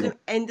become a understand. They Muslim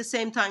didn't. in the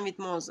same time with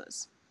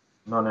Moses.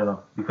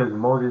 No. Because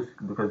Moses,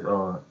 because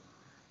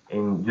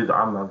in Juz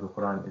Amma of the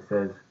Quran, it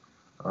says,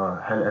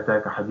 هل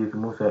أتاك حديث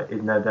موسى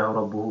إذ ناداه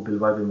ربه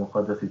بالوادي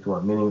المقدس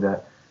طوى, meaning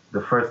that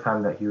the first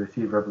time that he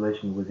received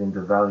revelation was in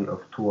the valley of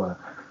Tua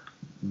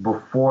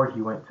before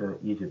he went to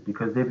Egypt,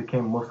 because they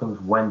became Muslims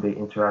when they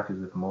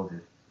interacted with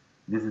Moses.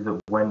 This is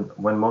when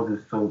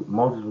Moses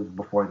was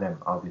before them,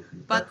 obviously.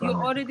 But That's what you I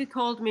meant. already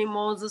told me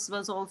Moses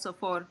was also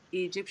for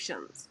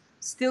Egyptians.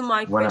 Still,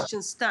 my When I,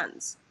 question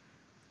stands.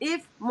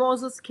 If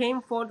Moses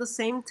came for the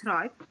same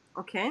tribe,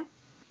 okay,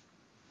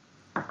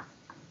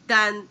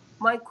 then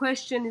my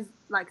question is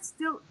like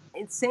still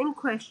it's same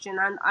question,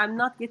 and I'm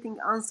not getting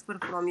answer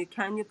from you.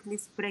 Can you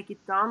please break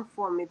it down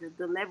for me,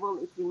 the level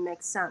it will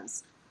make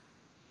sense?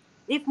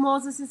 If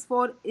Moses is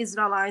for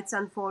Israelites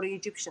and for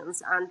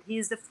Egyptians and he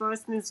is the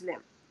first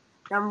Muslim,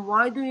 then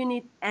why do you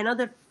need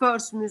another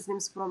first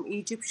Muslims from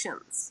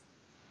Egyptians?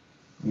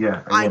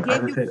 yeah, I again, gave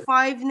as I you said,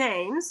 5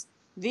 names.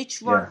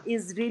 Which one yeah.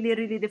 is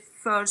really the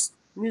first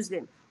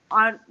Muslim?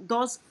 Are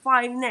those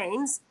 5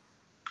 names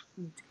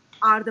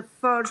are the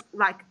first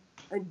like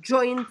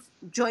joint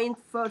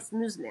first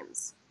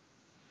Muslims?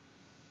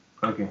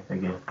 Okay,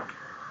 again,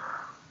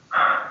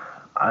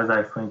 as I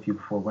explained to you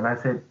before, when I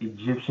said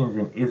Egyptians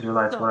and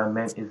Israelites, what So I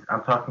meant is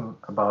I'm talking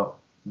about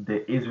the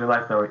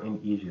Israelites that were in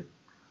Egypt.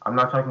 I'm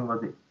not talking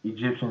about the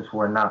Egyptians who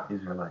are not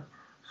Israelites.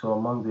 So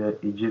among the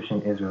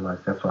Egyptian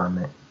Israelites, that's what I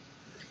meant.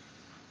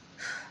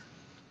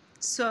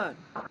 So,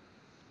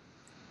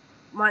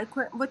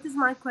 what is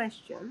my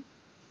question?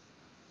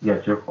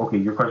 Yes, your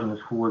question is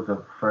who was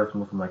the first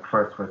Muslim, like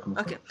first Muslim?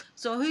 Okay,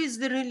 so who is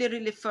the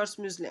really first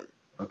Muslim?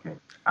 Okay,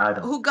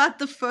 Adam. Who got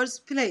the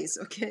first place?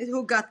 Okay,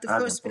 who got the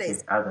first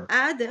place?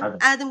 Okay,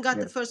 Adam got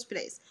yes. the first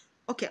place.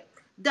 Okay,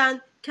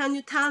 then can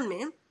you tell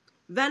me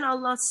when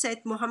Allah said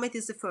Muhammad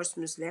is the first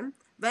Muslim,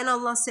 when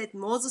Allah said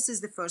Moses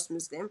is the first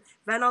Muslim,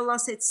 when Allah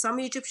said some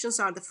Egyptians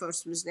are the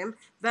first Muslim,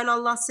 when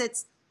Allah said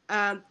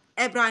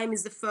Abraham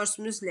is the first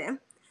Muslim,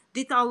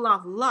 did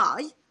Allah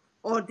lie,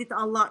 or did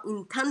Allah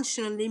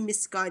intentionally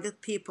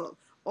misguided people,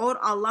 or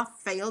Allah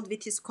failed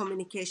with his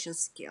communication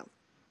skill?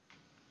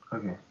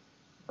 Okay.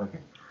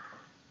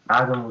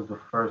 Adam was the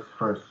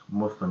first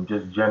Muslim,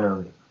 just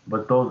generally.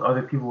 But those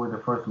other people were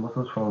the first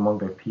Muslims from among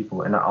their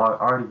people. And I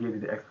already gave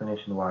you the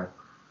explanation why.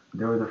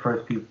 They were the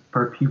first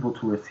people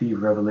to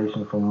receive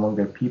revelation from among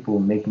their people,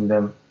 making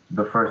them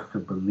the first to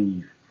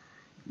believe.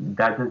 It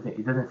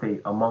doesn't say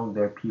among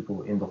their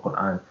people in the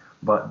Quran,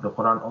 but the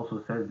Quran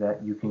also says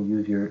that you can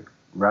use your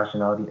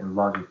rationality and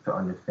logic to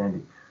understand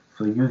it.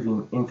 So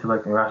using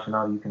intellect and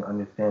rationality, you can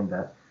understand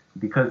that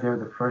because they're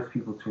the first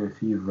people to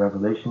receive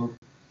revelations,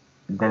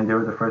 then they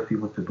were the first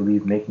people to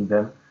believe, making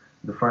them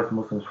the first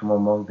Muslims from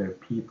among their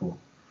people.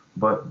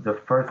 But the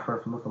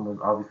first Muslim was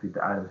obviously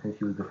the Adam, since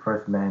he was the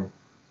first man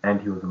and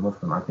he was a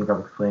Muslim. I think I've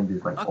explained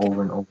this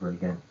over and over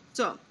again.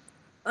 So,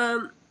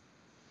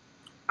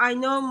 I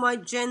know my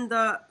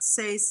gender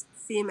says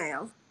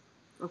female.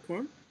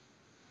 Okay.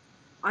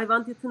 I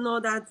want you to know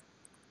that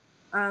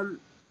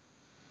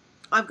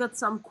I've got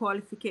some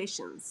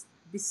qualifications.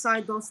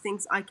 Beside those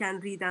things, I can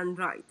read and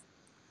write.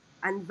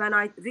 And when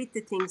I read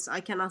the things,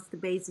 I can ask the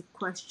basic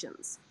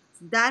questions.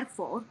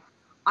 Therefore,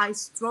 I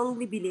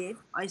strongly believe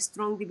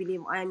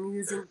I am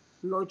using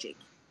logic.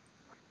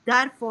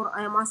 Therefore,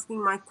 I am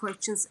asking my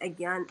questions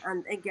again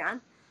and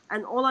again.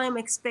 And all I am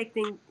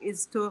expecting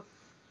is to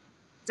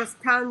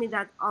just tell me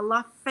that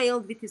Allah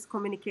failed with his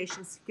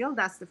communication skill.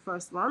 That's the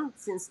first one,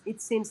 since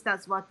it seems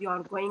that's what you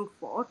are going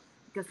for.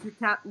 Because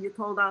you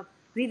told us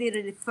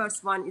really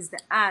first one is the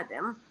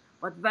Adam.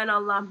 But when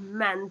Allah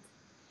meant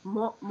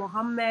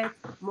Muhammad,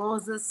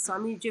 Moses,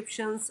 some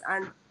Egyptians,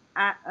 and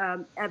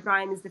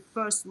Abraham is the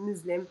first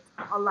Muslim,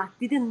 Allah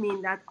didn't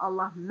mean that.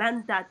 Allah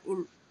meant that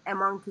in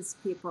among his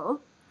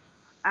people.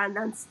 And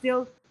then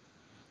still,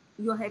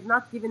 you have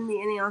not given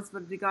me any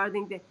answer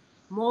regarding the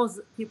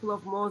people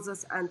of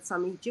Moses and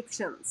some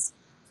Egyptians.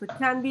 So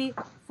can we,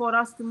 for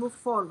us to move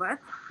forward,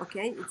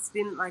 okay, it's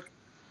been like,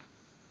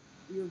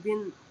 you've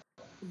been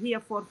here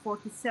for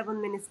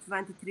 47 minutes,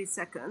 23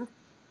 seconds.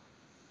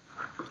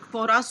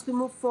 For us to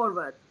move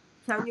forward,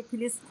 can you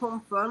please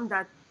confirm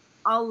that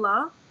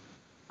Allah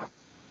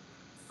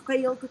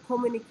failed to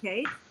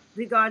communicate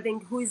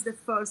regarding who is the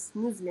first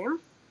Muslim?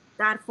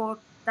 Therefore,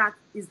 that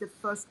is the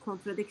first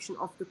contradiction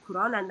of the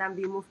Quran, and then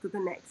we move to the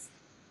next.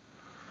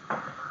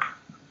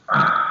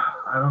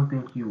 I don't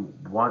think you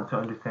want to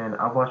understand.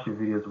 I've watched your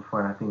videos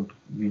before, and I think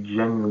you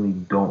genuinely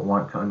don't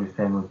want to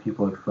understand when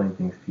people explain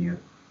things to you.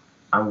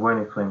 I'm going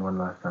to explain one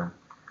last time.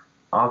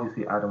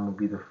 Obviously, Adam will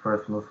be the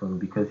first Muslim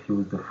because he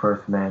was the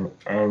first man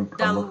and a Muslim.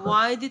 Then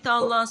why did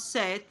Allah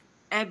say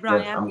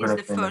Abraham is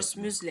the first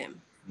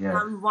Muslim? Yes.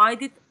 Then why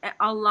did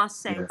Allah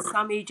say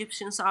some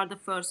Egyptians are the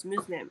first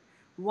Muslim?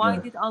 Why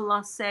did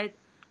Allah say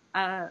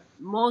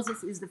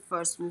Moses is the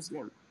first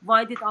Muslim?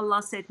 Why did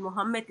Allah say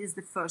Muhammad is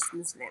the first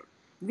Muslim?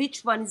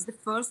 Which one is the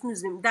first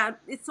Muslim? That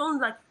it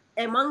sounds like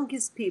among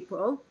his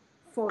people,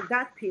 for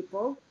that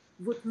people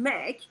would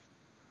make,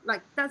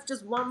 like that's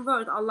just one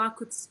word. Allah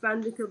could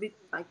spend a little bit,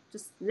 like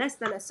just less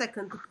than a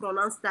second to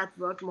pronounce that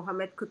word.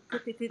 Muhammad could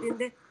put it in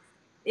the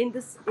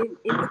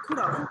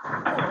Quran,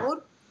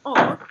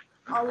 or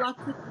Allah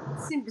could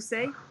simply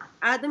say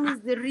Adam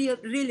is the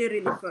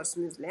really first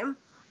Muslim,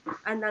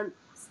 and then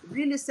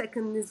really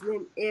second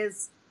Muslim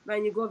is,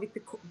 when you go with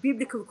the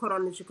biblical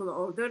chronological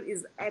order,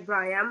 is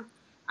Abraham,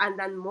 and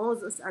then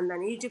Moses, and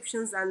then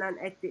Egyptians, and then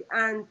at the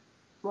end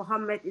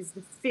Muhammad is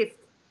the fifth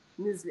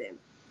Muslim.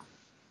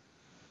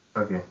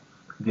 Okay.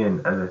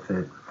 Again, as I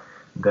said,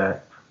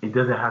 that it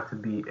doesn't have to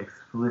be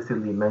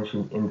explicitly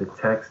mentioned in the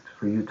text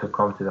for you to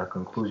come to that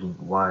conclusion.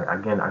 Why?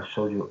 Again, I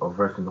showed you a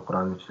verse in the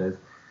Quran which says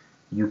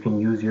you can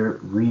use your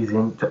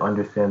reason to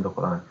understand the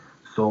Quran.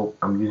 So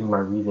I'm using my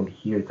reason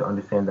here to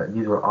understand that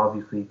these were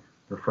obviously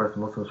the first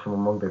Muslims from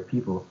among their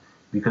people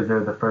because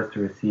they're the first to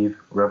receive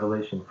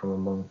revelation from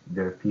among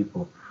their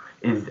people.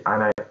 And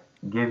I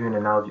gave you an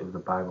analogy of the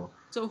Bible.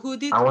 So who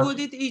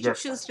did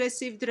Egyptians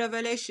receive the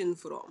revelation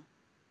from?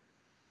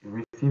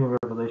 Receiving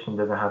revelation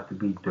doesn't have to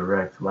be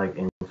direct. Like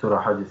in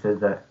Surah Hajj, it says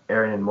that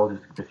Aaron and Moses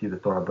received the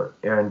Torah, but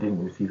Aaron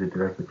didn't receive it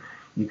directly.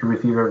 You can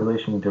receive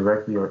revelation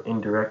directly or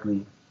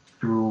indirectly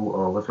through,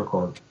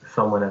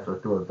 someone else or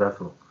through a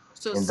vessel.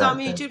 So some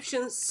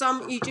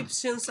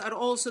Egyptians are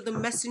also the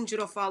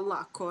messenger of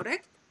Allah,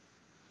 correct?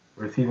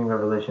 receiving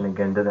revelation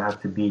again doesn't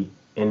have to be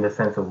in the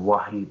sense of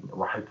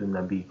wahidun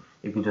nabi.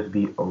 It could just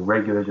be a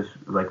regular, just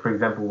like for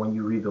example, when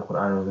you read the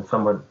Quran and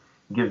someone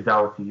gives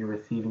dawah to you, you're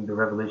receiving the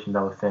revelation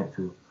that was sent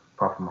to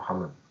Prophet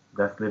Muhammad.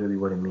 That's literally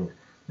what it means.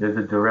 There's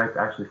a direct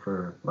actually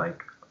for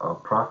like a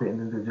prophet, and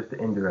then there's just the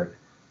indirect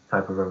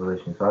type of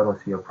revelation. So I don't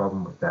see a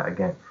problem with that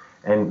again.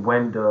 And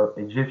when the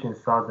Egyptians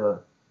saw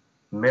the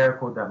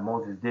miracle that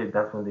Moses did,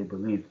 that's when they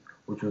believed,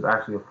 which was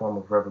actually a form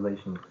of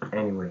revelation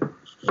anyway.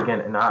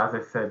 Again, and as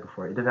I said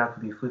before, it doesn't have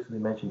to be explicitly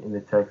mentioned in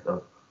the text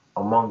of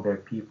among their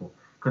people.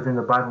 Because in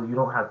the Bible, you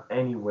don't have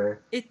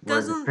anywhere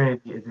where the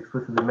Trinity is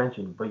explicitly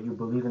mentioned, but you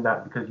believe in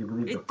that because you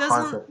believe the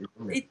concept is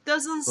in there. It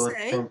doesn't so say.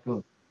 It's the same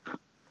thing.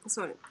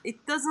 Sorry,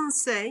 it doesn't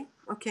say.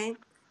 Okay,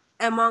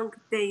 among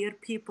their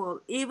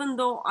people. Even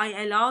though I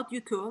allowed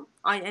you to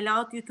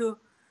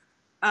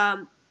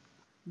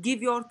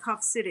give your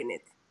tafsir in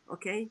it.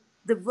 Okay,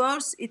 the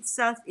verse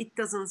itself it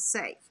doesn't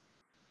say,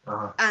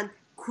 and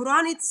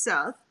Quran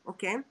itself,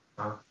 okay,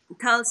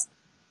 tells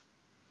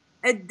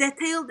a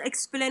detailed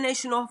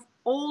explanation of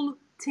all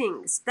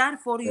things.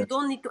 Therefore, you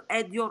don't need to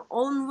add your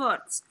own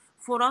words.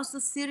 For us to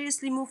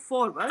seriously move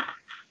forward,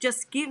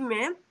 just give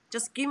me the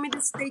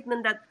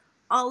statement that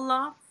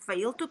Allah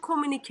failed to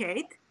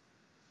communicate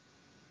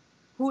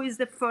who is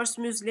the first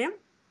Muslim,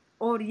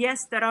 or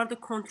yes, there are the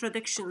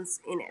contradictions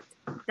in it.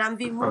 Then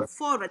we move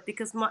forward,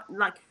 because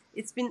like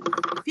it's been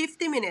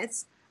 50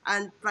 minutes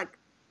and like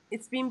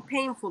it's been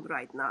painful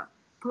right now.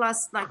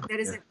 Plus, like there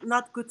is a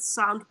not good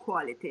sound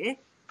quality.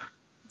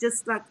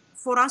 Just like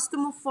for us to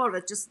move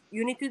forward, just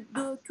you need to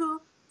do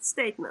two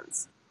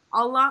statements.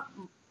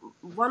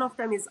 One of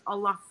them is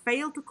Allah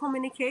failed to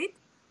communicate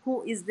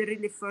who is the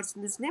really first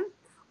Muslim,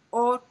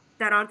 or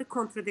there are the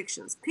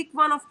contradictions. Pick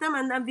one of them,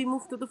 and then we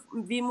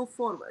move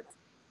forward.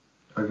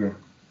 Okay.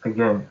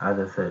 Again, as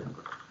I said,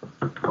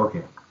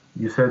 okay,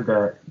 you said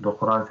that the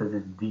Quran says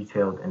it's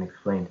detailed and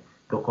explained.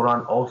 The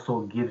Quran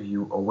also gives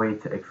you a way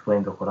to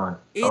explain the Quran,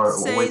 or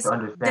a way to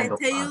understand the Quran.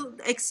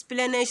 Detailed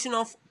explanation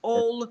of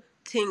all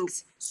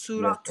things.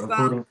 Surah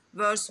 12,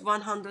 verse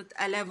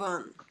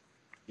 111.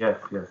 Yes.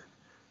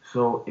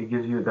 So it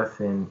gives you, that's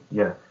in,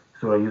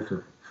 Surah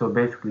Yusuf. So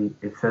basically,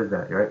 it says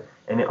that, right?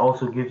 And it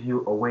also gives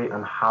you a way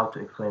on how to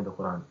explain the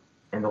Quran.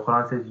 And the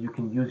Quran says you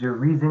can use your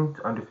reason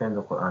to understand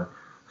the Quran.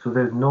 So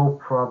there's no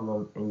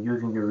problem in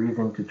using your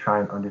reason to try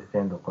and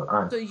understand the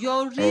Quran. So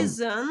your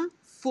reason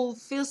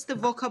fulfills the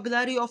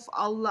vocabulary of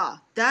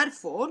Allah.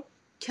 Therefore,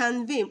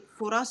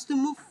 for us to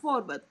move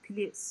forward,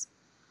 please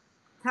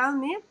tell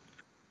me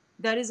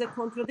there is a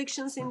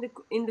contradictions in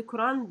the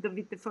Quran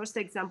with the first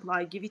example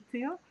I give it to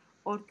you,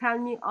 or tell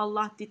me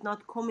Allah did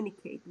not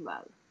communicate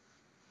well.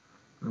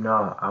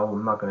 No,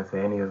 I'm not going to say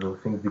any of those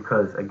things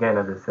because, again,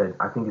 as I said,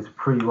 I think it's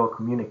pretty well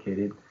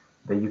communicated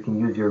that you can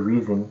use your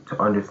reason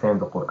to understand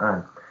the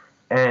Quran.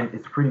 And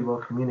it's pretty well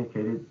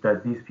communicated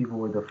that these people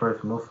were the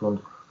first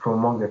Muslims from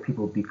among their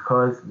people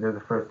because they're the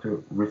first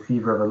to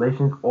receive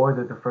revelations, or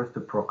they're the first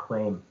to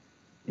proclaim.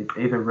 It's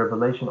either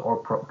revelation or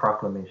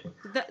proclamation.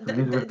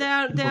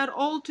 They are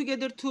all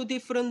together two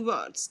different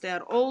words. They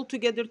are all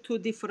together two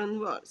different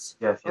words.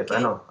 Yes, okay? I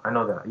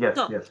know that. Yes.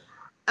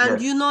 And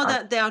yes, you know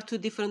that they are two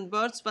different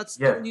words, but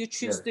still you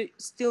choose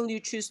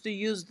to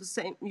use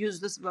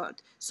this word.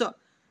 So,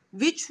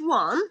 which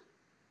one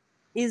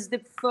is the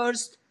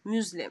first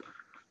Muslim?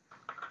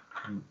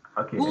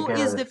 Okay. Who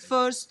is the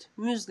first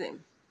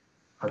Muslim?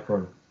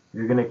 Hassan,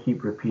 you're gonna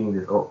keep repeating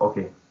this. Oh,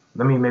 okay.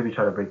 Let me maybe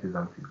try to break this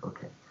down to you.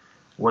 Okay.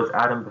 Was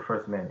Adam the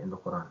first man in the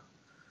Quran?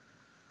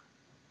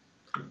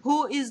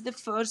 Who is the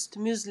first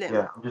Muslim?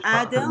 Yeah,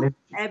 Adam,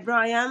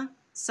 Abraham,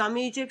 some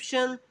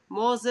Egyptian,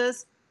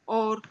 Moses,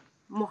 or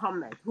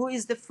Muhammad? Who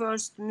is the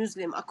first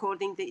Muslim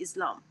according to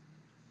Islam?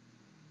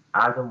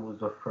 Adam was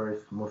the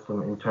first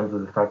Muslim in terms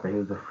of the fact that he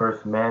was the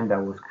first man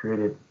that was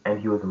created and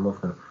he was a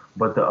Muslim.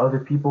 But the other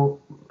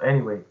people,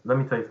 anyway, let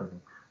me tell you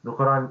something. The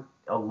Quran,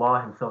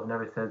 Allah himself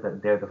never says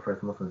that they're the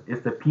first Muslims.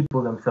 It's the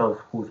people themselves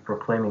who's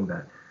proclaiming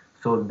that.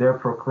 So they're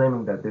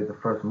proclaiming that they're the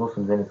first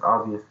Muslims, and it's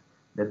obvious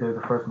that they're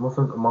the first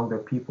Muslims among their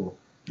people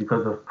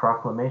because of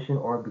proclamation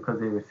or because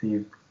they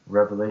received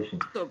revelation.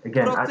 So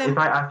again, if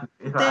I ask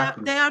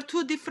you, they are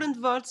two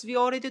different words. We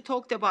already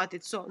talked about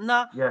it. So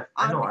now, yes,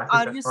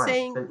 are you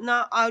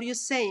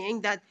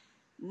saying that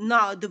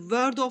now the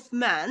word of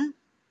man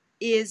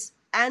is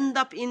end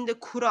up in the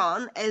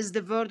Quran as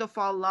the word of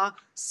Allah,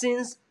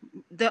 since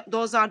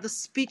those are the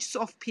speeches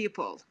of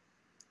people?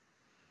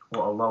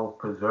 Well, Allah will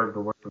preserve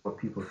the words of what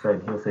people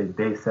said. He'll say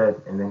they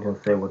said, and then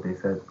he'll say what they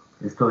said.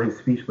 It's still his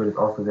speech, but it's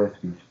also their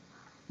speech.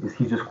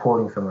 He's just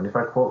quoting someone. If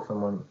I quote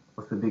someone,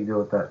 what's the big deal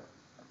with that?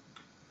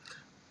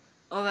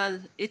 Oh, well,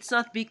 it's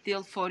not big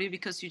deal for you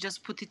because you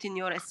just put it in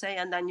your essay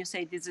and then you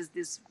say this is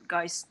this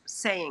guy's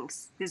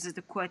sayings. This is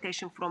the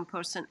quotation from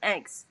person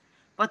X.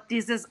 But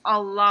this is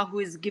Allah who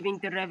is giving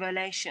the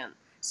revelation.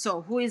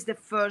 So who is the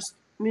first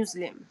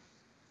Muslim?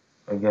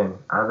 Again,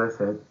 as I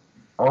said,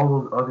 all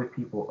those other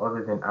people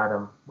other than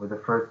Adam were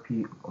the first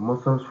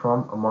Muslims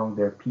from among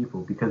their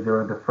people because they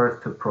were the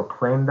first to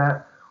proclaim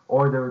that,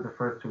 or they were the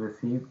first to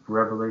receive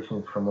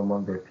revelations from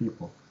among their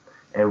people.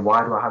 And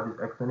why do I have this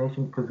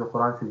explanation? Because the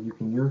Quran says you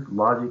can use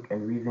logic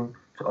and reason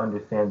to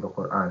understand the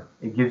Quran.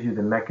 It gives you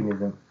the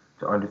mechanism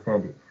to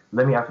understand it.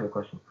 Let me ask you a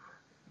question.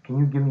 Can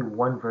you give me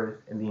one verse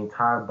in the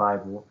entire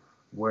Bible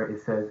where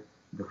it says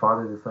the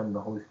Father, the Son, and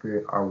the Holy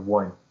Spirit are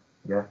one?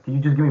 Yeah. Can you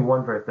just give me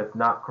one verse that's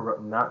not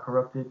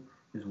corrupted?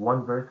 Just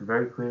one verse,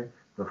 very clear.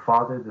 The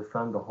Father, the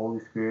Son, the Holy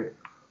Spirit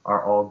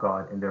are all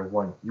God and they're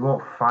one. You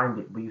won't find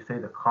it, but you say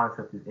the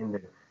concept is in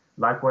there.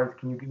 Likewise,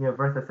 can you give me a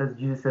verse that says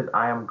Jesus says,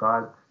 I am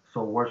God,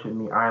 so worship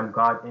me. I am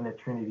God in a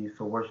Trinity,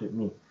 so worship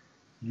me.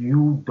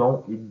 You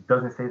don't, it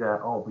doesn't say that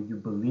at all, but you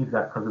believe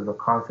that because of the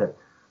concept.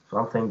 So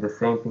I'm saying the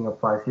same thing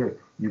applies here.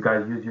 You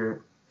guys use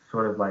your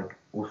sort of like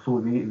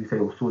usul, we say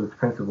usul is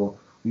principle.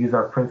 We use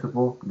our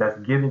principle that's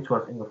given to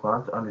us in the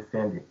Quran to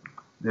understand it.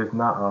 There's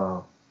not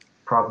a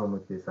problem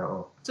with this at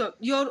all. So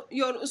your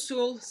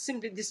usul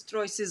simply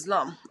destroys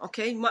Islam.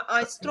 Okay,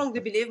 I strongly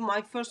believe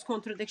my first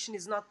contradiction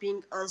is not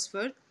being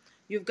answered.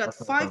 You've got That's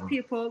not a 5 problem.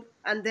 people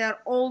and they are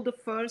all the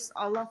first.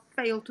 Allah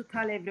failed to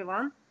tell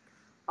everyone.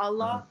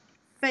 Allah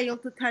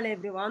failed to tell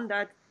everyone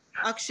that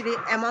actually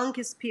among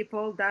his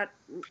people, that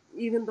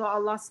even though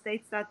Allah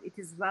states that it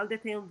is well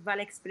detailed, well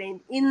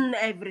explained in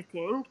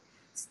everything,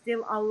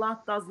 still Allah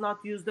does not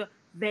use the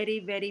very,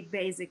 very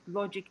basic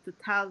logic to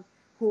tell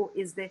who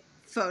is the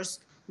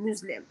first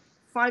Muslim.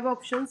 5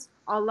 options.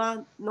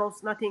 Allah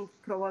knows nothing,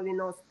 probably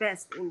knows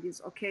best in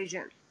this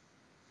occasion.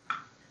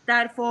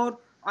 Therefore,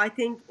 I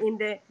think in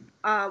the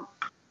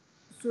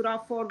Surah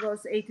 4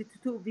 verse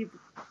 82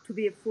 to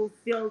be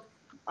fulfilled,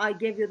 I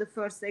gave you the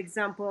first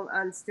example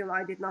and still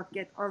I did not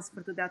get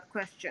answer to that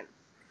question.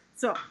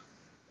 So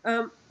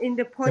in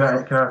the point, Can I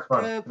respond?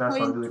 Can I respond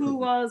point really 2 quickly?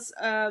 was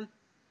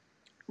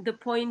the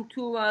point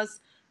 2 was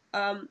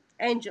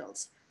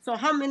angels. So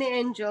how many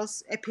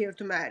angels appear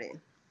to Mary?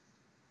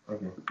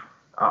 Okay.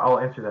 I'll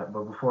answer that,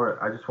 but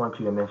before, I just want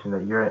you to mention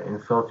that you're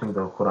insulting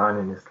the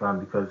Quran in Islam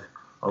because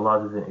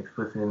Allah doesn't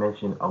explicitly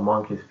mention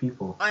among His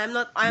people. I am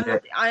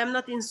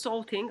not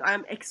insulting. I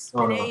am No,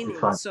 explaining. it's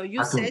fine. So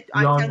you I said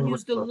we I all can know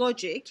use the what.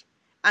 logic,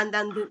 and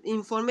then the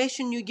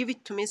information you give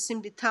it to me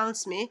simply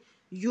tells me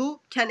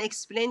you can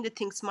explain the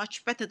things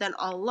much better than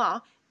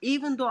Allah,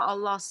 even though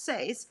Allah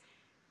says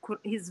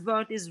His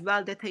word is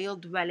well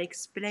detailed, well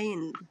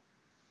explained.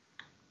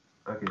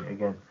 Okay,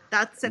 again,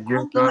 That's a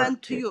your God.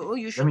 compliment to you.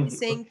 You Let should me. be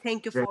saying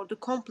thank you for the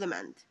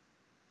compliment.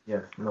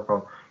 Yes, no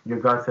problem. Your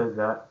God says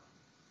that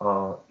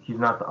He's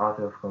not the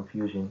author of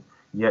confusion,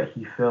 yet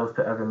He fails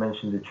to ever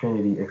mention the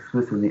Trinity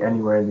explicitly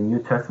anywhere in the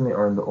New Testament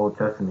or in the Old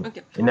Testament.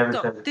 Okay. It never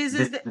So says this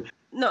this. is the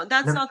no.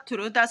 That's not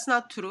true. That's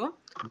not true.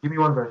 Give me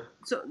one verse.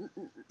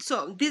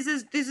 So this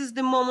is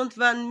the moment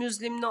when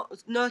Muslim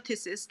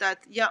notices that,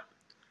 yeah,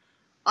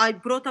 I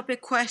brought up a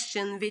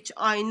question which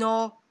I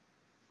know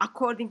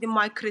according to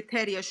my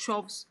criteria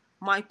shows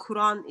my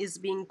Quran is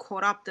being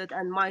corrupted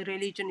and my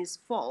religion is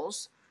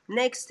false.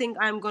 Next thing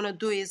I'm gonna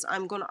do is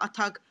I'm gonna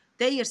attack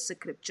their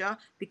scripture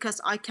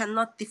because I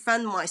cannot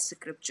defend my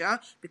scripture,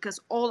 because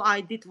all I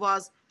did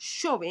was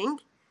showing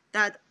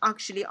that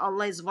actually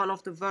Allah is one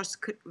of the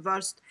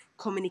worst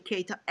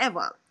communicator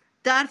ever.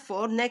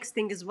 Therefore, next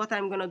thing is what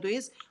I'm gonna do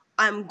is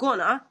I'm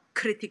gonna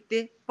critique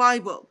the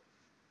Bible.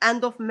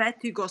 End of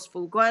Matthew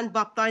Gospel. Go and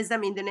baptize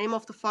them in the name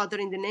of the Father,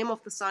 in the name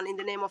of the Son, in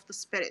the name of the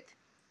Spirit.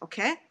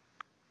 Okay?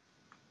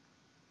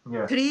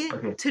 Yeah.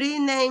 Okay. Three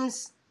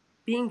names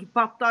being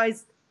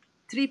baptized.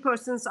 3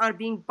 persons are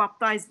being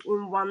baptized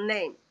in one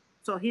name.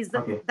 So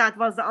that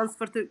was the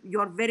answer to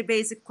your very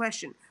basic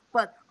question.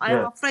 But I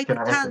am afraid to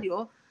tell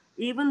you,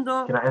 even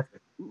though Can I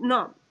answer?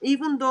 no,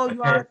 even though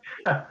you are,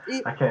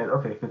 I can't.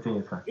 Okay,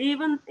 continue. Fine.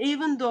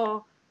 even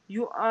though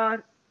you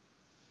are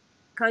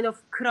kind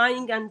of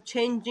crying and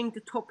changing the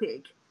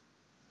topic,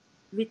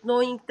 with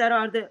knowing there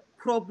are the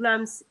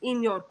problems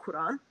in your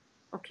Quran,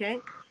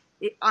 okay?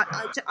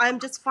 I'm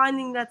just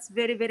finding that's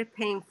very, very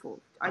painful.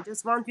 I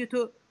just want you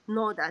to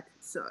know that,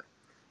 sir.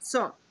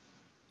 So,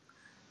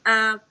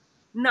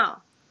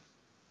 now,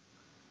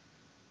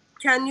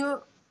 can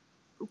you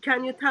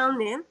tell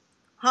me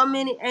how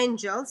many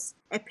angels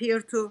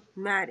appear to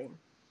Mary?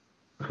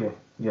 Okay.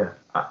 Yeah.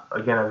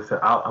 Again, as I said,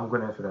 I'm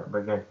going to answer that. But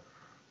again,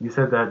 you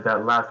said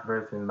that last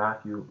verse in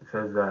Matthew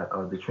says that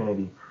the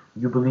Trinity.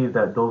 You believe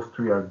that those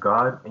 3 are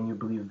God, and you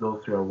believe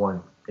those 3 are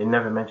one. It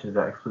never mentions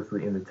that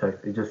explicitly in the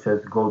text. It just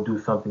says, "Go do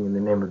something in the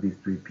name of these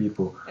 3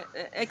 people."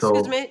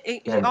 Excuse me.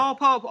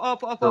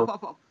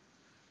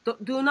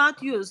 Do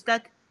not use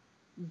that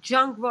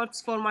junk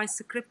words for my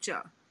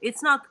scripture.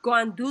 It's not go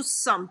and do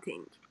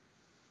something.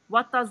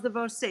 What does the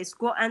verse say?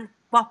 Go and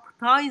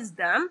baptize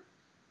them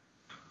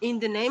in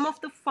the name of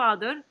the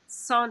Father,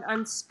 Son,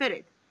 and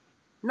Spirit.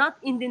 Not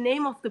in the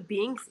name of the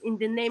beings, in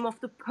the name of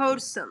the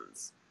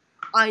persons.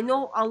 I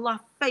know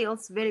Allah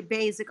fails, very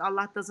basic.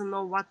 Allah doesn't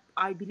know what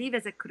I believe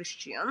as a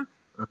Christian.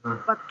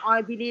 But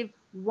I believe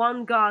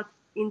one God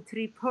in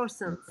 3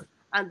 persons.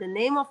 And the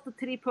name of the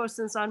 3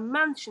 persons are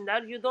mentioned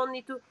there. You don't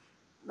need to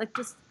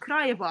just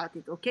cry about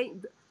it, okay?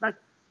 Like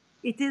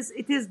it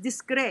is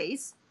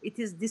disgrace. It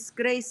is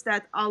disgrace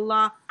that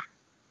Allah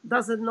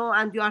doesn't know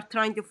and you are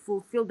trying to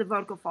fulfill the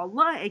work of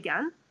Allah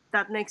again.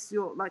 that makes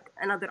you like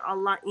another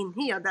Allah in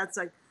here. That's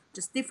like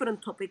just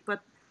different topic.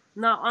 But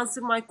now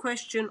answer my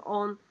question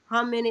on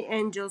how many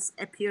angels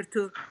appear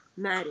to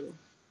Mary.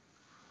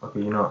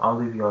 Okay, I'll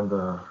leave you on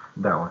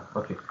that one.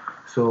 Okay,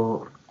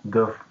 so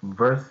the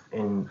verse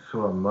in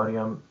Surah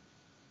Maryam,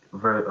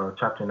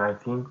 chapter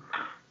 19,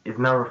 is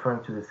not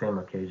referring to the same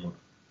occasion.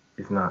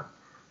 It's not.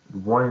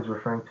 One is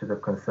referring to the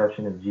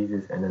conception of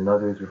Jesus, and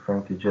another is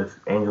referring to just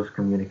angels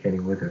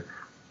communicating with her.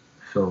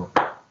 So,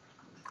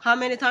 how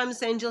many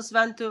times angels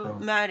went to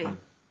Mary?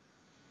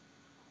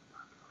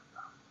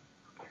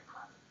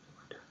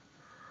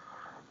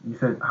 You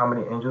said how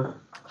many angels?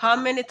 How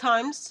many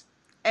times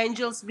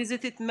angels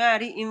visited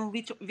Mary in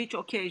which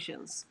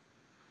occasions?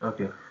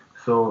 Okay,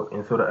 so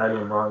in Surah Al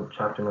Imran,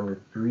 chapter number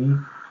 3,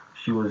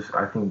 she was,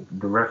 I think,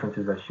 the reference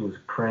is that she was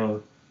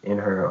praying in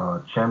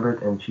her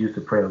chambers, and she used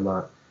to pray a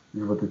lot.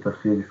 This is what the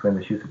tafsir explained,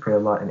 that she used to pray a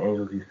lot, and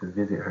angels used to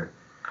visit her.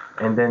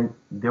 And then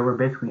they were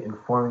basically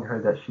informing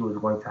her that she was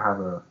going to have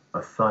a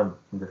son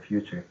in the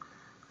future.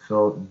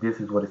 So this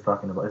is what it's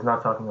talking about. It's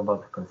not talking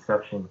about the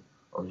conception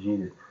of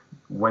Jesus.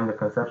 When the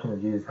conception of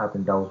Jesus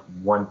happened, that was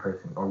one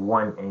person or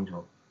one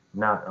angel,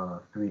 not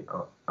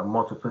a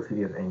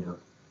multiplicity of angels.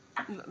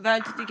 Where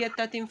did you get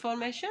that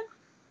information?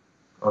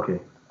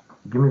 Okay,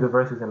 give me the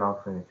verses and I'll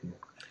explain it to you.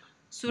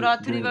 Surah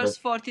 3 verse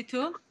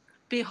 42.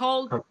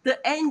 Behold, the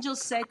angel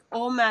said,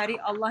 O Mary,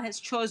 Allah has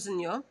chosen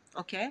you.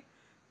 Okay.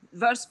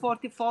 Verse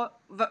 45.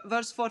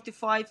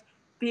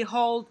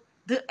 Behold,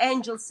 the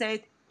angel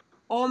said,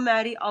 O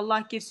Mary,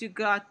 Allah gives you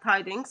glad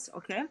tidings.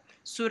 Okay.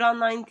 Surah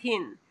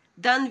 19.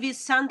 Then we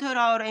sent her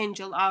our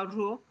angel, our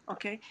Ruh.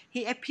 Okay.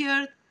 He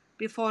appeared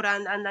before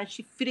and then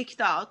she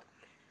freaked out.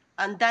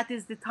 And that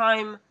is the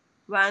time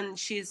when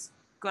she's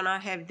gonna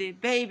have the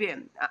baby,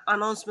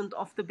 announcement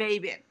of the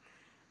baby.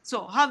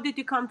 So how did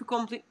you come to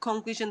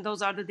conclusion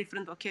those are the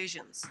different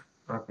occasions?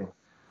 Okay.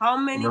 How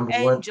many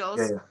angels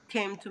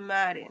came to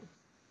Mary?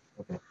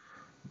 Okay.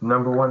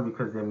 Number one,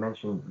 because they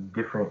mentioned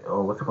different,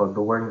 or what's it called?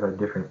 The wordings are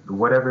different.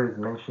 Whatever is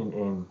mentioned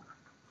in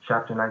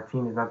chapter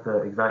 19 is not the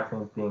exact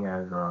same thing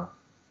as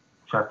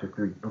chapter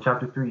 3. In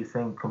chapter 3, it's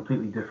saying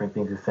completely different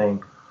things. It's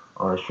saying,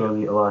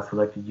 surely Allah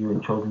selected you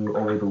and chosen you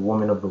over the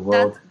woman of the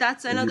world.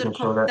 That's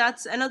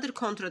another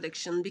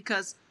contradiction,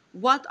 because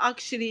what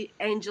actually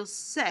angels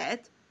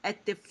said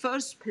at the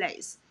first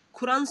place,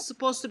 Quran's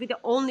supposed to be the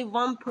only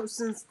one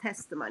person's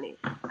testimony,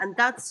 and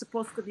that's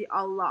supposed to be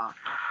Allah.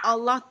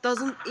 Allah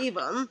doesn't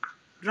even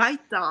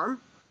write down,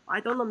 I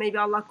don't know, maybe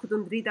Allah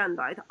couldn't read and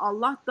write.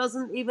 Allah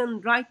doesn't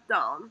even write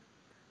down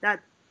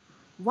that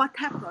what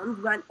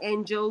happened when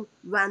angel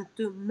went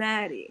to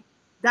Mary.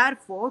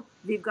 Therefore,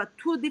 we've got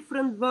two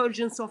different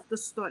versions of the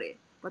story.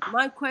 But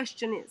my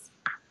question is,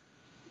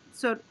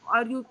 sir,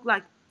 are you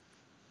like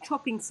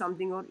chopping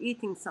something or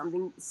eating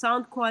something?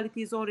 Sound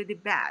quality is already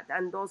bad,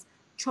 and those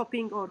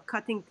chopping or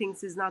cutting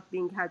things is not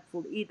being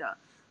helpful either.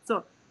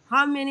 So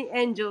how many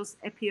angels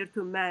appear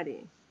to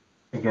Mary?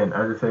 Again,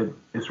 as I said,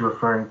 it's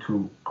referring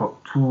to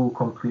two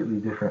completely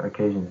different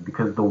occasions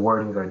because the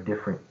wordings are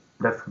different.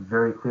 That's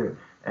very clear.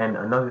 And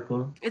another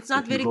thing, it's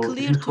not very clear to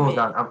me. If you scroll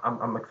down,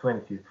 I'm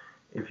explaining to you.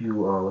 If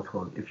you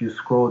if you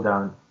scroll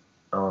down,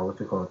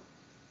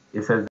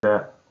 it says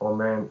that, "O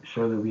man,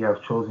 surely we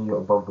have chosen you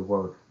above the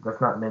world."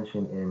 That's not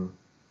mentioned in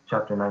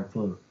chapter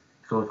 19.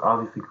 So it's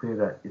obviously clear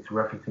that it's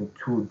referencing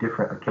two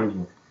different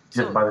occasions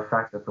just by the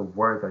fact that the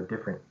words are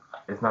different.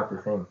 It's not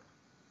the same.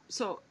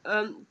 So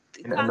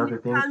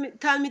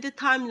tell me the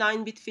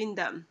timeline between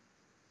them.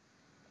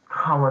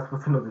 How am I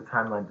supposed to know the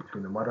timeline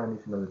between them? Why do I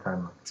need to know the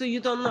timeline? So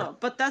you don't know.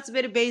 But that's a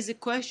very basic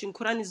question.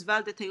 Quran is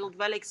well detailed,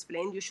 well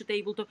explained. You should be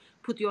able to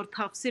put your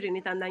tafsir in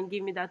it and then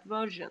give me that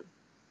version.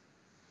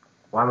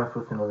 Why am I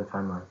supposed to know the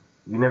timeline?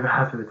 You never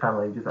asked for the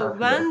timeline. You just asked for the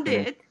when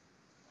did,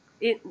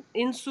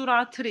 in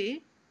Surah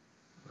 3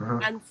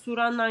 and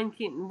Surah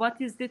 19,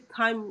 what is the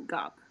time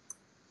gap?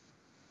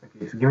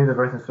 Okay, so give me the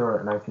verse in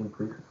Surah 19,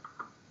 please.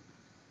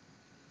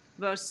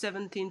 Verse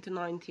 17 to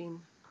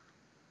 19.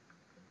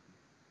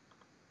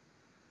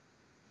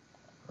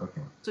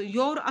 Okay. So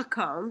your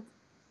account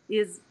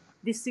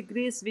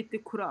disagrees with the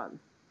Quran.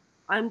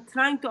 I'm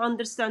trying to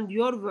understand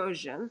your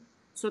version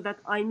so that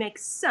I make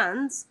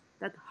sense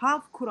that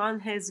how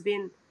Quran has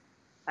been,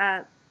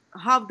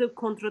 how the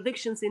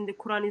contradictions in the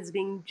Quran is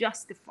being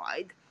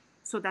justified,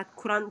 so that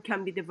Quran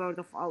can be the word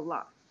of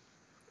Allah.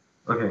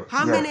 Okay.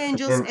 How many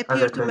angels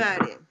appear to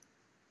Mary?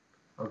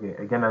 Okay,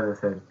 again, as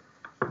I said,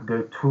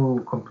 they're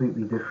two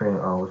completely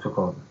different,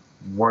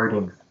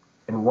 wordings.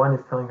 And one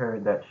is telling her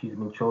that she's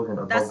been chosen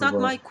above the world. That's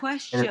not my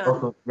question. And it's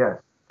also,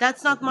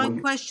 That's not my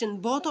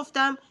question. Both of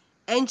them,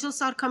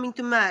 angels are coming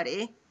to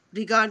Mary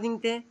regarding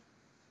the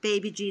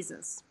baby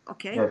Jesus.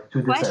 Okay? Yes,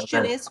 two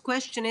different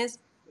question is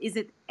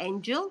it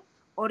angel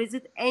or is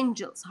it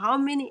angels? How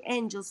many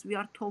angels we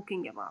are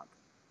talking about?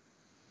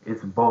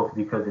 It's both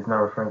because it's not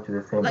referring to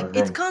the same event.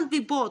 It can't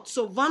be both.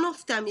 So one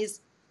of them is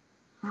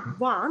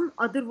one,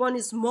 other one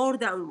is more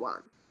than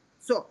one.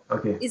 So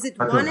is it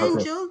one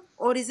angel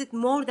or is it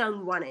more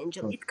than one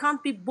angel? It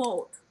can't be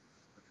both.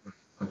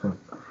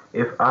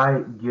 If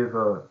I give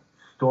a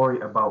story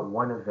about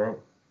one event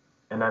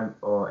and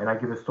I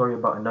give a story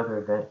about another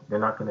event, they're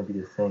not going to be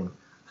the same.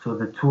 So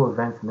the two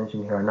events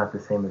mentioned here are not the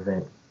same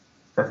event.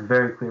 That's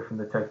very clear from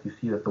the text. You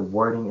see that the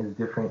wording is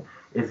different.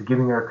 It's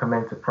giving her a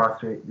command to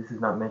prostrate. This is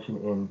not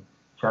mentioned in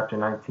chapter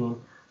 19.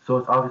 So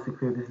it's obviously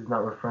clear this is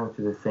not referring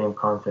to the same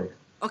context.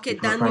 Okay,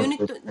 It's then referring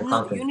to a different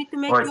context, you need to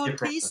make or a your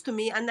different. case to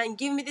me, and then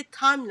give me the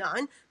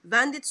timeline.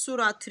 When did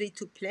Surah 3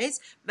 took place?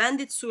 When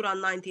did Surah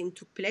 19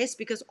 took place?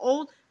 Because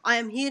all I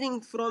am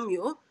hearing from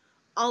you,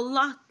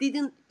 Allah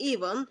didn't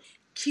even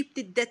keep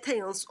the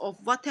details of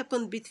what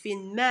happened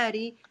between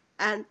Mary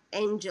and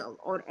angel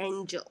or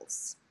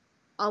angels.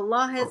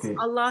 Okay.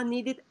 Allah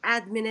needed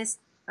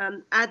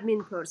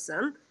admin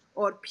person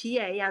or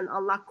PA, and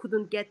Allah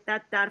couldn't get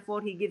that.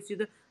 Therefore, He gives you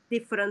the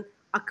different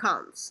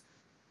accounts.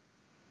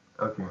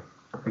 Okay.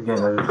 Again,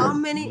 So as I how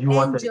said, many you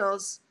want that.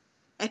 angels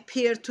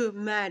appear to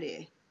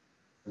Mary?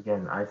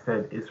 Again, I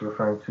said it's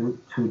referring to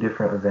two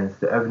different events.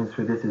 The evidence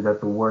for this is that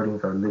the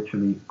wordings are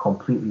literally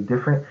completely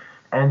different,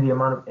 and the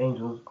amount of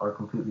angels are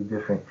completely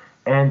different.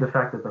 And the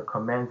fact that the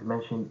commands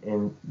mentioned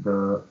in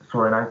the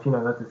Surah 19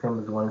 are not the same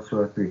as the one in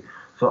Surah 3.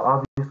 So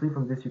obviously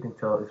from this you can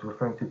tell it's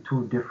referring to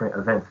two different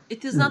events. It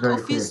is This is not very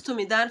obvious clear. to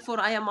me. Therefore,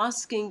 I am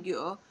asking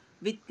you,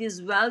 with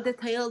this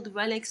well-detailed,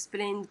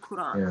 well-explained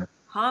Quran, Yeah.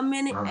 how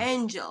many Uh-huh.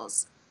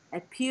 angels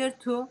appear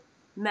to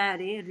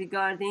Mary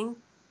regarding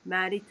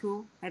Mary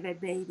to have a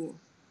baby?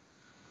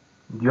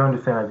 Do you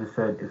understand I just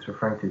said it's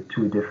referring to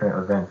two different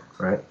events,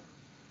 right?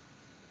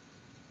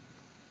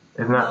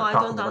 It's No, not I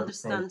talking don't about the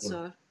same understand, thing.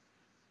 sir.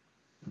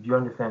 Do you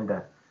understand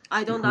that?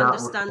 I It's don't not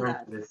understand referring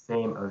that. to the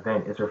same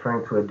event. It's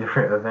referring to a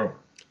different event.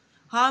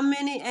 How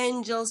many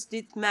angels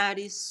did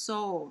Mary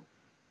saw?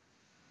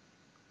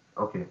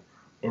 Okay.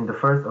 Let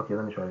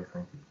me try to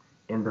explain to you.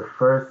 In the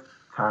first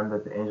time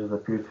that the angels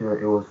appeared to her,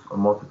 it was a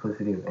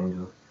multiplicity of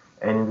angels.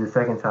 And in the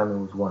second time, it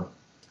was one.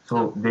 So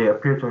So they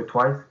appeared to her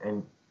twice,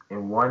 and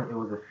in one, it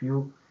was a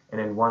few,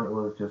 and in one, it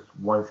was just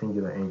one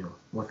singular angel.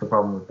 What's the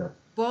problem with that?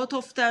 both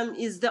of them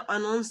is the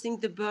announcing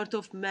the birth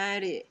of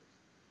Mary.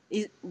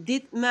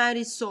 Did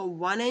Mary saw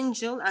one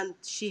angel and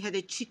she had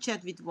a chit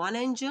chat with one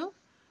angel,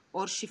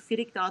 or she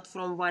freaked out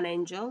from one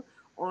angel,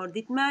 or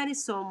did Mary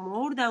saw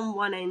more than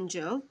one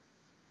angel,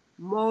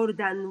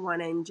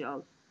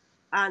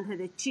 and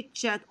had a chit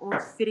chat or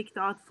freaked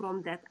out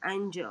from that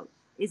angel?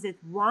 Is it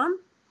one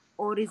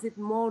or is it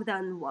more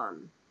than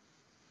one?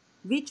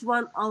 Which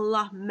one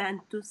Allah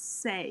meant to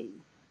say?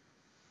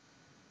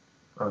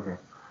 Okay.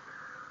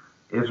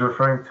 One is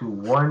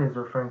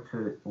referring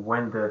to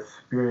when the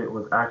spirit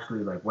was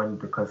actually like when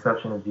the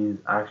conception of Jesus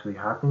actually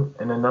happened,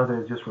 and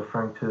another is just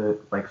referring to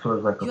like sort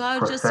of like a You are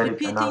just prophetic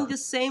repeating the announcement.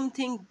 same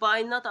thing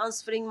by not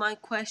answering my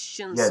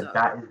question, Yeah, sir.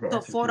 that is the So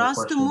answer to for your us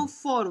to question.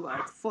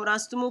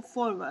 move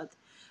forward,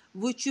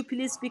 would you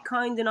please be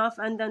kind enough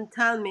and then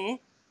tell me,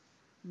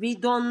 we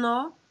don't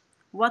know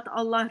what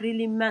Allah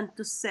really meant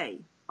to say.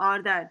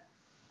 Are there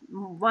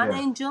one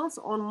Yeah, angels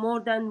or more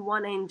than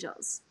one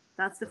angels?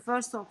 That's the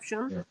first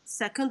option. yeah.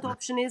 Second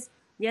option is,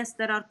 yes,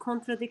 there are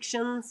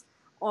contradictions.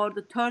 Or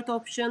the third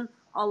option,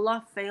 Allah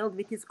failed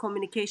with his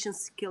communication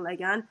skill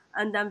again,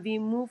 and then we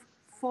move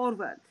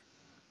forward.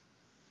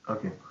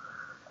 Okay.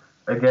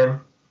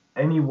 Again,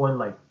 anyone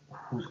like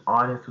who's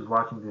honest, who's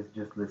watching this,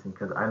 just listen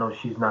because I know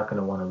she's not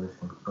gonna want to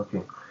listen.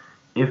 Okay.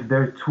 If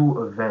there are two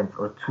events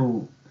or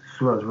two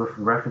surahs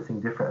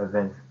referencing different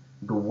events,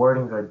 the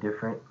wordings are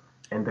different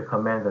and the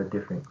commands are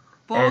different,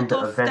 and Both the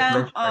of events them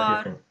mentioned are are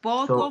different.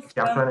 both So, of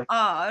see, I'm them trying to.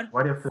 are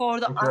Why do you have to for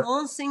the interrupt?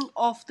 announcing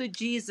of the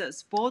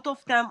Jesus. Both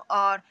of them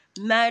are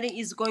Mary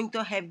is going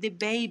to have the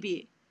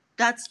baby.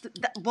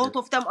 Both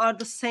of them are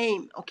the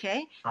same. Okay,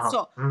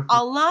 so Mhm.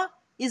 Allah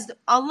is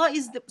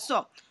the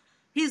so.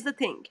 Here's the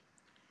thing.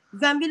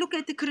 When we look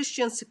at the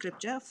Christian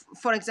scripture,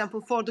 for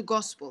example, for the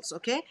Gospels,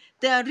 okay,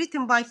 they are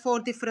written by 4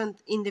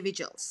 different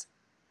individuals.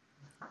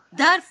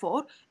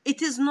 Therefore, it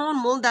is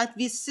normal that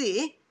we see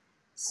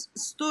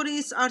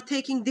stories are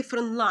taking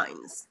different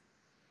lines.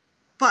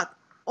 But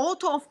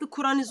author of the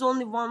Quran is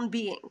only one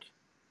being.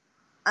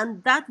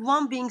 And that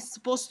one being is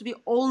supposed to be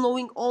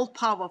all-knowing,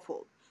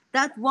 all-powerful.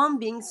 That one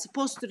being is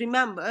supposed to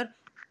remember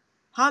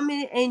how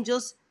many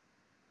angels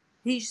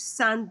he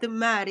sent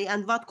Mary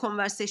and what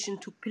conversation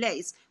took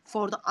place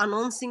for the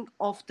announcing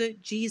of the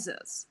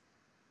Jesus.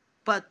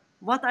 But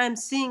what I'm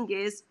seeing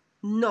is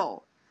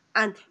no.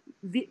 And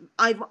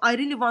I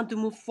really want to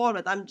move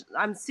forward.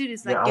 I'm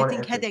serious, Yeah, like I want to getting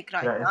answer. headache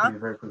Can right I answer now you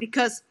very quickly?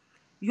 because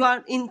you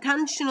are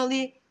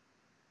intentionally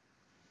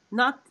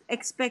not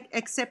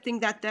accepting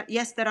that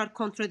yes, there are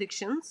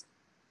contradictions,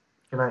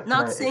 Can I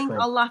not saying explain?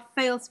 Allah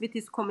fails with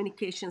his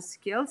communication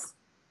skills,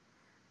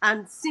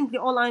 and simply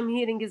all I'm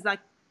hearing is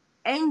like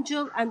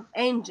angel and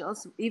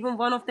angels, even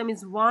one of them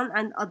is one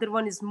and other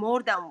one is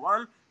more than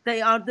one,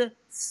 they are the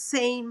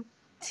same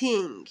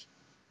thing.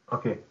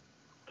 Okay,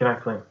 can I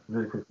explain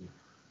really quickly?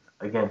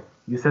 Again,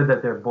 you said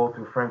that they're both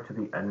referring to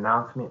the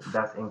announcement.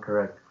 That's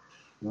incorrect.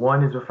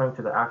 One is referring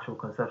to the actual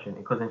conception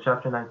because in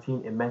chapter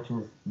 19 it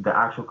mentions the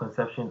actual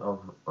conception of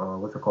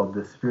what's it called,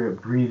 the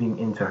spirit breathing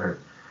into her,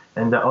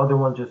 and the other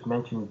one just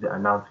mentions the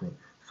announcement.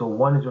 So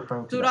one is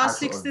referring to the Surah actual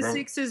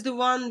 66 event. is the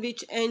one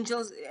which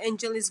angel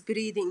is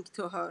breathing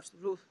to her.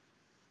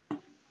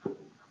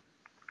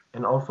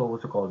 And also,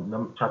 what's it called?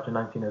 Chapter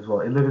 19 as well.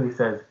 It literally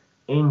says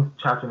in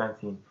chapter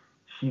 19,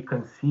 she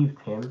conceived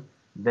him,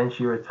 then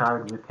she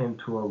retired with him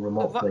to a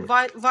remote place.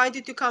 Why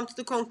did you come to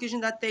the conclusion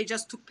that they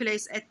just took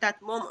place at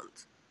that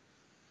moment?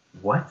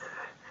 What?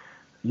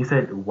 You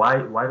said why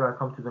do I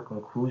come to the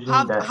conclusion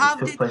that it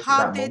took place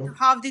at that moment?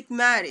 How did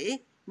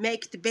Mary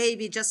make the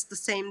baby just the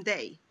same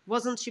day?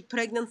 Wasn't she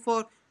pregnant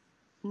for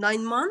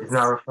 9 months? It's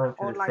not referring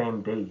to the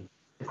same day.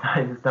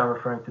 It's not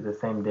referring to the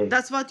same day.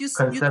 That's what you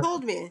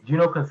told me. Do you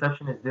know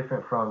conception is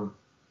different from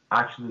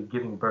actually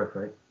giving birth,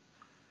 right?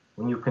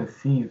 When you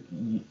conceive,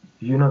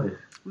 you know this.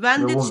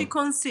 When did she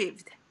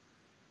conceive?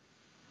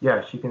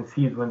 Yeah, she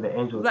conceived when the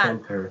angel came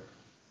to her.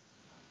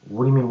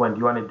 What do you mean when? Do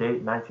you want a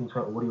date?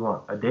 1920? What do you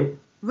want? A date?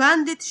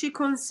 When did she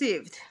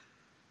conceive?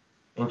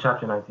 In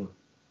chapter 19.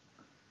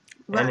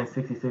 And in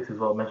 66 as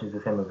well, it mentions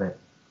the same event.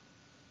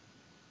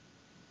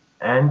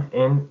 And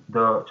in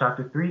the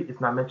chapter 3,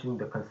 it's not mentioning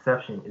the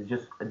conception, it's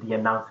just the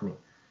announcement.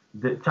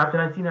 The chapter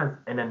 19 has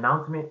an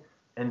announcement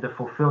and the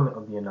fulfillment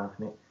of the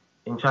announcement.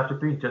 In chapter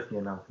 3, it's just the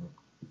announcement.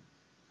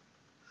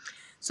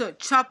 So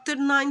chapter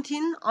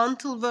 19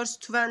 until verse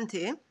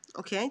 20,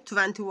 okay,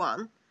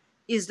 21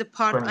 is the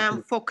part 22. I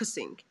am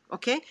focusing,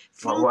 okay?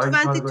 From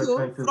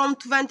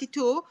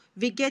 22,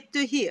 we get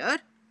to here,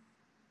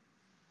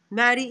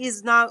 Mary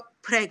is now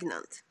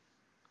pregnant,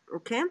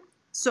 okay?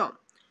 So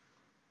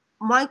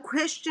my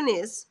question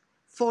is,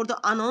 for the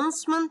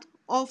announcement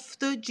of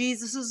the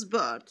Jesus's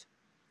birth,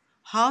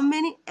 how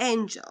many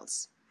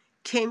angels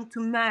came to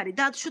Mary?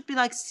 That should be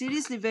like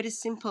seriously very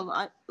simple.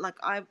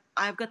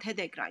 I've got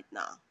headache right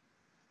now.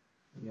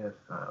 Yes,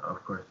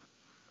 of course.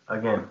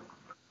 Again,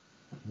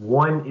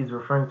 one is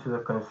referring to the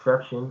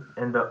conception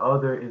and the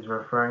other is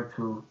referring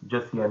to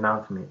just the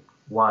announcement.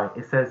 Why?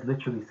 It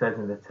literally says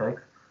in the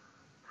text,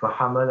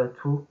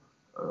 فَحَمَلَتْهُ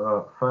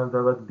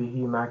فَانْزَلَتْ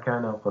بِهِ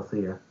مَكَانًا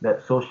قَصِيًّا,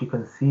 that so she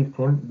conceived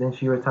him, then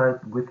she retired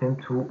with him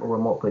to a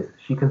remote place.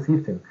 She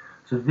conceived him.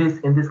 So this,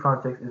 in this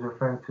context, is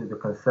referring to the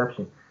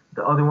conception.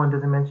 The other one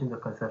doesn't mention the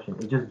conception.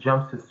 It just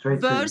jumps to straight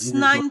verse to Jesus.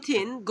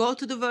 19. Go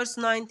to the verse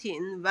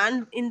 19.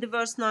 When in the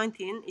verse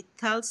 19, it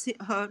tells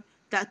her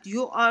that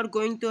you are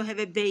going to have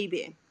a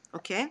baby.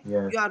 Okay?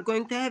 Yes. You are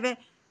going to have a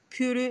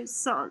pure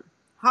son.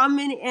 How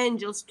many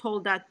angels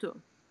told that to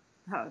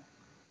her?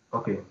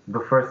 Okay,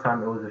 the first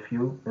time it was a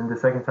few, and the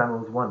second time it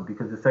was one,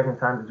 because the second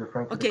time is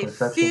referring to the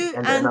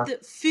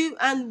conception. Few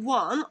and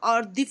one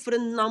are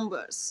different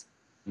numbers.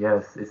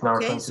 Yes, it's not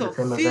referring to the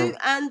same few event.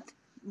 And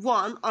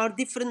one are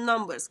different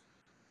numbers.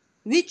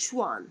 Which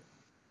one?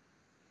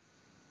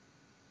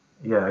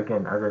 Yeah,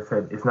 again, as I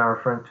said, it's not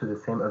referring to the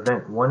same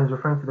event. One is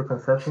referring to the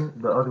conception,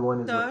 the other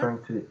one is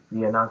referring to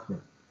the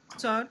announcement.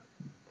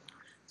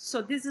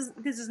 So this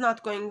is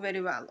not going very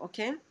well,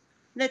 okay?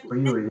 Let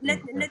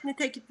me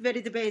take it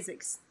very the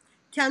basics.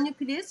 Can you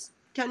please,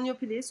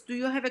 do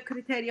you have a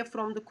criteria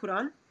from the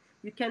Quran?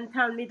 You can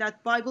tell me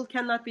that Bible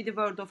cannot be the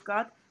word of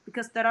God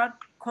because there are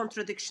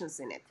contradictions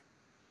in it.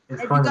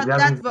 Have you got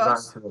that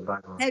verse?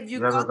 Have you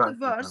got the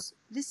verse?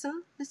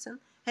 Listen.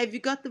 Have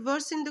you got the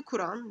verse in the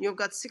Quran? You've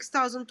got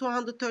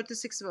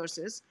 6,236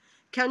 verses.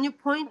 Can you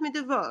point me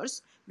the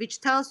verse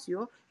which tells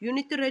you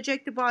need to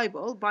reject the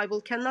Bible?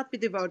 Bible cannot be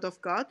the word of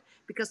God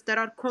because there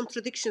are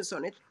contradictions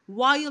on it,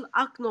 while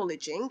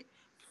acknowledging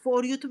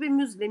for you to be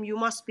Muslim, you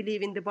must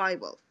believe in the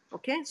Bible.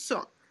 Okay,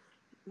 so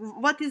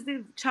what is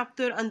the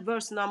chapter and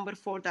verse number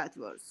for that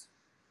verse?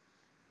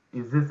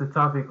 Is this the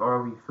topic, or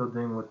are we still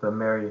dealing with the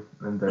Mary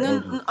and the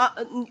angels?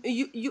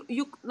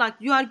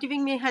 You are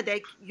giving me a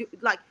headache.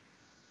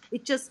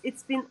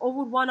 It's been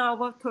over 1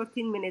 hour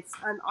 13 minutes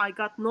and I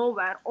got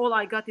nowhere. All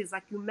I got is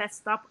like you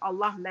messed up,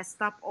 Allah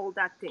messed up, all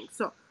that thing.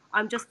 So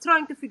I'm just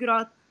trying to figure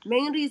out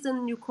main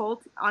reason you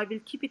called. I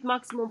will keep it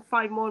maximum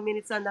 5 more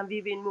minutes and then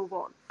we will move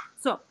on.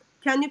 So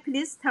can you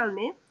please tell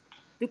me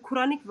the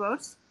Quranic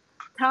verse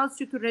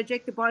tells you to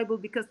reject the Bible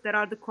because there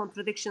are the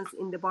contradictions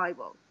in the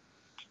Bible?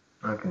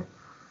 Okay,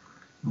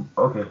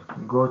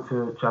 go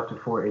to chapter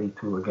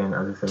 482 again.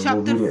 As I said,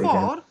 chapter we'll read it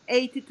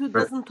 482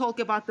 doesn't talk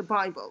about the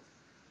Bible.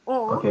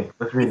 Or okay,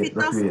 let's read if it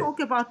does talk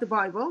about the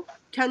Bible,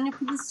 can you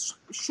please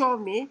show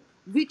me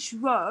which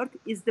word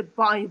is the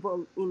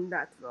Bible in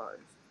that verse?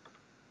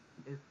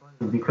 It's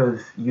funny because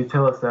you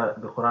tell us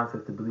that the Quran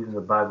says to believe in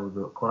the Bible.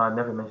 The Quran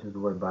never mentions the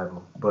word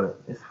Bible, but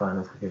it's fine.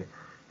 It's okay.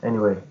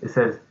 Anyway, it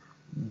says,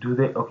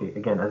 okay,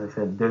 again, as I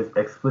said, there's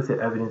explicit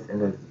evidence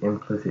and there's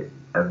implicit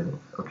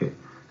evidence. Okay,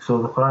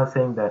 so the Quran is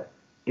saying that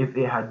if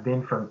it had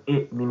been from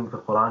it, meaning the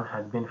Quran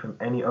had been from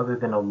any other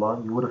than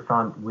Allah, you would have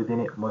found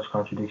within it much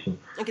contradiction.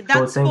 Okay,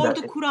 that's for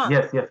the Quran.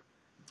 Yes.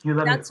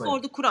 That's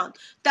for the Quran.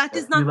 That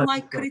is not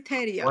my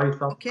criteria.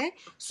 Okay,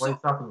 so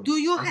do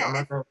you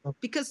have,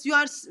 because you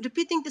are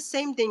repeating the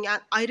same thing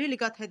and I really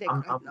got headache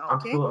right now.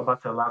 Okay, I'm still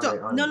about to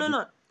elaborate on it.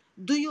 No.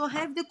 Do you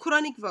have the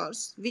Quranic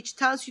verse which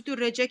tells you to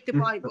reject the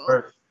Bible?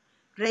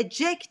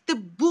 Reject the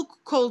book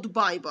called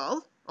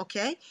Bible,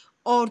 okay,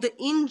 or the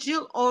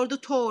Injil or the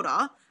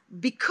Torah,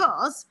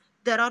 because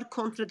there are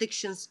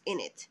contradictions in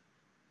it.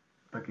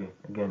 Okay,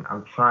 again, I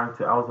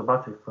was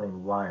about to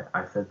explain why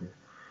I said this.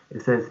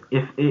 It says,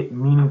 if it,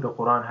 meaning the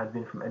Quran, had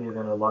been from any other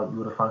than Allah, you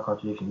would have found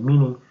contradiction.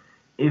 Meaning,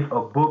 if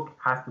a book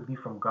has to be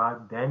from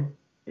God, then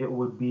it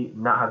would be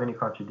not have any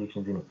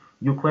contradictions in it.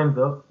 You claim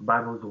the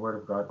Bible is the word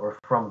of God or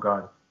from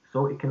God,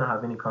 so it cannot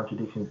have any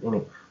contradictions in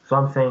it. So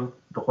I'm saying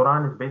the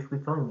Quran is basically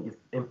telling me, it's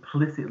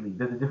implicitly,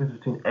 there's a difference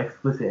between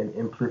explicit and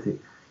implicit.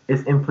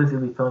 It's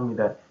implicitly telling me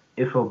that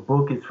if a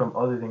book is from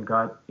other than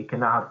God, it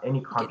cannot have any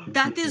contradictions.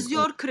 That is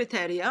your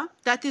criteria.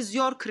 That is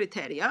your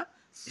criteria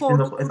for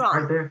the It's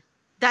right Quran. there.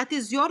 That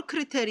is your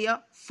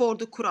criteria for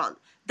the Quran.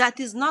 That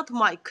is not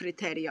my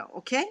criteria,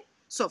 okay?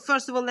 So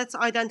first of all, let's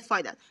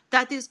identify that.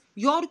 That is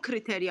your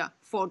criteria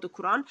for the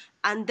Quran,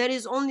 and there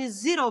is only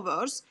 0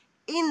 verse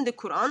in the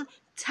Quran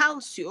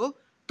tells you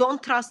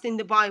don't trust in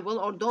the Bible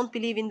or don't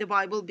believe in the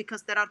Bible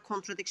because there are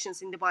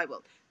contradictions in the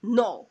Bible.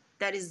 No,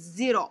 there is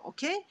 0,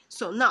 okay?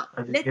 So now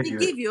let me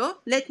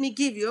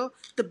give you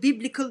the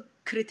biblical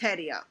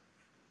criteria.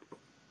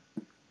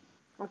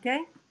 Okay?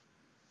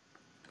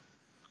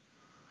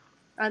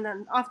 And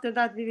then after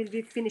that we will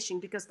be finishing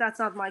because that's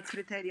not my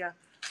criteria,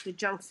 the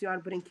junks you are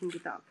bringing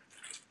it up.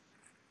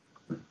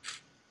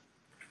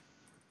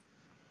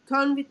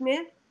 Turn with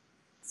me,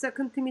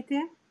 2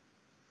 Timothy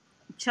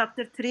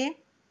chapter 3.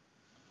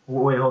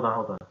 Wait, hold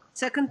on.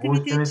 2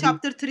 Timothy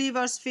chapter 3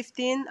 verse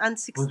 15 and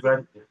 16.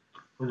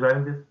 Who's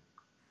writing this?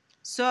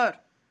 Sir,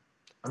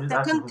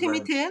 2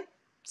 Timothy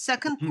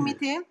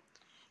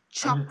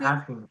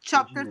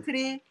chapter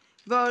 3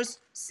 verse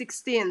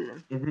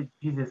 16. Is it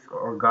Jesus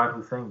or God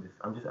who's saying this?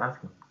 I'm just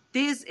asking.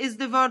 This is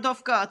the word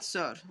of God,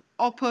 sir.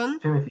 Open.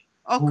 Timothy.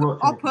 Who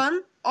wrote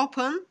Timothy?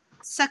 Open.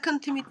 2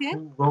 Timothy.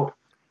 Who wrote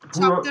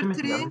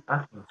Timothy? 3. I'm just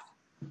asking.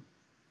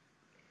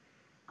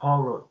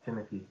 Paul wrote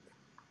Timothy.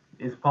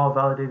 Is Paul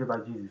validated by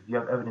Jesus? Do you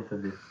have evidence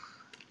of this?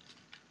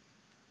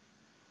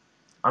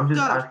 I'm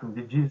just asking.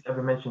 Did Jesus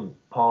ever mention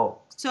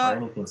Paul or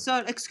anything?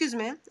 Sir, excuse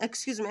me.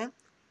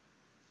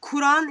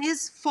 Quran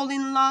is fall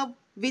in love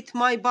with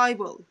my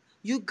Bible.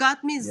 You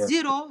got me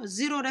zero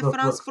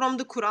reference from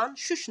the Quran.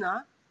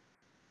 Shushna.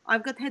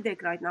 I've got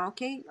headache right now,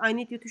 okay? I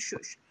need you to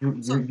shush. You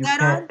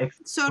can't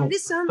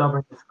listen.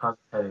 Stubbornness causes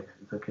headaches.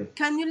 It's okay.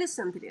 Can you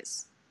listen,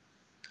 please?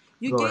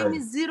 You gave me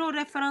 0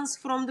 reference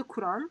from the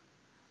Quran.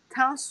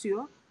 Tells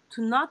you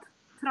to not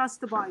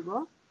trust the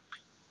Bible.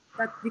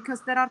 That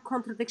because there are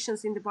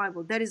contradictions in the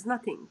Bible. There is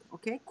nothing,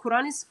 okay?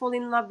 Quran is fall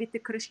in love with the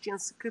Christian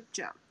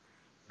scripture.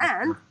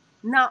 And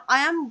now I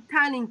am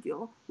telling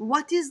you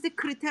what is the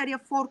criteria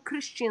for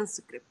Christian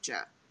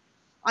scripture.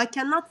 I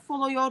cannot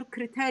follow your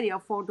criteria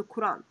for the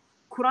Quran.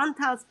 Quran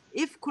tells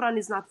if Quran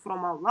is not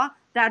from Allah,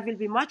 there will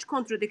be much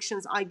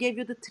contradictions. I gave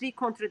you the 3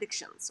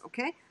 contradictions,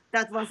 okay?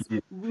 That was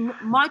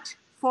much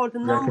for the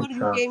number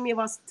you gave me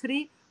was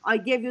 3. I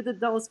gave you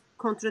those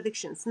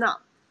contradictions. Now,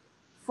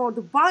 for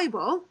the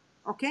Bible,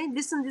 okay,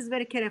 listen this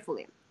very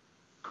carefully.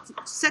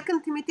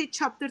 2 Timothy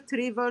chapter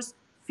 3 verse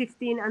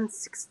 15 and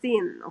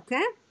 16,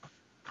 okay?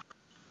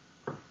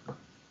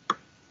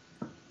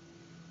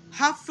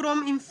 How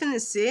from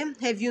infancy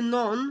have you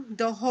known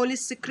the Holy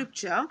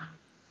Scripture,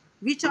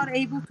 which are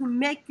able to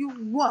make you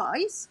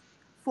wise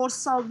for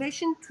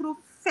salvation through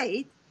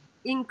faith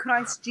in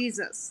Christ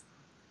Jesus.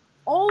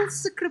 All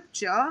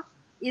Scripture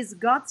is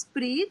God's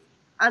breathed,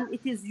 and it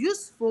is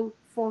useful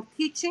for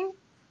teaching,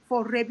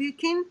 for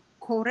rebuking,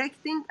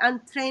 correcting,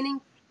 and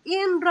training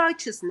in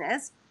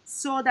righteousness,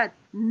 so that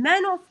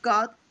men of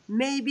God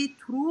may be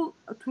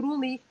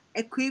truly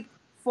equipped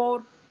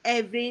for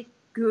every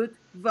good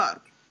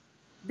work.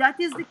 That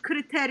is the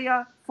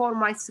criteria for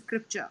my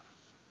scripture.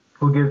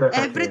 Who gives that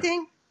criteria?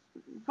 Everything.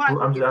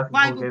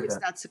 Bible gives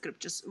that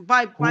scriptures.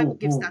 Bible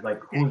gives that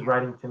criteria. Who's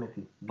writing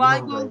Timothy?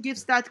 Bible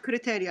gives that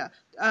criteria.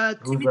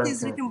 Timothy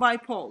is written by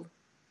Paul.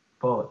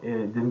 Paul.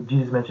 Did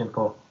Jesus mention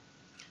Paul?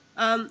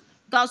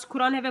 Does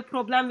Quran have a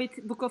problem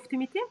with Book of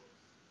Timothy?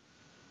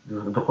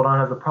 The Quran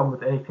has a problem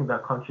with anything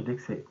that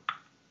contradicts it.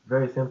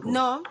 Very simple.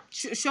 No.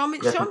 Show me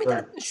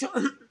that.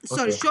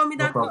 Show me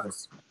that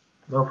verse.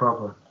 No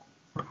problem.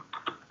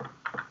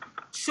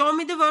 Show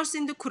me the verse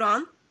in the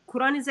Quran.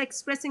 Quran is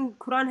expressing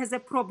Quran has a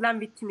problem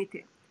with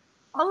Timothy.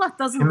 Allah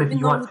doesn't even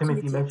know who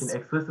Timothy mentioned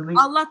explicitly.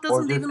 Allah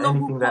doesn't even know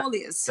who Paul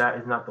is. That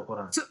is not the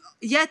Quran. So,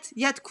 yet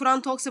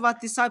Quran talks about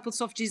disciples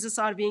of Jesus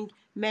are being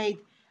made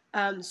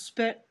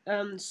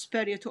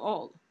superior to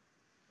all.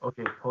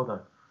 Okay, hold on.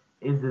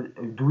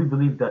 Do we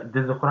believe that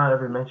does the Quran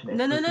ever mention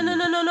explicitly?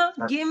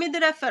 No. Give me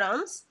the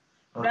reference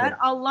where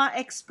Allah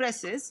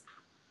expresses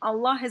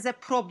Allah has a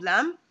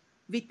problem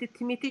with the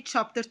Timothy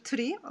chapter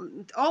 3,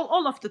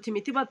 all of the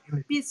Timothy, but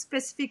be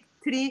specific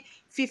 3,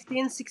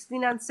 15,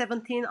 16, and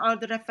 17 are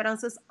the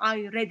references.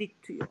 I read it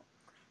to you.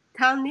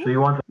 Tell me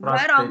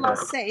where Allah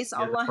says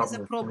Allah has a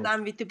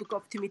problem with the book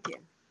of Timothy.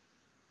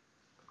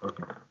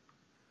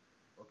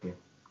 Okay.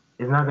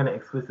 It's not going to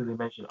explicitly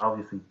mention,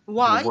 obviously.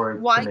 Why? The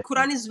word Why? Timothy.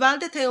 Quran is well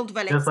detailed,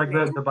 well just explained.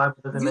 Like the Bible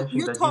doesn't mention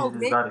that Jesus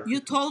is God. You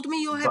told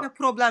me you have a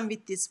problem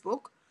with this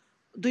book.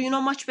 Do you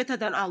know much better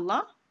than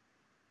Allah?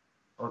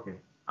 Okay.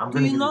 Do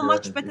you know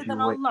much better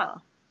than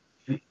Allah?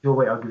 If If you'll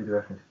wait, I'll give you the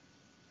reference.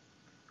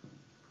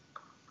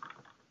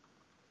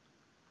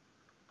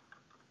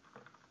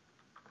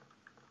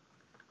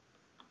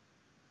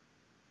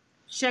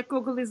 Sheikh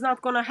Google is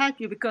not going to help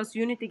you because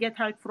you need to get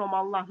help from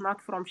Allah,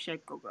 not from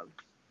Sheikh Google.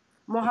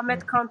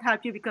 Muhammad can't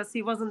help you because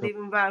he wasn't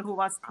even aware who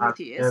was I've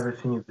Timothy is. never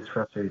seen you this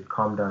frustrated.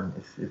 Calm down.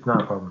 It's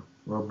not a problem.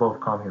 We're both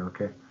calm here,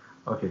 okay?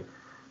 Okay.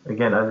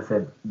 Again, as I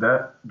said,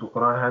 that the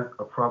Quran has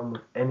a problem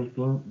with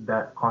anything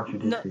that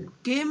contradicts it.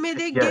 Give me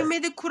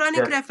the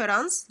Quranic Yes.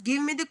 reference.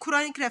 Give me the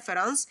Quranic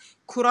reference.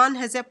 Quran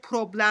has a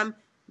problem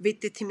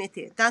with the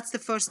Timothy. That's the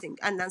first thing.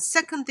 And then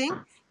second thing,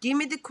 give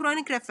me the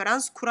Quranic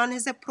reference. Quran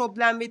has a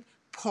problem with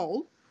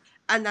Paul.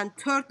 And then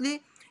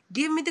thirdly,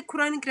 give me the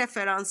Quranic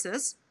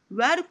references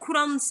where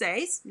Quran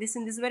says,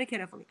 listen this very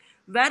carefully,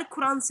 where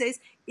Quran says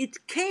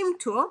it came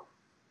to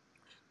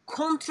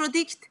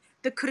contradict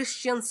the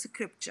Christian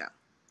scripture.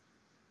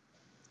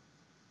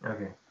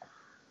 Okay.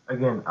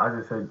 Again,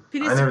 as I said,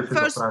 Please I never said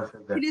first, the Quran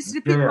said that. please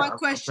repeat my I'm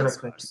questions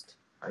gonna first.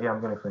 Yeah, I'm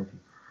going to explain to you.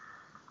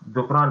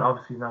 The Quran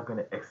obviously is not going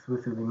to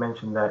explicitly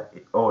mention that,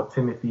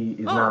 Timothy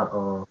is not.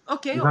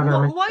 Okay, he's not gonna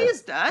mention why that.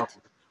 is that?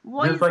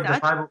 Why Just is like that? the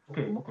Bible.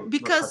 Okay.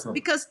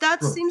 Because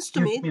that seems to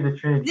you me. give me the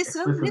Trinity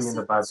Listen. explicitly in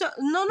the Bible. So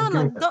no, Just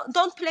give me that.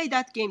 don't play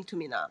that game to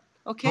me now.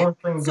 Okay. No one's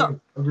playing a So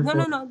game. I'm just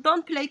saying, no,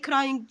 don't play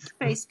crying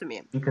face to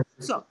me. be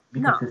consistent. So Be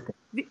now, consistent.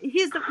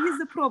 here's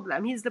the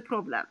problem. Here's the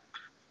problem.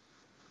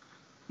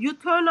 You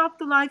turn off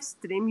the live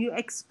stream. You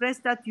express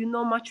that you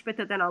know much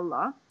better than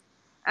Allah,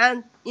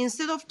 and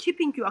instead of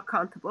keeping you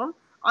accountable,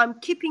 I'm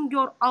keeping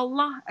your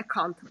Allah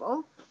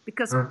accountable.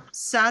 Because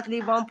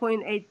sadly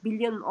 1.8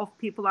 billion of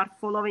people are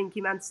following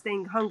him and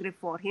staying hungry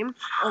for him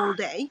all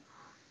day.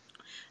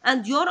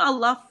 And your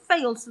Allah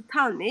fails to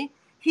tell me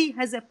he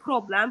has a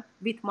problem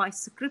with my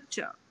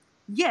scripture.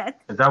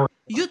 Yet,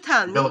 you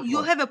tell me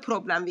you have a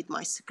problem with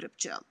my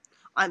scripture.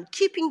 I'm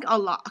keeping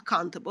Allah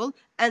accountable,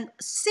 and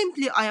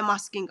simply I am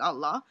asking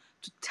Allah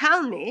to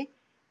tell me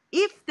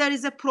if there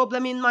is a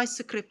problem in my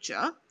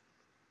scripture,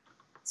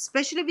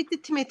 especially with the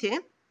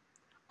Timothy,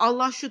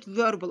 Allah should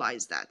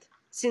verbalize that,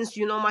 since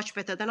you know much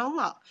better than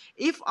Allah.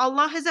 If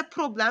Allah has a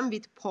problem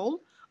with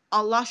Paul,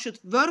 Allah should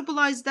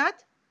verbalize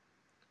that.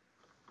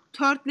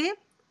 Thirdly,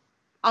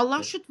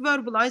 Allah should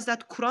verbalize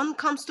that Quran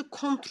comes to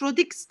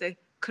contradicts the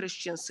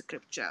Christian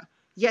scripture.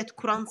 Yet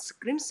Quran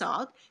screams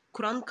out,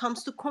 Quran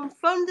comes to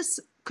confirm the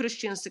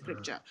Christian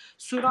scripture.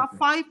 Surah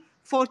 5,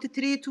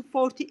 43 to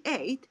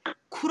 48,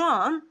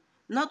 Quran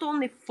not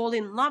only fall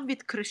in love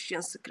with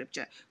Christian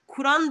scripture,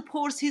 Quran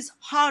pours his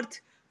heart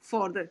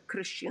for the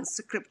Christian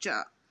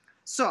scripture.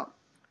 So,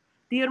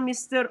 dear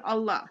Mr.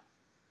 Allah,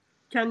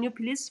 can you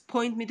please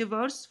point me the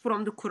verse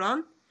from the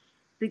Quran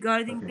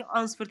regarding the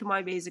answer to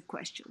my basic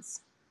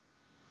questions?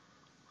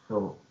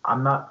 So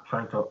I'm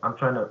trying to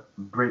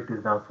break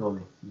this down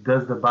slowly.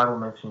 Does the Bible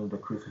mention the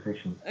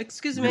crucifixion?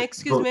 Excuse me.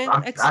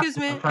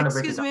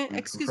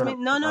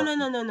 No.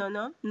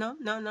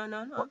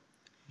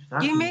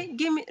 Give me,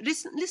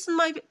 listen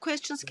my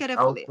questions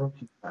carefully.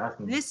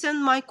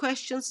 Listen my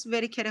questions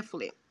very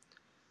carefully.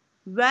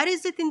 Where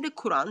is it in the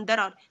Quran? There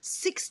are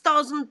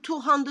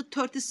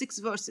 6,236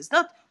 verses,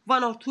 not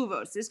one or two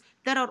verses.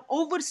 There are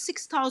over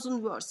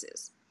 6,000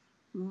 verses.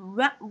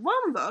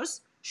 One verse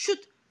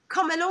should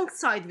come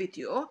alongside with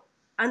you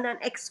and then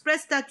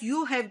express that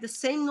you have the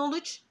same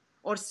knowledge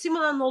or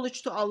similar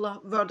knowledge to Allah,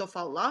 word of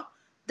Allah,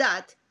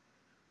 that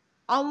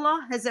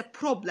Allah has a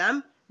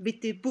problem with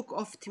the book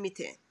of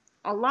Timothy.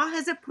 Allah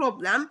has a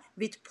problem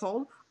with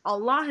Paul.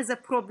 Allah has a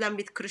problem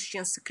with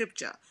Christian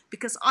scripture.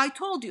 Because I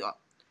told you,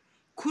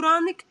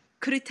 Quranic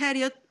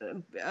criteria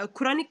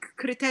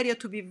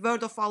to be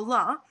word of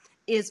Allah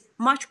is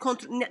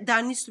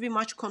there needs to be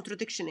much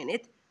contradiction in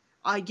it.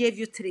 I gave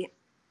you 3.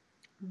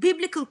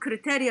 Biblical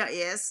criteria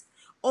is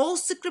all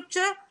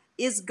scripture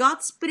is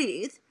God's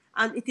breathed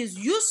and it is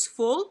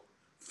useful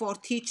for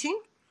teaching,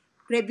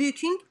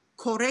 rebuking,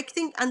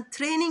 correcting, and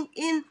training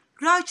in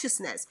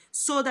righteousness,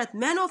 so that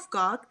men of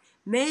God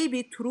may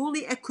be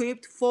truly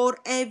equipped for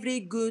every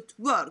good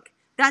work.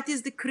 That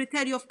is the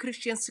criteria of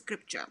Christian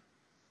scripture.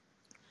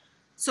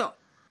 So,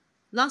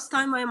 last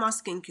time I am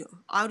asking you,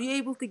 are you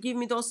able to give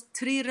me those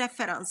 3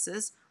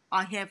 references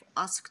I have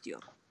asked you?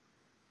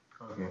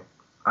 Okay.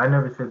 I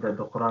never said that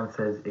the Quran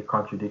says it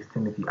contradicts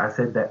Timothy. I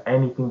said that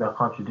anything that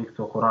contradicts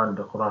the Quran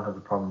has a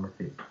problem with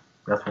it.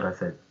 That's what I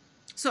said.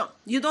 So,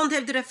 you don't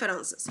have the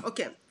references.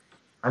 Okay.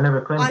 I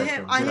never claimed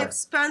that.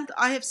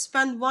 I have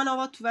spent 1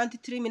 hour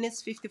 23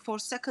 minutes 54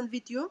 seconds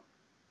with you.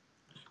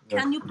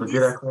 Can you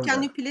please?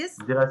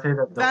 Did I say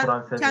that the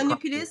Quran says? Can you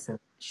please?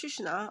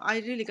 Shushna, I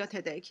really got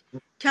headache.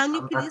 Can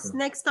you please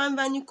next time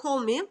when you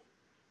call me,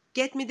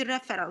 get me the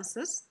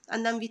references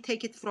and then we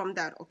take it from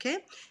there,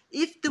 okay?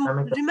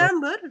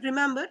 Remember,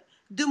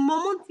 the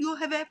moment you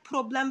have a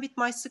problem with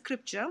my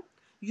scripture,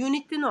 you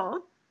need to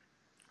know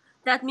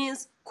that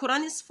means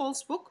Quran is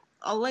false book,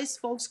 Allah is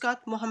false God,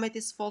 Muhammad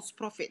is false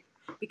prophet.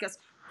 Because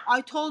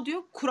I told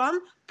you, Quran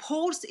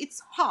pours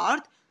its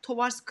heart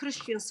towards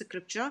Christian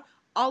scripture.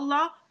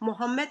 Allah,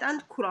 Muhammad,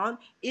 and Quran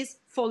is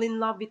fall in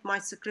love with my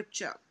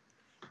scripture.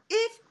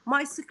 If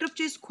my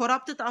scripture is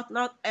corrupted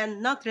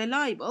and not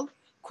reliable,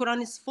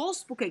 Quran is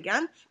false book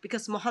again,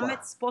 because Muhammad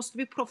is supposed to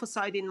be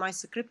prophesied in my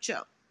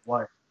scripture.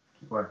 Why?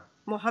 Why?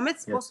 Muhammad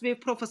is Yes. supposed to be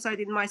prophesied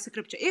in my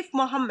scripture. If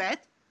Muhammad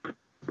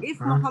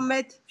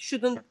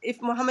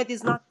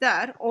is not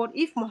there, or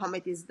if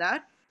Muhammad is there,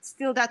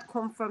 still that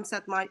confirms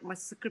that my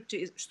scripture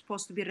is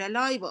supposed to be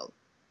reliable.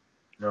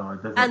 No,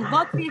 it doesn't. And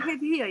what we have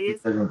here is,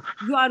 It doesn't.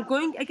 you are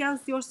going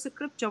against your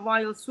scripture,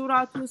 while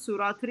Surah 2,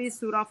 Surah 3,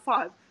 Surah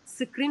 5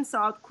 screams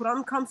out,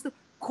 Quran comes to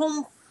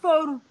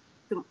confirm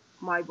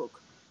my book.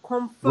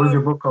 What is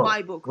your Confirm book called?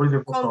 my book. What is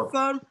your book called?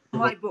 Confirm Your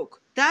my book- book.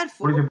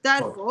 What is your book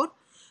called? Therefore,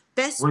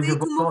 best What is way your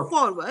to book move called?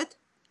 forward,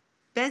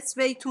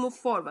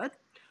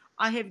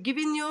 I have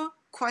given you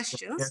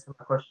questions. Answer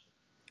my question.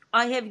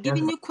 I have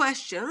given Answer you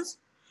questions.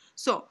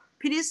 So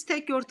please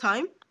take your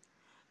time.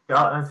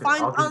 Yeah, I'll answer.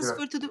 Find I'll give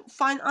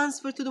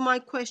answer to my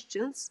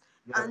questions,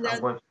 Yes, and I'm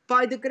then going to.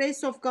 by the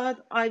grace of God,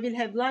 I will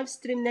have live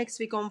stream next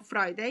week on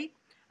Friday,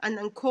 and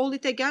then call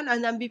it again,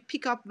 and then we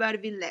pick up where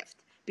we left,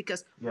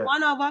 because Yes.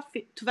 1 hour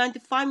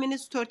 25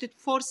 minutes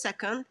 34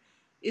 seconds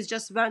is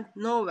just went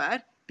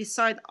nowhere.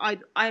 Besides, I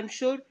am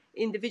sure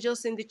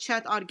individuals in the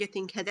chat are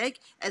getting headache,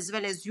 as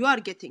well as you are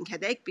getting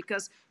headache,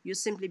 because you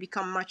simply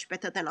become much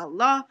better than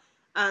Allah,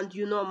 and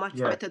you know much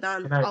Yes. better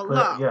than Can I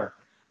Allah. yeah.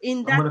 In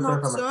I'm that gonna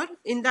note, clarify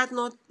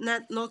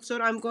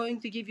sir, I'm going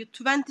to give you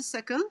 20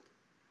 seconds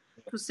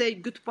to say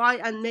goodbye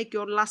and make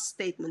your last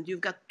statement. You've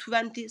got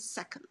 20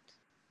 seconds.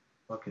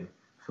 Okay.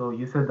 So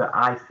you said that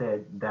I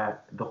said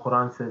that the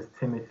Quran says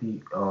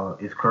Timothy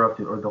is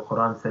corrupted, or the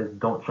Quran says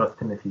don't trust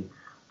Timothy.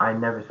 I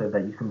never said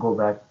that. You can go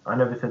back. I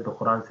never said the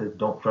Quran says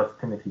don't trust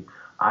Timothy.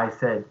 I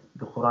said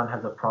the Quran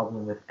has a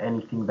problem with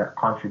anything that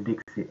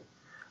contradicts it.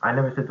 I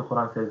never said the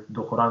Quran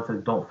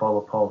says don't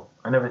follow Paul.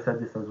 I never said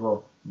this as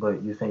well.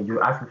 But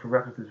you're asking for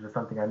references for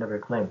something I never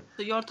claimed.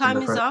 So your time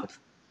is up.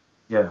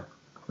 Yeah.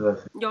 So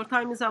that's it. Your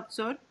time is up,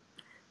 sir.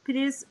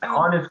 Please,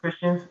 Honest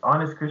Christians,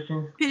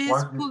 please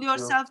watch this pull video.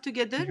 yourself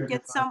together,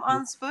 get some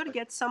As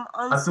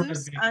soon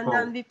as answers, we and go.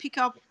 then we pick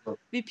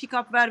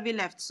up where we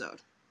left, sir.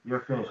 You're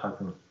finished,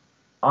 Hassan.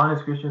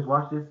 Honest Christians,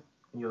 watch this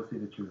and you'll see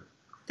the truth.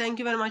 Thank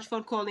you very much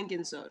for calling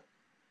in, sir.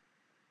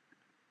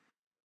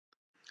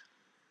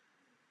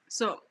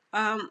 So,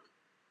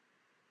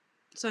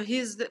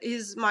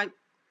 here's my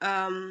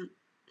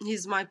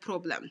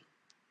problem.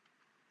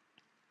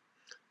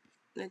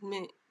 Let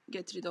me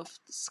get rid of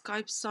the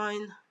Skype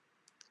sign.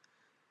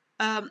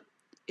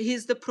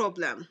 Here's the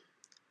problem.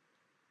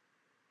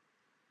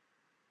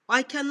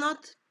 I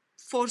cannot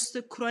force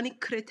the Quranic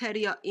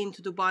criteria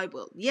into the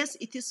Bible. Yes,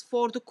 it is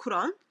for the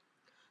Quran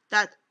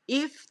that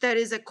if there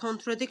is a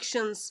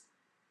contradictions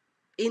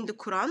in the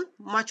Quran,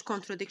 much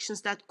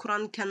contradictions, that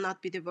Quran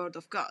cannot be the word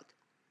of God.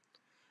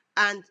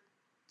 And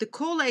the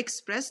caller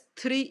expressed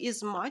 3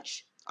 is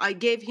much. I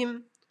gave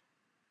him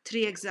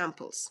 3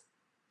 examples.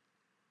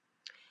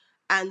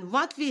 And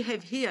what we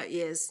have here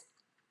is,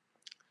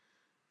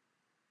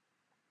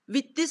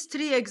 with these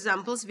 3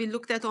 examples, we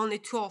looked at only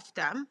 2 of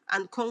them,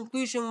 and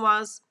conclusion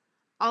was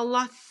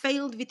Allah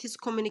failed with his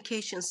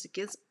communication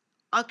skills.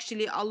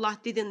 Actually, Allah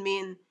didn't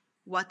mean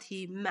what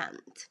he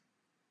meant.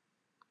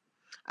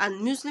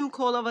 And Muslim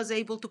caller was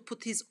able to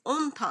put his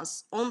own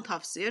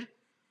tafsir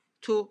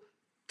to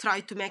try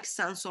to make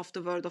sense of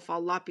the word of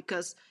Allah,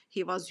 because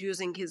he was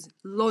using his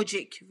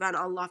logic when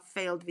Allah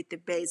failed with the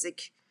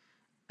basic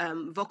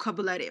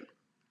vocabulary.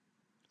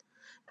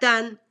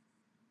 Then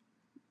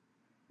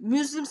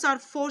Muslims are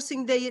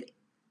forcing their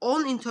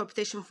own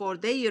interpretation for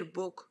their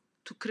book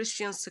to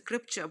Christian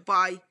scripture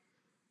by,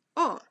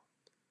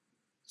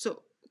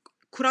 so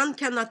Quran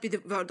cannot be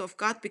the word of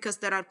God because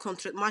there are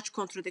much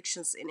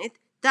contradictions in it.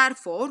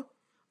 Therefore,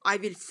 I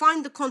will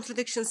find the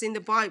contradictions in the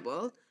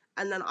Bible,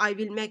 and then I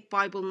will make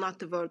Bible not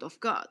the word of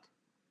God.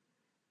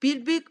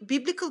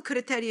 Biblical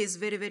criteria is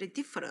very, very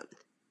different.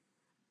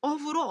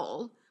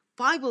 Overall,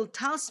 Bible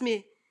tells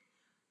me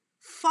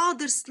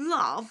Father's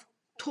love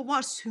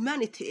towards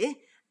humanity,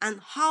 and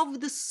how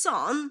the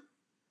Son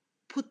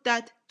put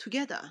that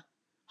together.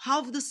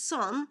 How the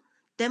Son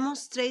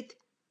demonstrate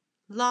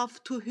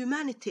love to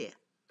humanity.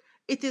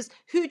 It is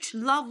huge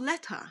love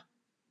letter,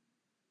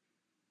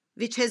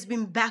 which has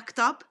been backed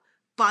up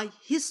by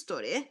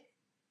history,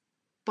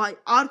 by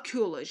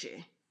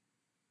archaeology.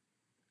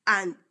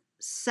 And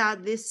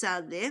sadly,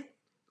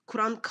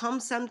 Quran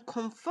comes and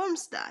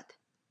confirms that.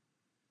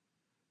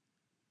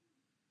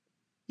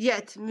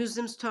 Yet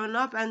Muslims turn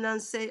up and then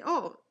say,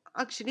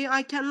 actually,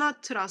 I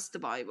cannot trust the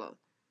Bible.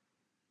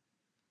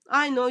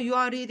 I know you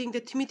are reading the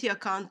Timothy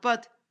account,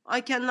 but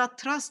I cannot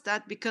trust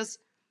that because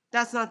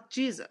that's not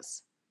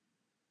Jesus.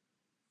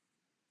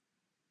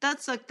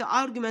 That's like the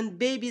argument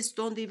babies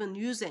don't even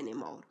use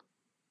anymore.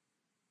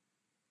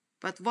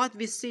 But what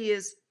we see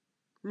is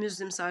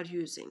Muslims are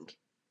using.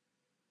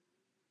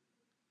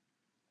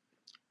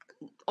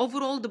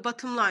 Overall, the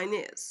bottom line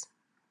is,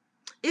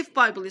 if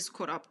Bible is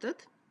corrupted,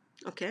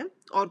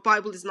 or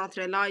Bible is not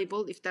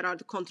reliable, if there are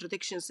the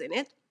contradictions in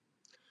it,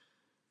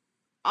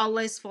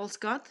 Allah is false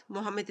God,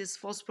 Muhammad is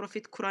false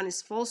prophet, Quran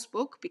is false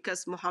book,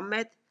 because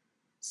Muhammad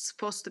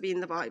supposed to be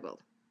in the Bible.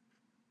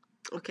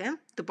 Okay,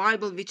 the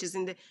Bible which is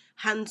in the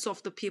hands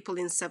of the people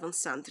in 7th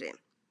century.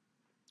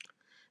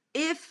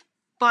 If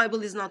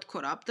Bible is not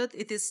corrupted,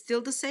 it is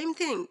still the same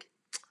thing.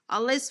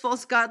 Allah is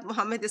false God,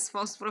 Muhammad is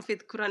false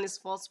prophet, Quran is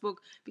false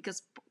book,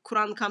 because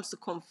Quran comes to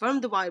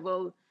confirm the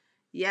Bible,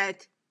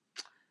 yet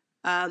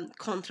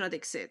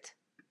contradicts it.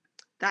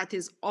 That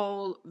is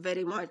all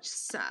very much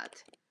sad.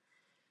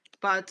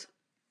 But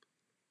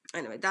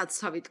anyway,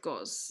 that's how it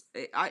goes.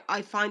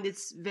 I find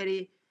it's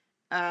very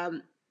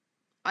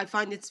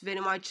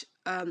much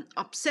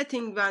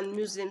upsetting when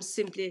Muslims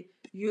simply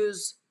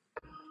use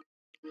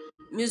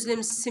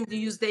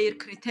their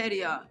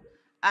criteria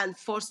and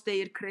force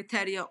their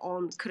criteria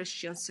on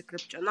Christian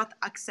scripture. Not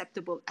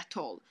acceptable at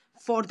all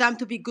for them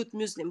to be good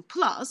Muslim.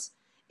 Plus,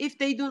 if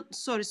they don't,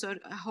 sorry,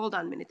 hold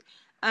on a minute.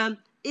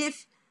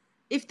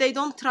 If they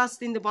don't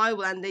trust in the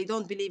Bible and they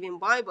don't believe in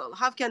Bible,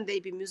 how can they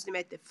be Muslim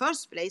at the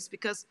first place?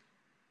 Because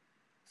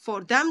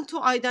for them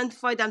to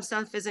identify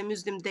themselves as a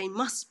Muslim, they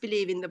must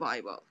believe in the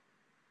Bible.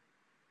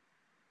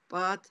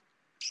 But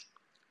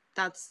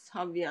that's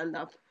how we end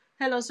up.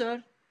 Hello,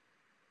 sir.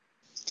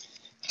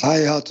 Hi,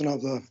 Hatun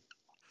abla.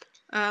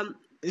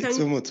 It's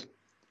Umut.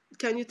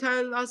 Can you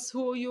tell us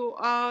who you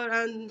are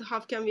and how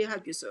can we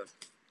help you, sir?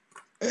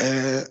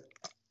 Hatun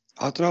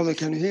abla,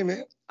 can you hear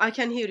me? I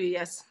can hear you,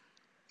 yes.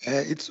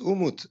 It's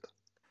Umut.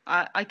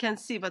 I can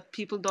see, but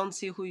people don't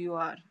see who you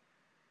are.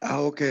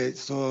 Okay,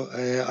 so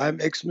I'm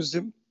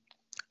ex-Muslim.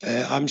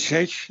 I'm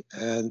Sheikh,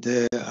 and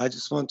I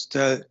just want to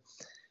tell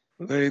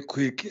very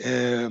quick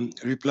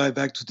reply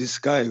back to this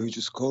guy who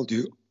just called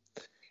you,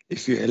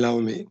 if you allow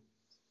me.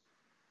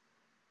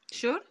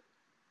 Sure.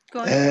 Go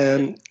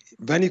ahead.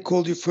 When he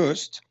called you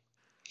first,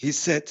 he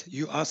said,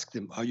 you asked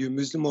him, are you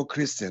Muslim or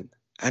Christian?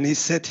 And he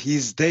said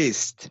he's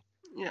deist.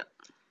 Yeah.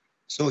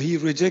 So he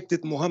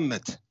rejected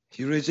Muhammad.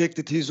 He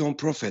rejected his own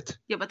prophet.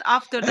 Yeah, but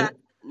after that,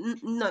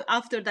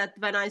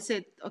 when I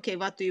said, okay,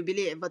 what do you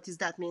believe? What does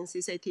that mean?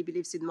 He said he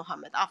believes in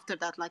Muhammad. After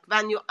that, like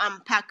when we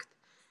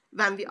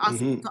asked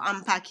him to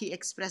unpack, he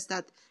expressed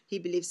that he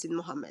believes in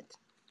Muhammad.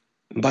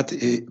 But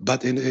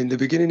in the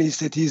beginning, he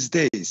said he's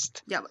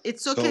deist. Yeah,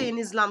 it's okay in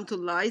Islam to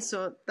lie.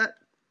 So that,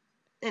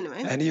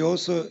 anyway. And he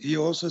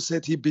also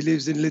said he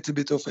believes in a little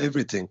bit of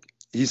everything.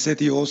 He said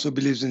he also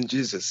believes in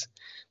Jesus.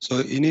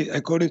 So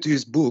according to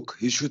his book,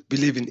 he should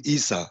believe in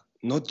Isa,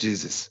 not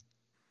Jesus.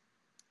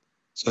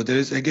 So there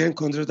is again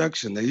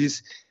contradiction.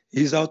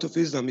 He's out of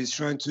Islam. He's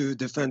trying to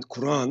defend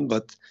Quran,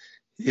 but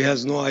he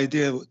has no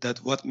idea that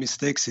what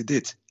mistakes he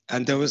did.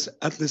 And there was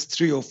at least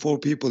 3 or 4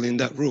 people in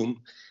that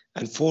room,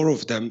 and 4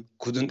 of them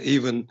couldn't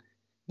even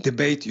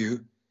debate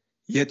you,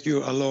 yet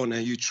you're alone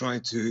and you try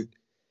to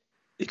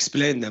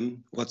explain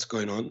them what's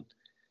going on.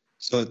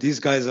 So these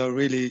guys are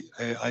really,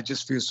 I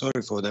just feel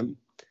sorry for them.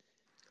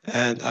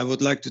 And I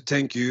would like to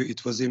thank you.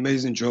 It was an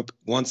amazing job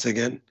once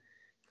again.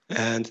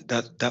 And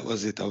that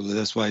was it.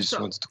 That's why I just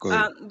wanted to go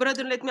in.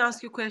 Brother, let me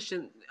ask you a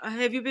question.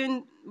 Have you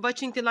been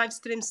watching the live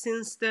stream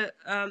since the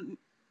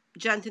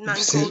gentleman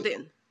called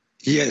in?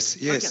 Yes.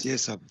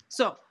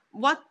 So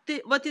what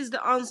is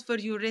the answer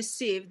you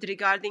received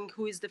regarding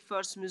who is the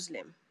first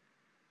Muslim?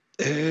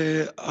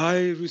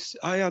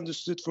 I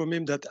understood from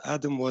him that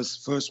Adam was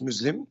first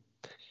Muslim,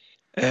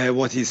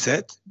 what he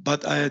said.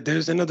 But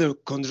there's another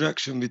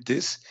contradiction with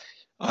this.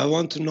 I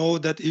want to know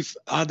that if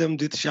Adam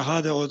did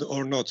Shahada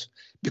or not.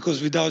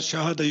 Because without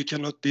Shahada, you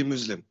cannot be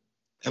Muslim.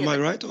 Am I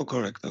right or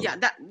correct? Yeah,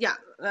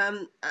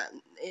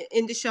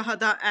 in the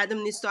Shahada,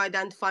 Adam needs to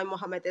identify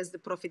Muhammad as the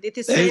prophet. It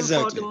is same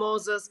for the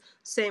Moses,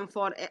 same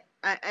for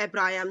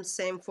Abraham,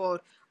 same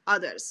for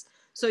others.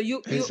 So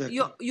you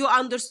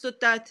understood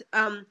that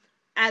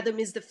Adam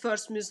is the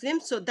first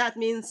Muslim. So that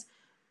means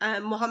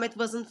Muhammad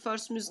wasn't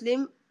first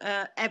Muslim.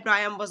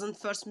 Abraham wasn't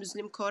first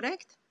Muslim,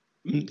 correct?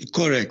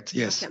 Correct,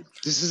 yes. Okay.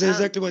 This is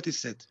exactly what he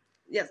said.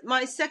 Yes,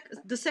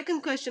 the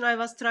second question I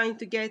was trying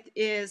to get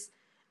is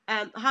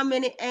how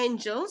many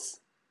angels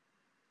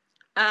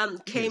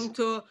came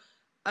to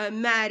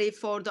Mary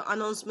for the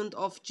announcement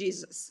of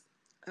Jesus?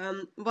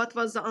 What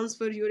was the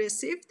answer you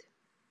received?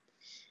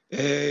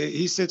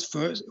 He said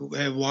first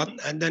 1,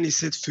 and then he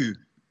said few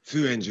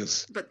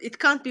angels. But it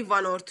can't be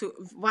 1 or 2,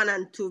 1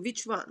 and 2.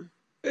 Which one?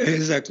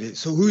 Exactly.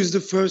 So who is the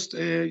first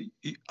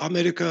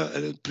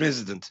America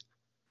president?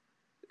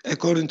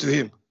 According to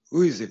him,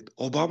 who is it?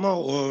 Obama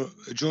or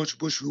George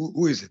Bush?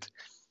 Who is it?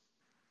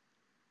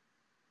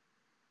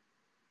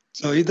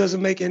 So it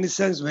doesn't make any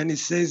sense when he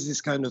says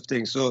this kind of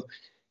thing. So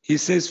he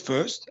says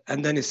first,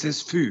 and then he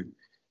says few.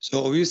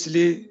 So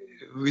obviously,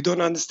 we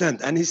don't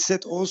understand. And he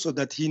said also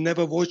that he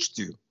never watched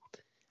you.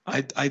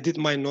 I did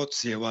my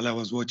notes here while I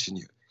was watching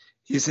you.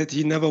 He said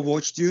he never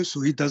watched you,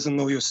 so he doesn't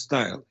know your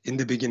style in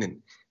the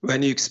beginning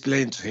when you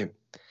explained to him.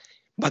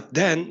 But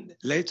then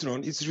later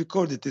on, it's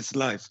recorded, it's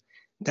live.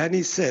 Then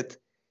he said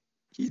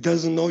he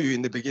doesn't know you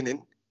in the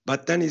beginning,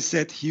 but then he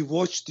said he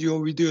watched your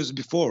videos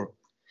before.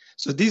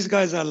 So these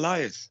guys are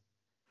liars.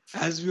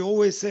 As we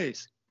always say,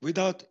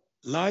 without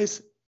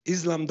lies,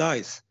 Islam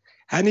dies.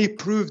 And he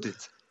proved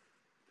it.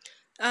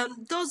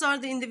 Those are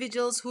the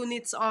individuals who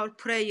needs our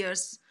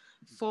prayers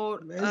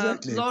for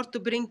Exactly. Lord to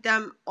bring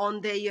them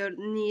on their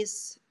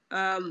knees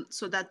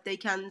so that they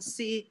can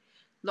see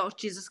Lord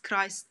Jesus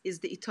Christ is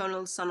the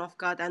eternal Son of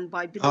God, and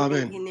by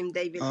believing Amen. in Him,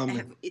 they will Amen.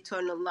 have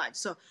eternal life.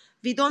 So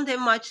we don't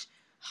have much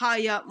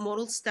higher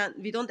moral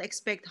we don't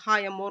expect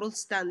higher moral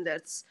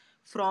standards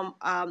from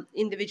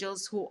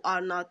individuals who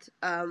are not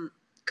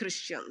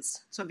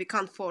Christians. So we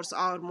can't force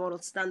our moral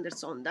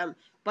standards on them.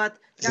 But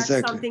that's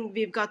Exactly. something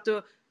we've got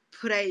to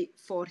pray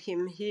for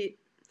him. He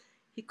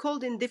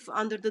called in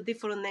under the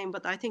different name,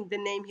 but I think the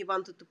name he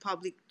wanted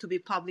to be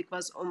public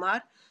was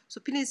Omar. So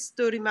please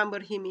do remember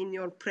him in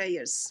your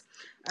prayers.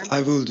 And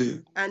I will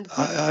do. and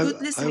I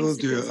good listening will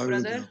do. skills, I will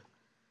brother. do.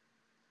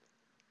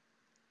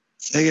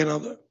 Say again,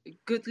 Abla.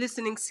 Good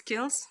listening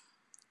skills.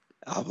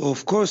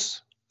 Of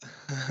course.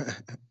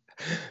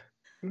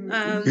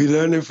 Um, We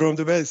learn it from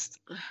the best.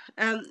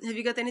 have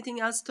you got anything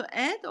else to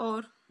add,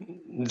 or?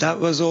 That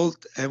was all.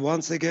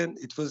 Once again,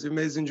 it was an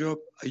amazing job.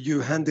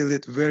 You handled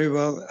it very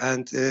well,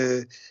 and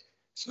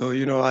so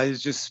I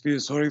just feel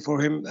sorry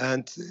for him.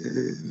 And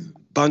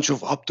bunch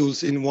of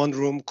Abduls in one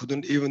room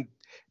couldn't even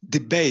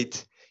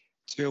debate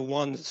to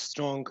one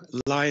strong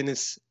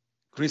lioness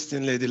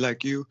Christian lady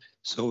like you.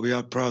 So we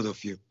are proud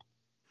of you,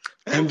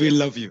 and we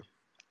love you.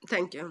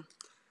 Thank you,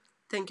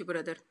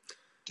 brother.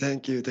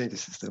 Thank you,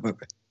 sister. Bye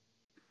bye.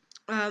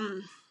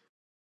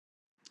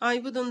 I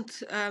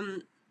wouldn't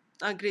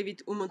agree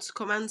with Umut's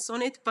comments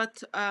on it,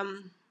 but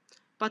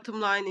bottom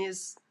line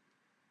is,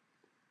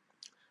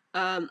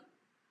 yeah,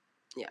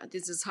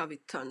 this is how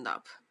it turned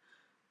up.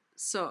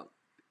 So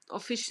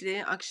officially,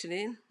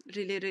 actually,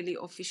 really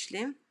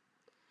officially,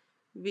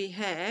 we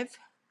have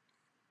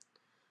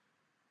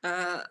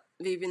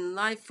we've been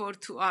live for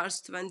 2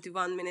 hours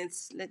 21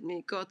 minutes. Let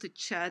me go to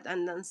chat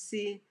and then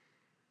see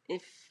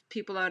if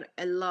people are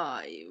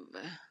alive.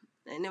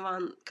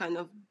 Anyone kind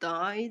of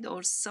died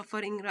or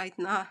suffering right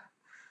now?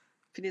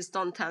 Please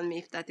don't tell me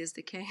if that is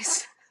the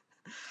case.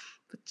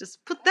 But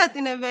just put that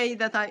in a way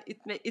that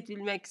it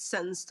will make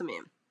sense to me.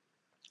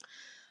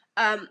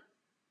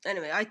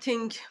 Anyway, I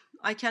think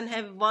I can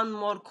have one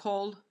more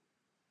call.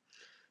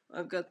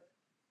 I've got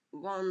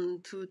 1,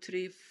 2,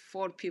 3,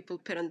 4 people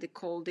apparently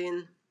called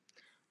in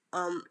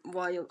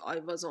while I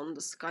was on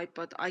the Skype,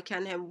 but I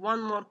can have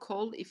one more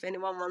call if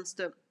anyone wants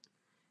to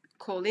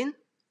call in.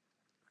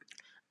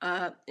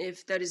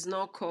 If there is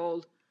no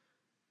call,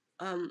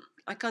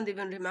 I can't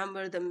even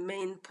remember the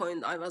main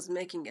point I was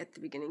making at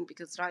the beginning,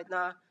 because right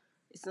now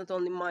it's not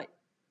only my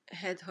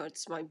head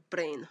hurts, my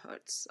brain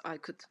hurts. I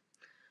could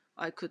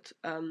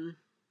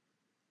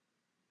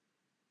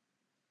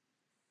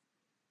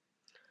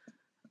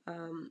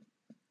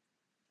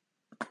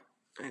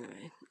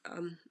anyway,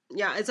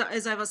 yeah,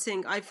 as I was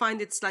saying, I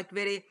find it's like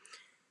very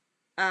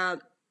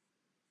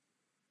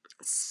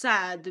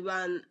sad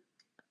when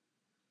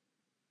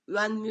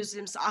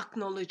Muslims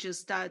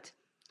acknowledges that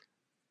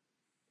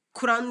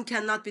Quran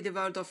cannot be the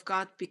word of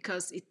God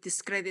because it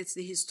discredits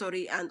the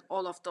history and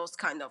all of those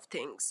kind of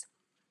things.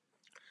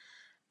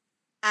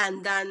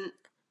 And then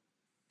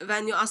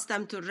when you ask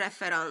them to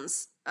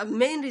reference, a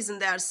main reason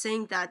they are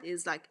saying that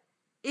is like,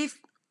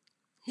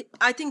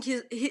 I think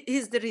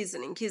here's the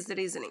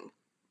reasoning.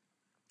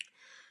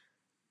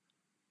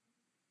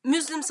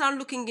 Muslims are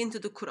looking into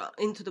the Quran,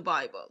 into the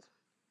Bible,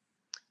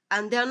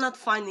 and they are not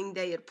finding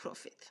their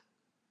prophet.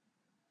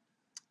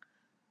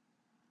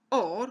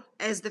 Or,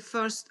 as the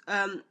first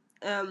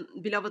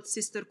beloved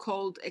sister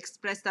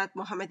expressed that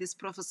Muhammad is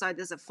prophesied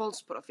as a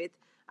false prophet,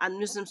 and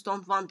Muslims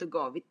don't want to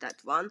go with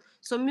that one.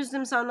 So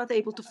Muslims are not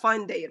able to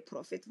find their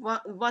prophet.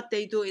 What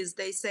they do is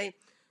they say,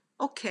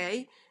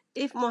 okay,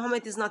 if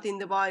Muhammad is not in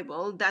the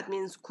Bible, that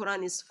means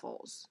Quran is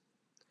false.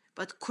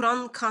 But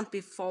Quran can't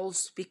be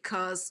false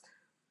because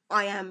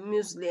I am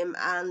Muslim,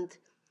 and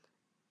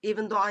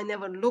even though I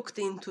never looked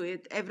into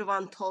it,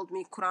 everyone told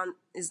me Quran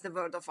is the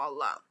word of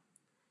Allah.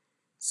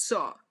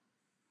 So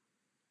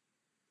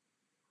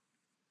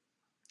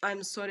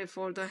I'm sorry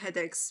for the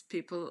headaches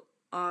people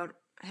are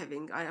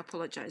having. I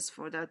apologize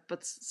for that,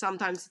 but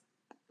sometimes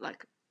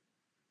like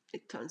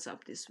it turns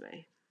up this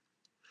way.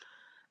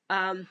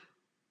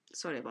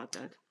 Sorry about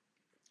that.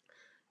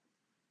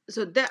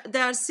 So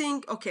they are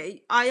saying,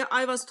 okay,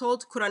 I was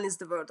told Quran is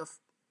the word of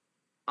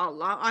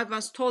Allah. I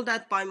was told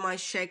that by my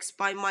sheikhs,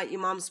 by my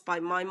imams, by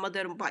my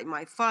mother, by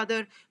my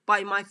father,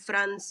 by my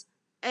friends.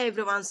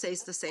 Everyone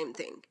says the same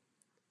thing.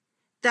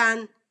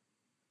 Then,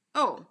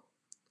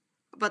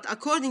 but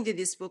according to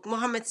this book,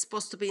 Muhammad is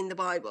supposed to be in the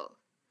Bible.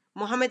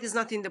 Muhammad is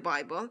not in the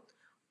Bible.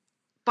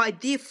 By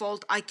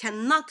default, I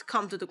cannot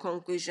come to the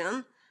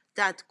conclusion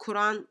that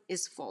Quran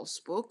is false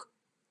book.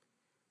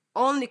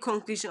 Only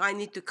conclusion I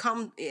need to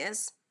come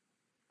is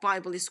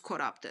Bible is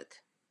corrupted.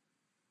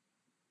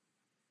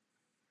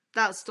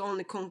 That's the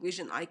only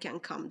conclusion I can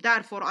come.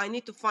 Therefore, I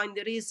need to find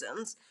the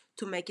reasons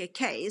to make a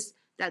case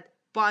that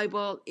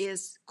Bible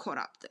is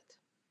corrupted.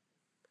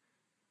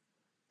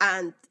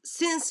 And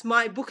since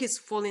my book is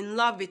fall in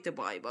love with the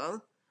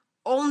Bible,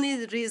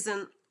 only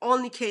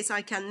case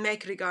I can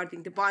make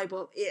regarding the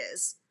Bible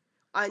is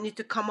I need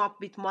to come up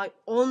with my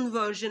own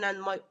version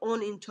and my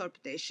own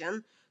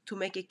interpretation to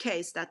make a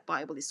case that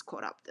Bible is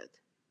corrupted.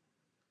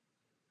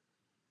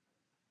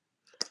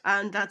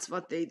 And that's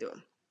what they do.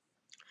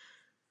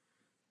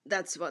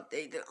 That's what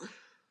they do.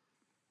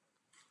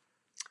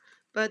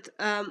 But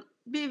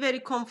be very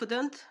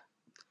confident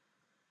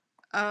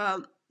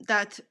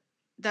that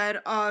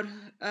there are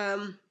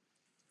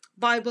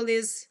Bible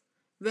is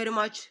very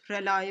much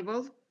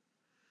reliable.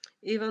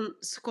 Even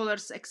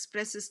scholars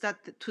expresses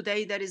that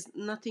today there is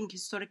nothing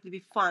historically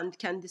we found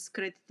can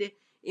discredit the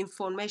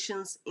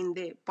informations in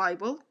the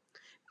Bible.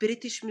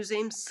 British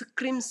Museum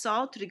screams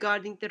out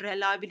regarding the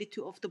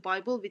reliability of the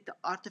Bible with the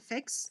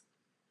artifacts.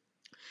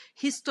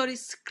 History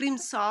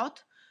screams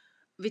out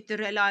with the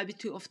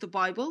reliability of the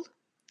Bible,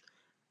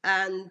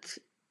 and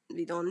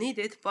we don't need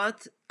it,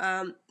 but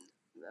and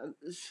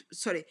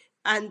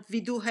we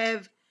do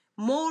have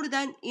more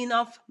than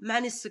enough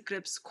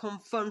manuscripts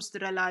confirms the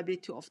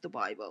reliability of the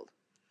Bible.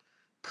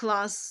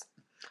 Plus,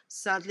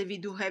 sadly, we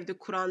do have the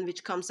Quran,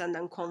 which comes and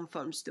then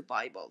confirms the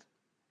Bible.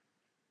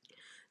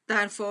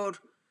 Therefore,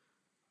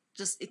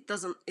 just it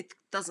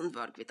doesn't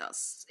work with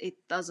us. It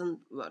doesn't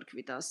work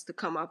with us to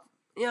come up,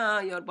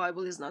 yeah, your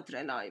Bible is not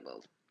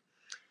reliable.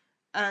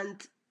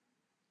 And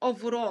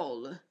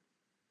overall,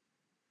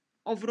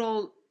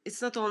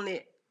 it's not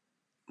only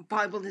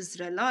Bible is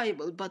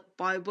reliable, but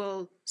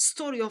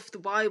story of the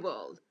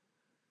Bible,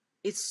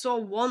 it's so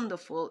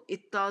wonderful.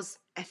 It does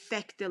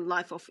affect the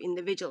life of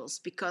individuals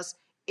because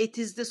it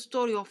is the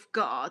story of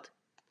God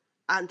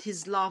and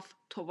his love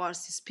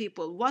towards his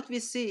people. What we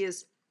see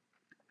is,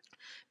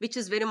 which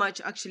is very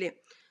much actually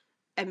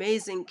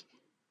amazing,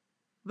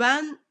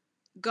 when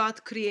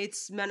God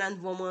creates man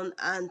and woman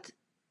and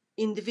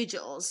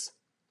individuals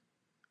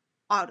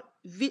are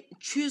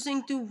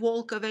choosing to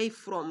walk away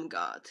from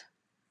God.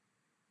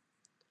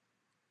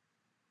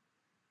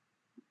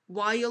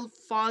 While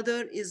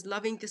Father is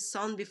loving the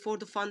Son before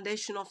the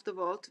foundation of the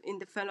world in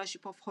the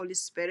fellowship of Holy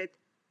Spirit,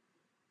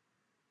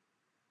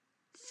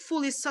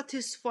 fully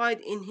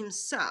satisfied in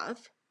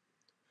himself,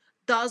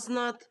 does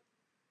not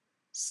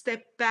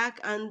step back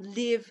and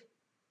leave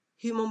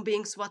human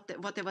beings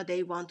whatever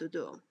they want to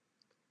do.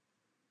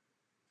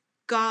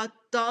 God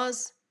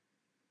does,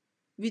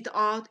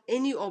 without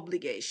any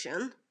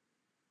obligation,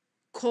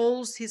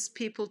 calls his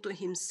people to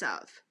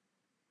himself,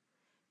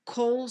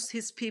 calls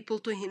his people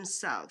to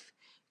himself,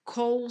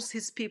 calls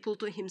his people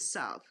to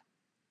himself,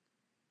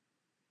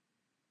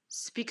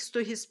 speaks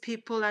to his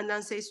people and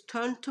then says,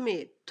 turn to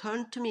me,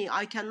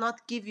 I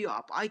cannot give you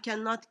up, I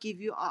cannot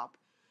give you up.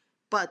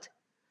 But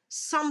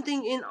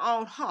something in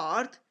our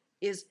heart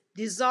is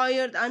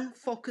desired and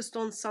focused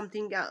on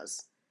something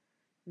else.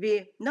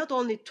 We not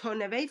only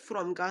turn away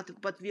from God,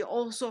 but we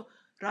also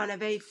run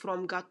away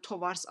from God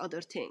towards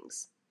other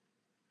things.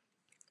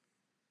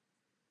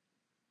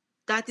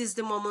 That is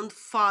the moment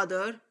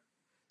Father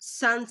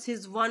sends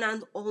his one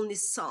and only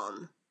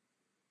Son.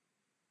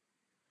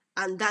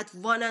 And that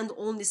one and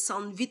only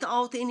Son,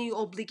 without any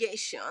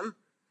obligation,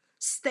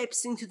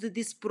 steps into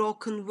this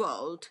broken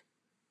world,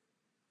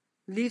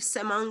 lives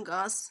among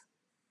us,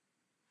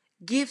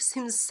 gives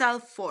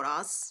himself for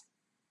us,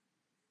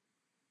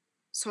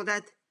 so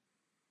that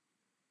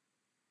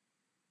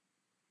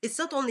it's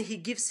not only he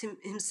gives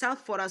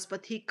himself for us,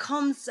 but he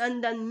comes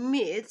and then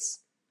meets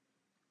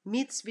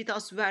with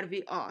us where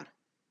we are.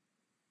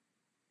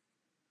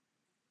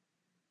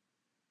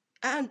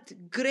 And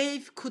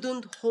grave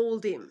couldn't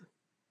hold him.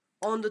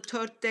 On the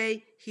third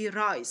day, he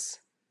rises.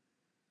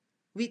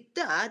 With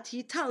that,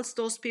 he tells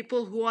those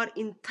people who are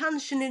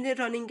intentionally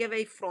running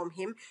away from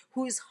him,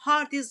 whose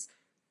heart is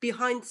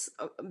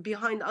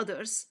behind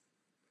others,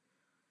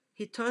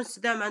 he turns to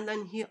them and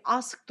then he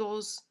asks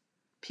those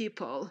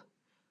people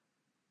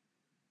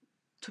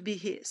to be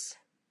his.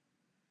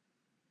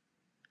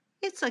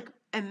 It's like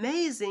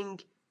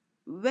amazing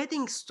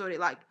wedding story,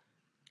 like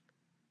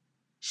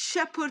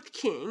shepherd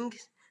king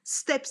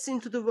steps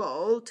into the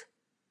world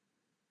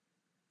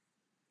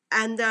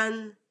and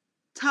then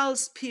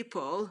tells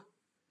people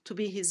to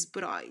be his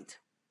bride.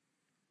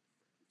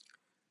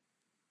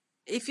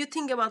 If you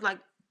think about like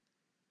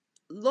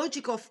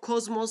logic of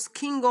cosmos,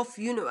 king of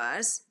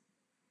universe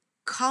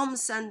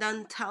comes and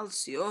then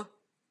tells you,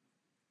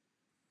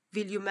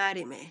 will you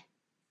marry me?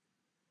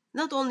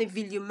 Not only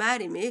will you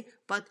marry me,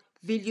 but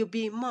will you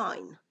be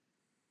mine?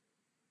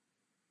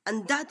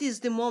 And that is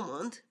the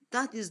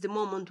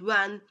moment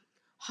when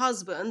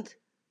husband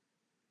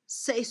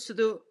says to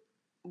the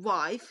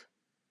wife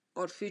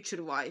or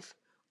future wife,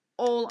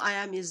 all I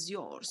am is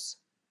yours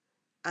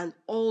and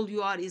all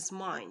you are is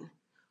mine.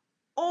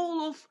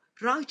 All of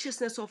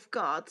righteousness of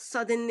God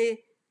suddenly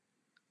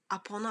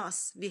upon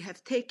us, we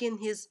have taken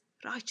his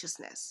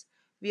righteousness.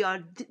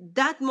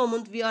 That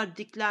moment we are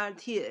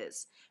declared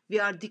his. We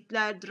are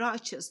declared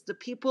righteous, the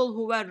people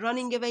who were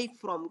running away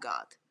from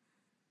God.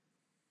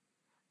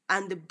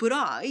 And the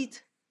bride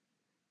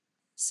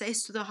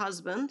says to the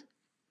husband,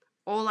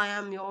 all I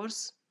am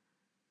yours,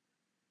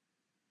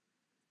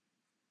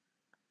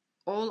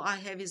 all I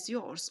have is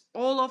yours.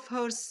 All of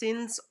her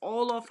sins,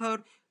 all of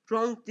her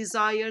wrong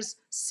desires,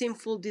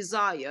 sinful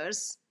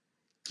desires,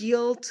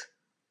 guilt,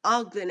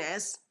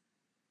 ugliness,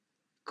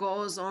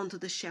 goes on to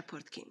the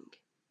Shepherd King.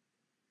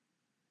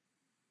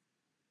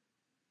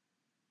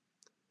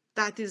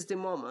 That is the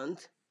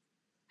moment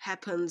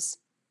happens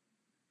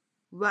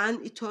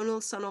when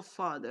eternal Son of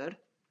Father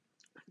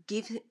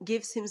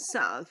gives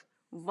himself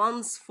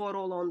once for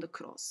all on the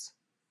cross.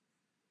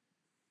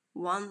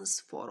 Once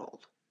for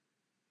all.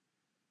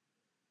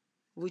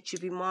 Would you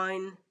be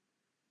mine?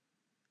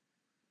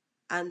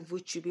 And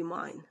would you be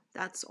mine?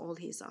 That's all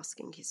he's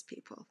asking his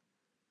people.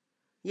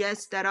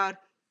 Yes, there are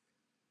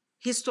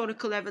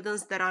historical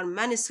evidence, there are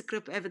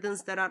manuscript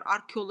evidence, there are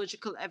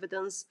archaeological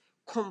evidence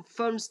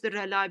confirms the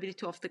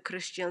reliability of the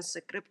Christian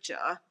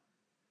scripture.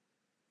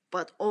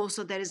 But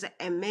also there is an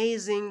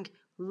amazing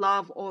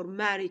love or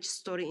marriage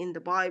story in the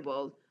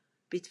Bible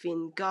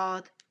between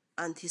God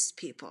and his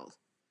people.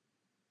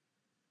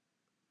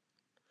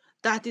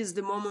 That is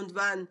the moment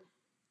when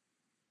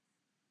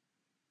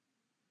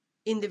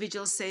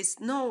individual says,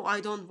 no,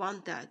 I don't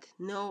want that.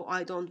 No,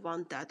 I don't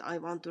want that. I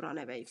want to run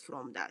away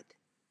from that.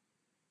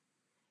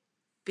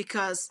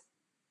 Because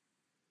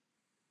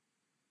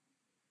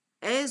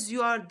as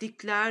you are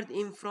declared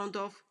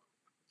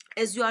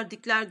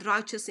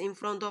righteous in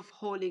front of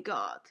holy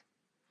God,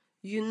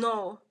 you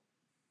know,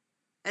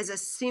 as a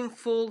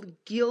sinful,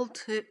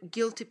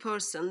 guilty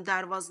person,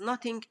 there was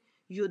nothing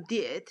you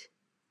did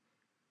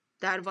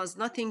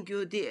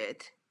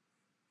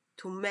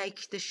to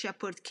make the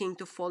Shepherd King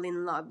to fall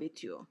in love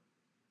with you.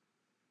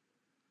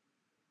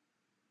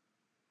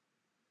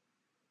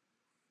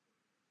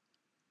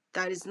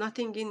 There is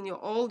nothing in you.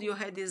 All you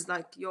had is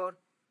like your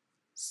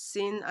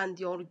sin and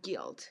your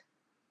guilt.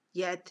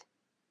 Yet,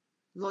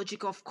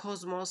 logic of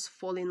cosmos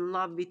fall in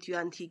love with you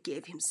and he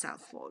gave himself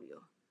for you.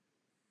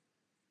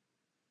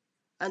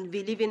 And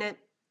we live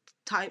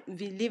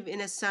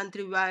in a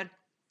century where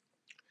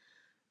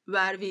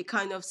we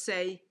kind of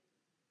say,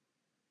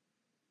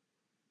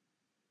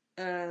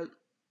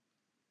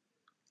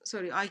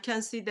 sorry, I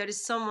can see there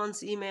is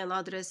someone's email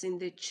address in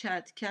the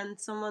chat. Can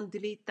someone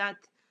delete that?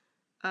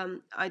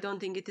 I don't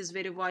think it is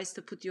very wise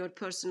to put your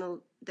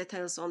personal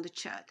details on the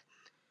chat.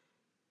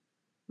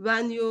 We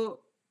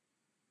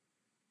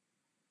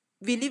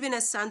live in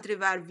a century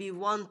where we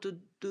want to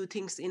do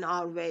things in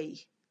our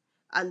way,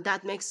 and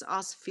that makes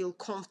us feel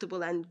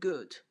comfortable and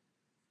good.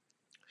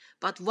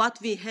 But what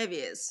we have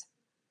is,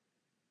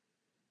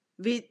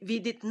 we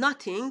did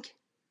nothing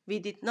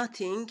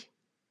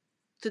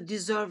to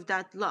deserve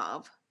that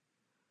love.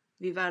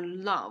 We were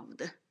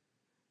loved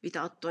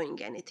without doing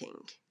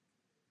anything.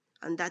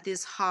 And that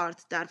is hard,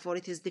 therefore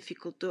it is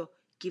difficult to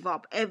give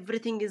up.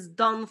 Everything is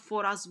done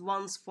for us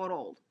once for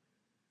all.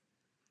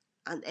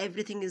 And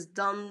everything is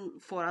done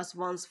for us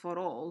once for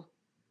all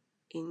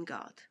in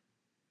God.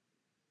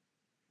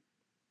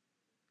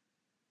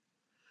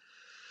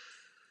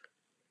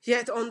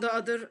 Yet on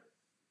the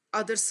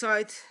other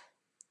side,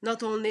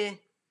 not only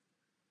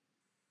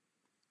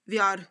we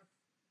are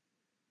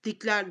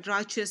declared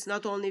righteous,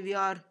 not only we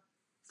are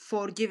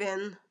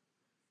forgiven,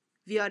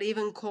 we are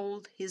even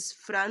called his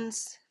friend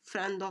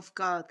of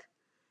God.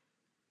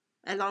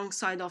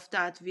 Alongside of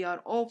that, we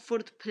are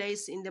offered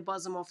place in the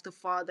bosom of the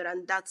Father,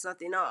 and that's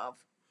not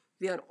enough.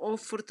 We are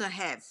offered to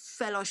have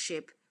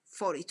fellowship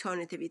for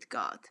eternity with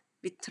God,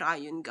 with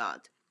triune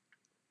God.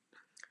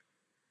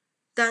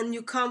 Then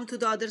you come to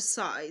the other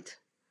side,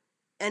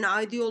 an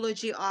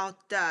ideology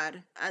out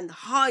there, and the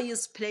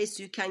highest place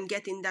you can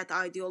get in that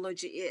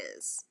ideology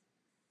is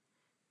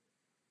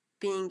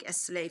being a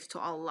slave to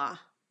Allah.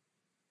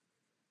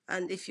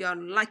 And if you are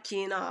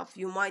lucky enough,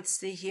 you might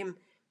see him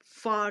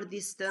far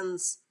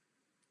distance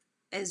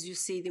as you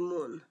see the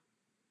moon.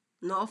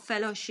 No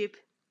fellowship,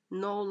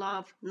 no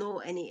love, no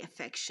any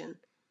affection.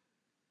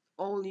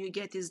 All you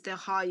get is the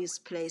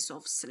highest place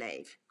of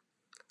slave.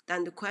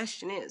 Then the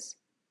question is,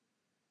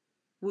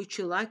 would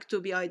you like to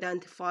be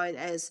identified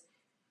as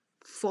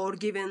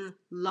forgiven,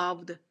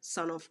 loved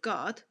Son of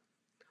God?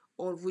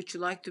 Or would you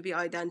like to be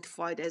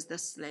identified as the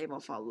slave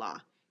of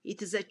Allah?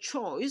 It is a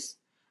choice,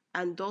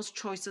 and those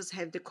choices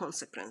have the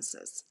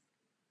consequences.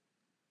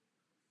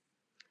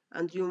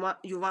 And you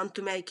want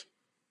to make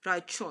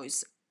right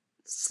choice.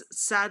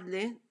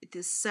 Sadly, it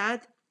is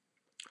sad,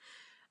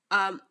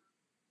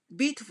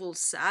 beautiful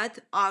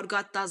sad, our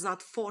God does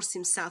not force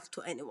himself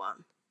to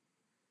anyone.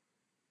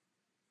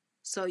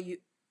 So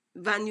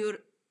when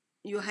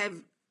you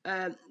have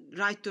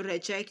right to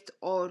reject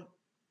or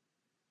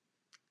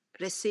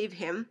receive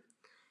him,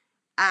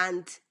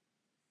 and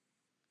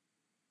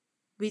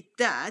with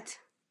that,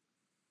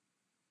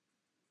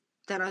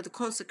 there are the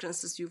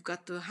consequences. You've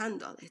got to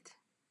handle it.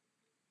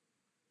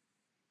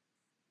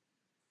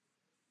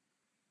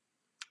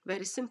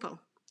 Very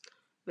simple.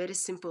 Very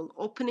simple.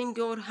 Opening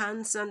your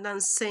hands and then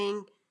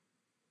saying,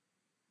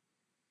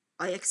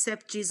 I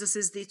accept Jesus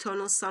is the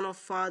eternal Son of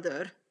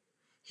Father.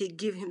 He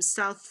gave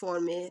himself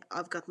for me.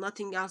 I've got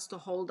nothing else to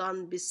hold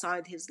on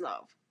beside his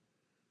love.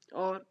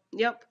 Or,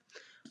 yep,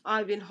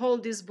 I will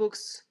hold these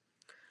books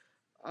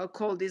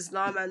called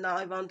Islam, and now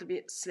I want to be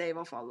a slave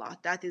of Allah.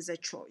 That is a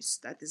choice.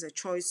 That is a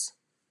choice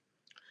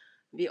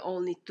we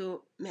all need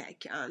to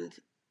make. And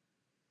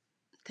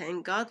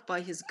thank God,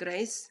 by his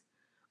grace,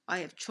 I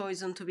have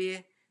chosen to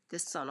be the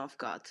son of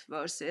God.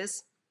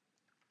 Versus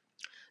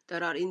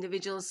there are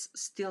individuals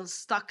still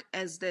stuck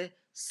as the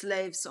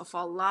slaves of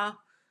Allah.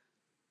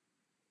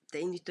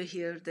 They need to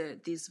hear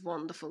this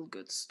wonderful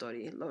good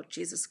story Lord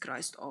Jesus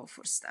Christ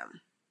offers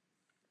them.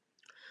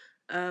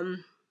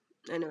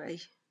 Anyway,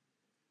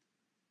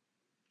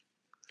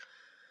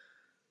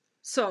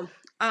 so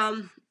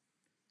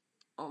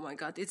oh my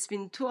God, it's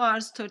been 2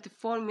 hours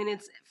 34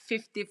 minutes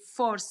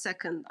 54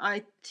 seconds.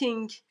 I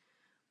think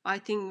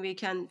we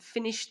can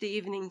finish the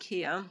evening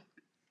here.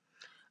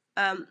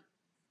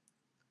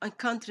 I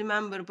can't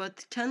remember,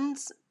 but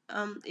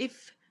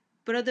if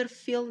Brother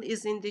Phil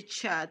is in the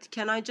chat,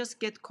 can I just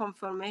get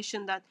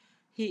confirmation that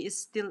he is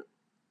still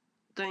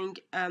doing,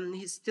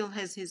 he still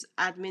has his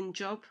admin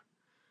job?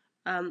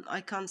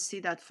 I can't see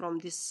that from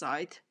this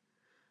side,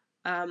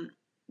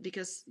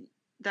 because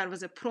there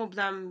was a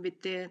problem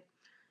with the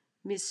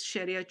Miss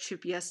Sharia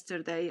chip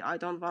yesterday. I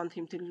don't want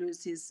him to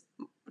lose his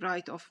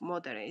right of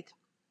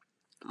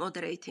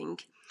moderating.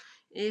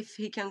 If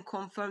he can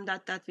confirm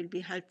that, that will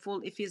be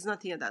helpful. If he's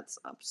not here, that's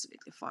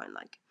absolutely fine.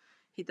 Like,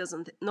 he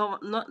doesn't,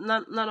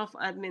 none of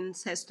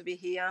admins has to be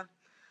here.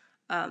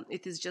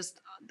 It is just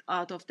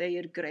out of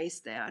their grace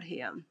they are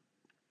here.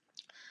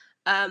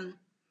 I'm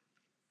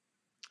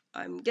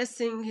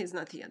guessing he's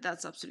not here.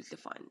 That's absolutely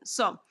fine.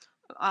 So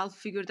I'll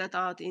figure that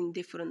out in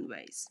different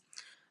ways.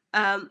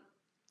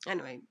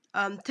 Anyway,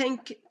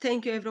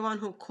 thank you everyone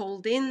who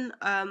called in,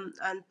 and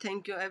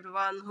thank you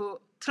everyone who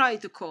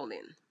tried to call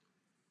in.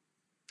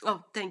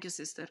 Oh, thank you,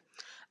 sister.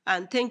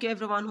 And thank you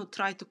everyone who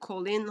tried to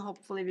call in.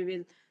 Hopefully we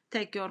will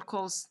take your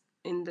calls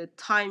in the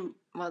time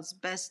was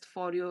best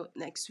for you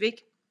next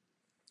week.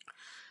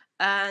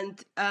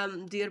 And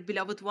dear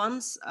beloved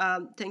ones,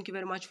 thank you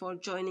very much for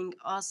joining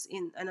us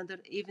in another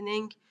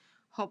evening.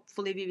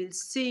 Hopefully we will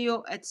see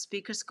you at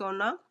Speaker's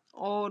Corner,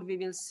 or we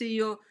will see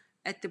you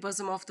at the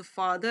bosom of the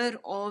Father,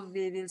 or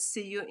we will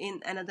see you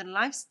in another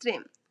live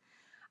stream.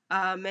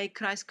 May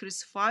Christ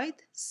crucified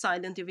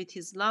silent you with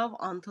his love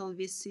until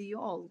we see you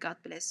all. God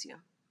bless you.